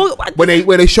 what you mumsy talk-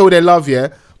 when they show their love, yeah.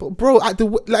 But bro, at the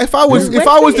like if I was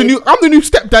Where's the it? new I'm the new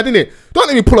stepdad, innit? Don't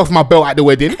let me pull off my belt at the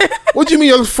wedding. What do you mean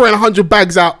you're throwing 100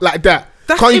 bags out like that?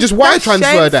 Can't you just wire that's transfer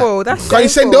shameful. that? That's Can't you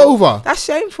send it shameful. over? That's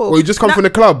shameful. Or you just come Now- from the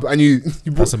club and you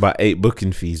That's about 8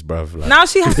 booking fees, bruv. Like, Now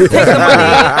she has to take the money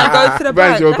and go to the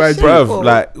bank. Banjo, That's banjo. shameful. bruv,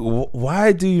 like,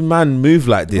 why do man move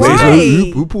like this?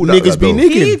 Why? Who pulled out Niggas that be though?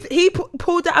 niggas. he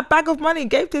pulled out a bag of money and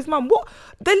gave to his mum. What?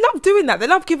 They love doing that. They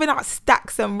love giving out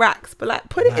stacks and racks, but like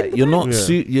put it in. Like, The you're bank. not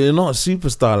you're not a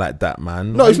superstar like that,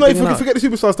 man. No, Why it's you not giving even out- forget the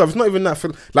superstar stuff. It's not even that.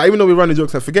 Like even though we run the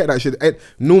jokes, I forget that shit.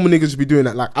 Normal niggas just be doing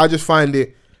that. Like I just find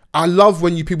it. I love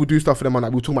when people do stuff for them.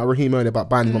 Like we were talking about Raheem earlier about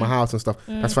buying him my house and stuff.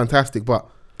 That's fantastic. But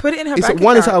Put it in her it's bank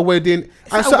one is at account. a wedding.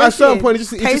 at At a a certain wedding. point, it just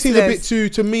seems a bit Tasteless. too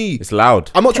to me. It's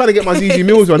loud. I'm not trying to get my ZZ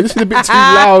Mills on. This is a bit too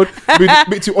loud, a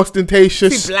bit too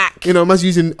ostentatious. Too black. You know, man's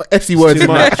using FC words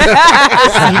too in that.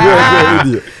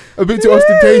 A bit too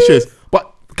ostentatious.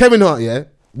 But Kevin Hart, yeah,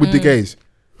 with the gays.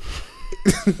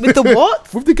 With the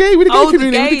what? With the gay Oh, the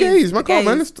community, with the gays, gays. Man, the come on,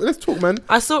 man. gays. Let's talk, man.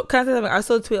 I saw. Can I say something? I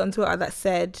saw a tweet on Twitter that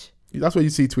said, That's where you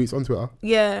see tweets on Twitter.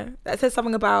 yeah, that said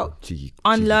something about Cheeky-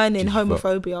 unlearning cheeky fuck.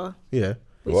 homophobia, Yeah.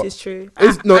 which What? is true.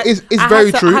 It's I very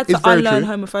had to, true. I had to It's very unlearn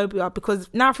true. homophobia because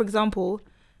now, for example,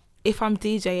 if I'm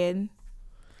DJing,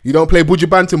 You don't play Buju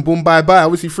Banton, Boom Bye Bye.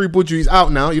 Obviously, Free Buju is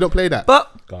out now. You don't play that. but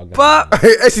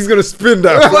Essie's gonna spin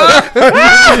that.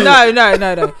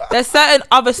 no. There's certain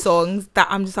other songs that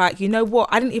I'm just like, you know what?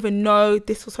 I didn't even know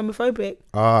this was homophobic.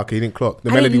 Okay, you didn't clock. The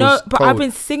I melody didn't know, was but cold. I've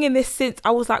been singing this since I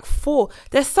was like 4.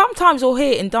 There's sometimes you'll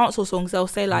hear it in dancehall songs. They'll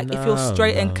say like, if you're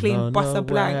straight and clean, bust a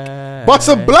blank. Bust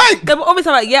a blank. Then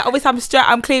obviously I'm like, yeah, obviously I'm straight,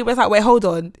 I'm clean. But it's like, wait, hold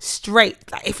on, straight.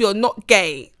 Like if you're not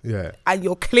gay Yeah. and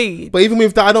you're clean, But even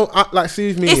with that, I don't like.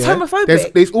 Excuse me. It's yeah?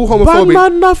 homophobic. There's all homophobic,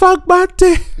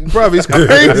 bruv. It's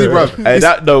crazy, bruv. Hey,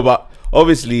 that no, but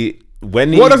obviously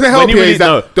when he, What doesn't help when he here really, is that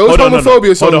no, those hold on,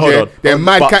 homophobia songs, hold on, yeah, hold on. they're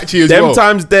mad But catchy as them well.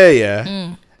 times there,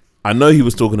 yeah. I know he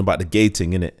was talking about the gay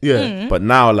thing, innit? Yeah. But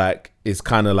now, like, it's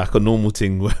kind of like a normal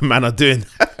thing where man are doing.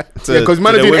 Because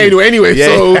man are doing anal anyway, Yeah.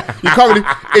 so you can't really.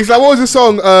 It's like, what was the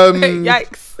song?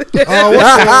 Yikes.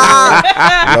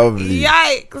 Lovely.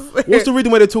 Yikes. What's the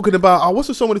rhythm where they're talking about? What's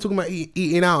the song where they're talking about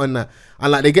eating out and that?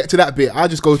 And like they get to that bit, I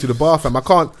just go to the bar, fam. I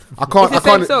can't. It's the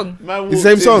same song. It's the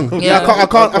same song. Yeah. I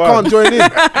can't join in.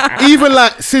 Even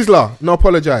like Sizzler, no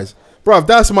apologize, bruv.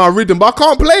 That's my rhythm, but I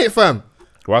can't play it, fam.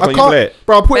 Why I can't you play it?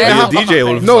 Bro, I put it in the You're house. a DJ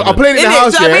all of a No, I sudden. played it in the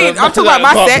house. Do you know what I Yeah. mean? I'm talking about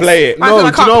my can't sex. play it. Man No, said I do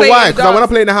you can't know play why? it. Because when I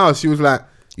play in the house, she was like,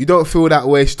 "You don't feel that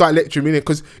way." She started lecturing me,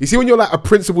 because you see when you're like a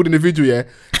principled individual, yeah.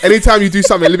 Anytime you do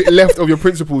something a little bit left of your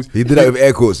principles, He did that with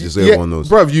air quotes, just so yeah, everyone knows.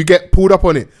 bruv, you get pulled up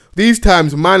on it. These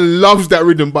times, man loves that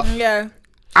rhythm, but Yeah.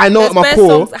 I know There's at my bare core,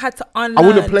 songs I had to unlearn. I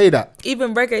wouldn't play that.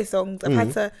 Even reggae songs, I've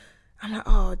had to. I'm like,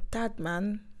 oh, dad,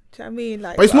 man. Do you know what I mean?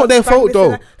 Like, But it's not their fault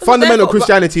though. Fundamental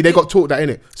Christianity, they got taught that in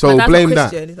it. So blame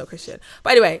that. He's not Christian. But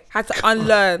anyway, had to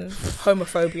unlearn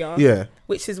homophobia. Yeah.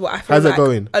 Which is what I feel How's like that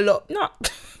going? a lot. No,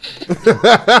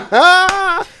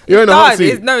 You're in the hot done.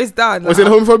 seat. It's done. What's in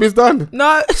homophobia is done.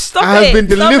 No, stop I it. have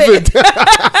been Stop it.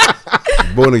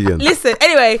 delivered. Born again. Listen,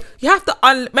 anyway, you have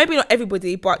to maybe not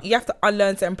everybody, but you have to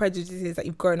unlearn certain prejudices that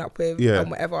you've grown up with Yeah. and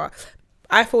whatever.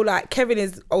 I feel like Kevin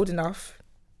is old enough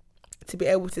to be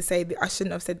able to say that I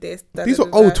shouldn't have said this. These are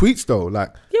old tweets though. Like,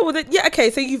 Yeah, well, okay.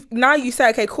 So you say,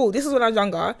 okay, cool. This is when I was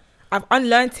younger. I've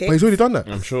unlearned it. but he's already done that.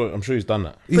 I'm sure he's done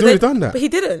that. He's already done that. But he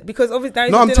didn't, because obviously now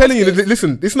he's No, I'm doing telling you. Oscars.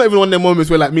 Listen, this is not even one of them moments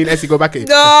where like me and Essie go back at it.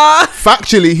 No.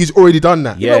 Factually, he's already done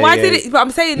that. Yeah. But why did it? But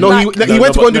I'm saying No, like, he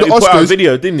went to go and do the he put out a Oscars.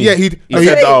 video, didn't he? Yeah, he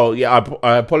said, he- "Oh, yeah,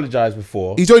 I apologized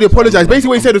before." He's already apologized. Basically,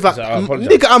 what he said was like, So I apologize.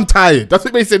 "Nigga, I'm tired." That's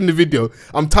what they said in the video.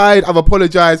 I'm tired. I've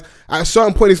apologized. At a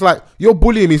certain point, it's like you're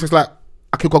bullying me. So it's like,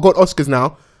 okay, I got Oscars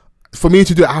now. For me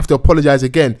to do it, I have to apologize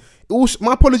again.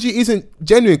 My apology isn't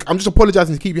genuine. I'm just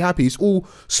apologizing to keep you happy. It's all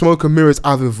smoke and mirrors.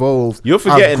 I've evolved. You're I've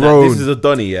forgetting that grown. this is a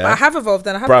Donny, yeah. I have evolved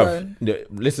and I have Bruv, grown.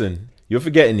 listen, you're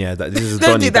forgetting, yeah, that this is a Don't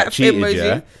Donny do that that cheated, emoji.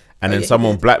 yeah. And Oh, then yeah,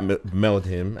 someone he did. blackmailed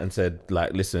him and said,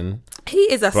 like, listen, He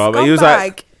is a bro, scumbag. he was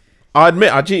like, I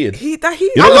admit I cheated. he You're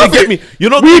not gonna get me. You're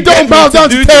not. We gonna don't get bow me down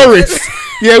to do terrorists.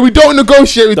 Yeah, we don't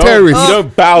negotiate with Don't- terrorists. you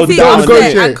don't bow See, down. Don't Offset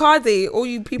negotiate. and Cardi, all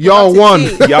you people. Y'all love to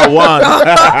won. cheat. Y'all won.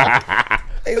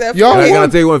 Except Y'all for- Can I won.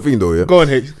 tell you one thing though, yeah? Go on,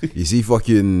 H. You see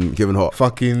fucking Kevin Hart.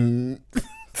 Fucking.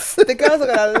 The girls are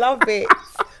gonna love it.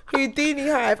 Houdini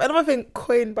Hive. Another thing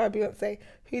coined by Beyonce.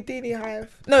 Houdini Hive.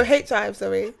 No, H Hive.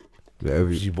 Sorry.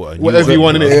 Whatever She bought a new Whatever you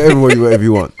one. want, innit? everybody, whatever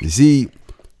you want. You see,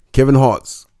 Kevin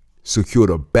Hart's secured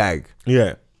a bag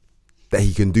Yeah. that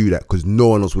he can do that because no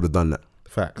one else would have done that.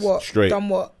 Facts. What? Straight. Done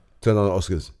what? Turn on the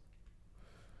Oscars.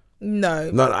 No.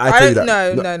 No, I tell you don't- that.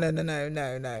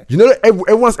 No. You know that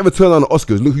everyone's ever turned on the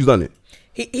Oscars. Look who's done it.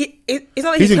 It's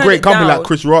not that He's he in turned great it company down. like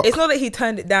Chris Rock. It's not that he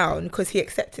turned it down because he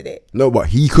accepted it. No, but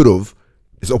he could have.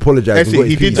 It's apologized. Actually,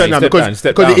 he did turn He down stepped because down,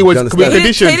 stepped because it down. was You understand?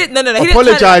 conditioned. He didn't, no. He didn't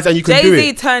Apologize turn and you can do Jay-Z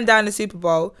it. turned down the Super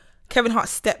Bowl. Kevin Hart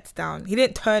stepped down. He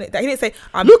didn't turn it down. He didn't say,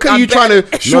 Look at you trying to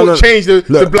shortchange the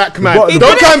Look, black man. but-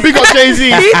 Don't try and big up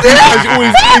Jay-Z. He's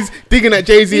always digging at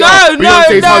Jay-Z.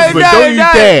 Beyonce's husband. Don't you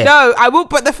dare. No, I will.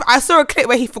 But I saw a clip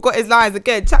where he forgot his lines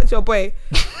again. Chat to your boy.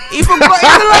 He forgot his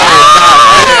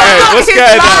lines. what's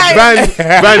going on?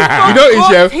 Van, you notice,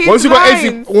 yeah? His Once you got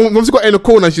lines. once you got in the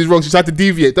corner and she's wrong, she's had to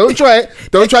deviate. Don't try it.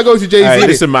 Don't try to go to Jay-Z. Hey, innit?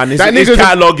 listen, man, his nigga's a-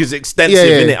 catalog is extensive,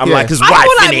 Yeah, innit? I'm yeah. like his I wife,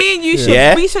 feel like innit? me and you should.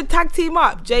 Yeah? We should tag team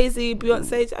up. Jay-Z,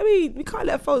 Beyonce. I mean, we can't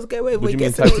let folks get away with What do you mean,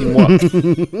 it. tag team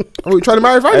what? Oh, you trying to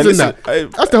marry Vans in listen, that? hey,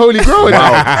 That's the holy grail.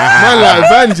 Wow. Man like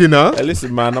Vans, you know. Hey,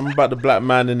 listen, man, I'm about the black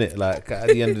man in it. Like at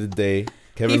the end of the day,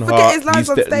 Kevin forget Hart. his lines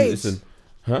you on stage. Listen,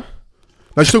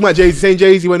 No, she's talking about Jay-Z, saying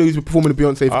Jay-Z when he was performing the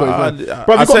Beyonce. Bro, he I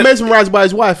got said- mesmerized by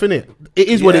his wife, innit? It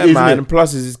is what it is, man. innit? And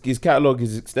plus, his catalog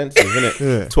is extensive, innit?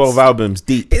 Yeah. 12 albums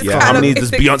deep. His Yeah, how many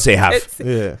does catalog Beyonce have?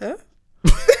 is- Yeah.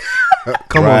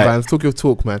 Come Right. on, Vans, talk your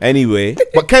talk, man. Anyway,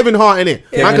 But Kevin Hart, innit?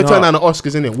 Kevin Man can turn Hart. down the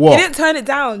Oscars, innit? He What? didn't turn it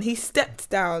down. He stepped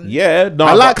down. yeah, no.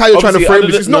 I like but how you're trying to obviously frame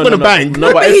under this. It's not gonna bang.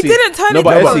 No, But he Essie- didn't turn no, it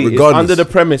but down. Essie, it's Regardless. under the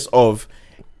premise of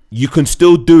you can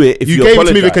still do it if You you gave it to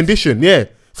apologize. me with a condition, yeah.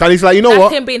 So he's like, you know That's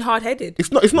what? him being hard-headed. It's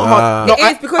not Nah. hard. No,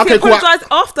 It is because he cool. apologized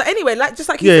after anyway, just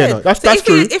like he Yeah, yeah, said. no, that's if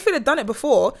true. If he'd have done it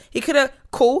before, he could have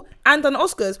and done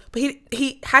Oscars, but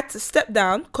he had to step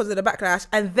down because of the backlash,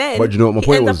 and then. But do you know what my he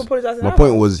point ended was? up apologizing My after.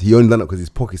 point was he only done it because his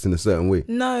pocket's in a certain way.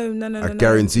 No. I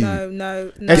guarantee you.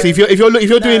 No. Essie, if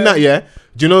you're doing No. that, yeah.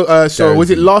 Do you know? So was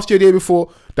it Guarantee. last year, the year before?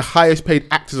 the highest paid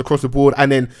actors across the board,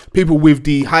 and then people with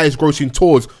the highest grossing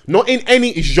tours, not in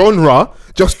any genre,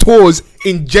 just tours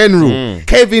in general.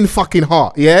 Kevin fucking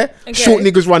Hart, yeah, Okay. short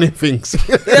niggas running things.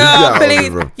 Yeah, please.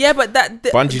 bro. Yeah, but that the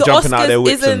Bungee jumping out Oscars their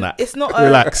whips and isn't. that. It's not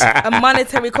Relax. a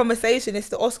monetary conversation. It's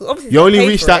the Oscars. Obviously, You only they pay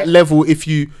reach for that it. level if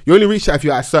you only reach that if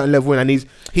you're at a certain level, and he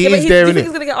Yeah, but is do there you in think he's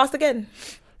it. gonna get asked again?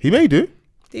 He may do.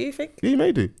 Do you think? He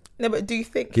may do. No, but do you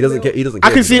think He doesn't will? get. He doesn't. I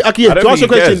care, can see. you know. Okay, yeah, I don't to answer your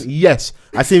think he question, cares. yes,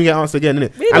 I see him get asked again,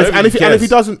 innit? Really? And, I if, don't and, if, think he and if he cares.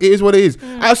 doesn't, it is what it is.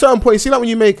 At a certain point, you see, like when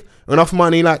you make enough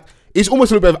money, like it's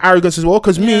almost a little bit of arrogance as well.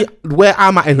 Because me, where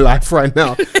I'm at in life right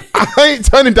now, I ain't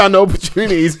turning down the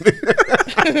opportunities.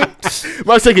 But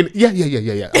I was thinking,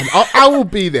 yeah. I will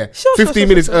be there, Sure, 15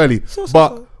 minutes early. Sure.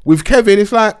 But with Kevin,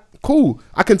 it's like, cool,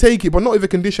 I can take it, but not with a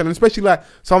condition, and especially like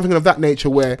something of that nature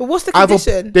where. But what's the I've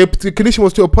condition? The condition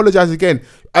was to apologize again.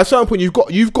 At a certain point, you've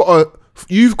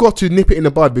got to nip it in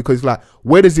the bud, because like,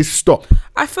 where does this stop?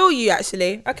 I feel you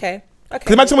actually. Okay.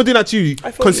 Because imagine someone doing that to you,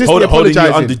 I feel consistently Holding you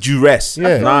apologizing. under duress. Yeah.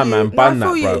 I feel Nah, you. man, No, I ban that,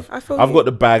 feel you. bro. I feel I've you. got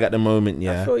the bag at the moment,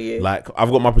 yeah. feel you. Like, I've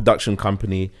got my production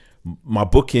company. My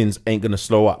bookings ain't gonna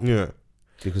slow up. Yeah,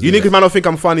 Because you of niggas that. might not think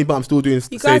I'm funny, but I'm still doing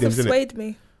You guys have stadiums, innit? swayed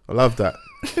me. I love that.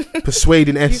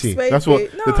 Persuading Essie. swayed That's what me.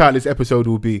 the No. title of this episode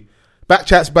will be.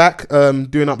 Backchat's back,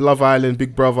 doing up Love Island,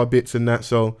 Big Brother bits and that.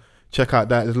 So check out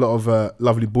that. There's a lot of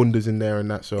lovely bundas in there and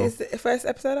that. So Is the first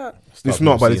episode out? it's Start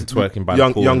not, but seeing it's twerking by the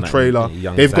young pool young and that, trailer.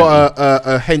 young They've Zanny. got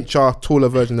a hencher, taller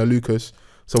version of Lucas.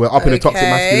 So we're up in the toxic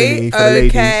masculinity for the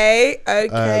ladies.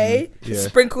 Okay. Yeah.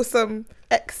 Sprinkle some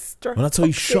extra. When I tell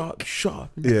you toxic. shut.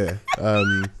 Yeah.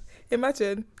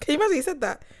 Imagine. Can you imagine he said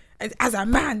that? And as a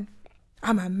man,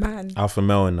 I'm a man. Alpha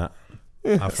male in that.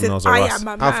 Alpha He said, males I are am us. a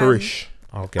man. Alpha-ish.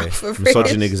 Okay. Alpha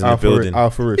Misogyny rich. niggas in the building.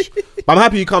 Alpha-ish. But I'm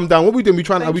happy you come down. What we doing? Are we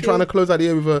Thank trying you. to close out the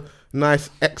year with a nice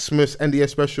Xmas NDS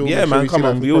special? Yeah, Make sure man, we come see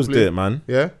on. that We always properly. do it, man.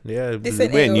 Yeah. Yeah, This we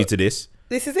ain't ain't it. new to this.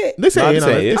 This is it. This No, ain't this it.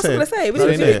 ain't it. I was gonna say we No,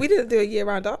 didn't, this do, ain't we didn't do a year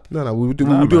roundup. No, we do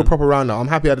Nah, a man. proper roundup. I'm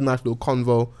happy I had a nice little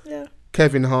convo. Yeah.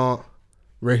 Kevin Hart,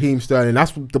 Raheem Sterling.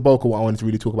 That's the bulk of what I wanted to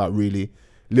really talk about. Really,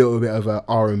 little bit of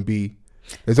R&B.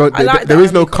 There like there the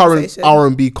is no R&B current conversation.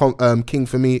 R&B king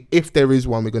for me. If there is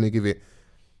one, we're gonna give it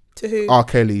To who? R.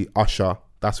 Kelly, Usher.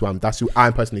 That's who I'm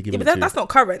personally Yeah, giving but it to. that's not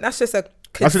current. That's just a.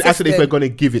 That's if we're consistent- gonna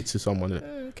give it to someone. Innit?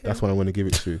 Okay. That's what I'm gonna give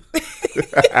it to.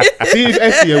 See, it's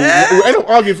Essie. We'll end up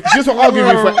arguing. She just want to argue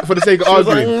with me for the sake of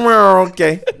arguing.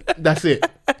 Okay. That's it.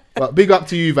 But big up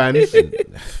to you, Vans.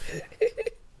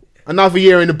 Another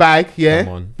year in the bag, yeah.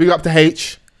 Come on. Big up to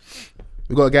H.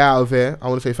 We got to get out of here. I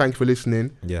want to say thank you for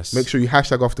listening. Yes. Make sure you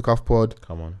hashtag Off the Cuff Pod.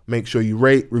 Come on. Make sure you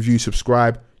rate, review,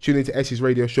 subscribe. Tune into Essie's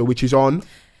radio show, which is on.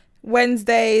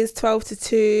 Wednesdays 12 to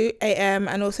 2 a.m.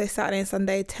 and also Saturday and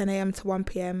Sunday 10 a.m. to 1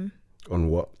 p.m. On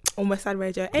what? on Westside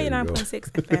Radio you go.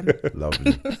 89.6 FM.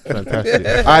 Lovely. Fantastic.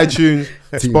 iTunes,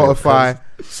 Team Spotify,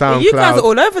 SoundCloud. You guys are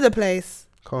all over the place.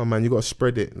 Come on, man. You got to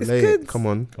spread it. It's Lay it. good. Come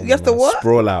on. You have to what?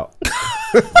 Sprawl out.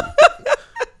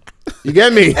 You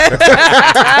get me?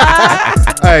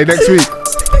 Hey, next week.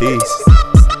 Peace.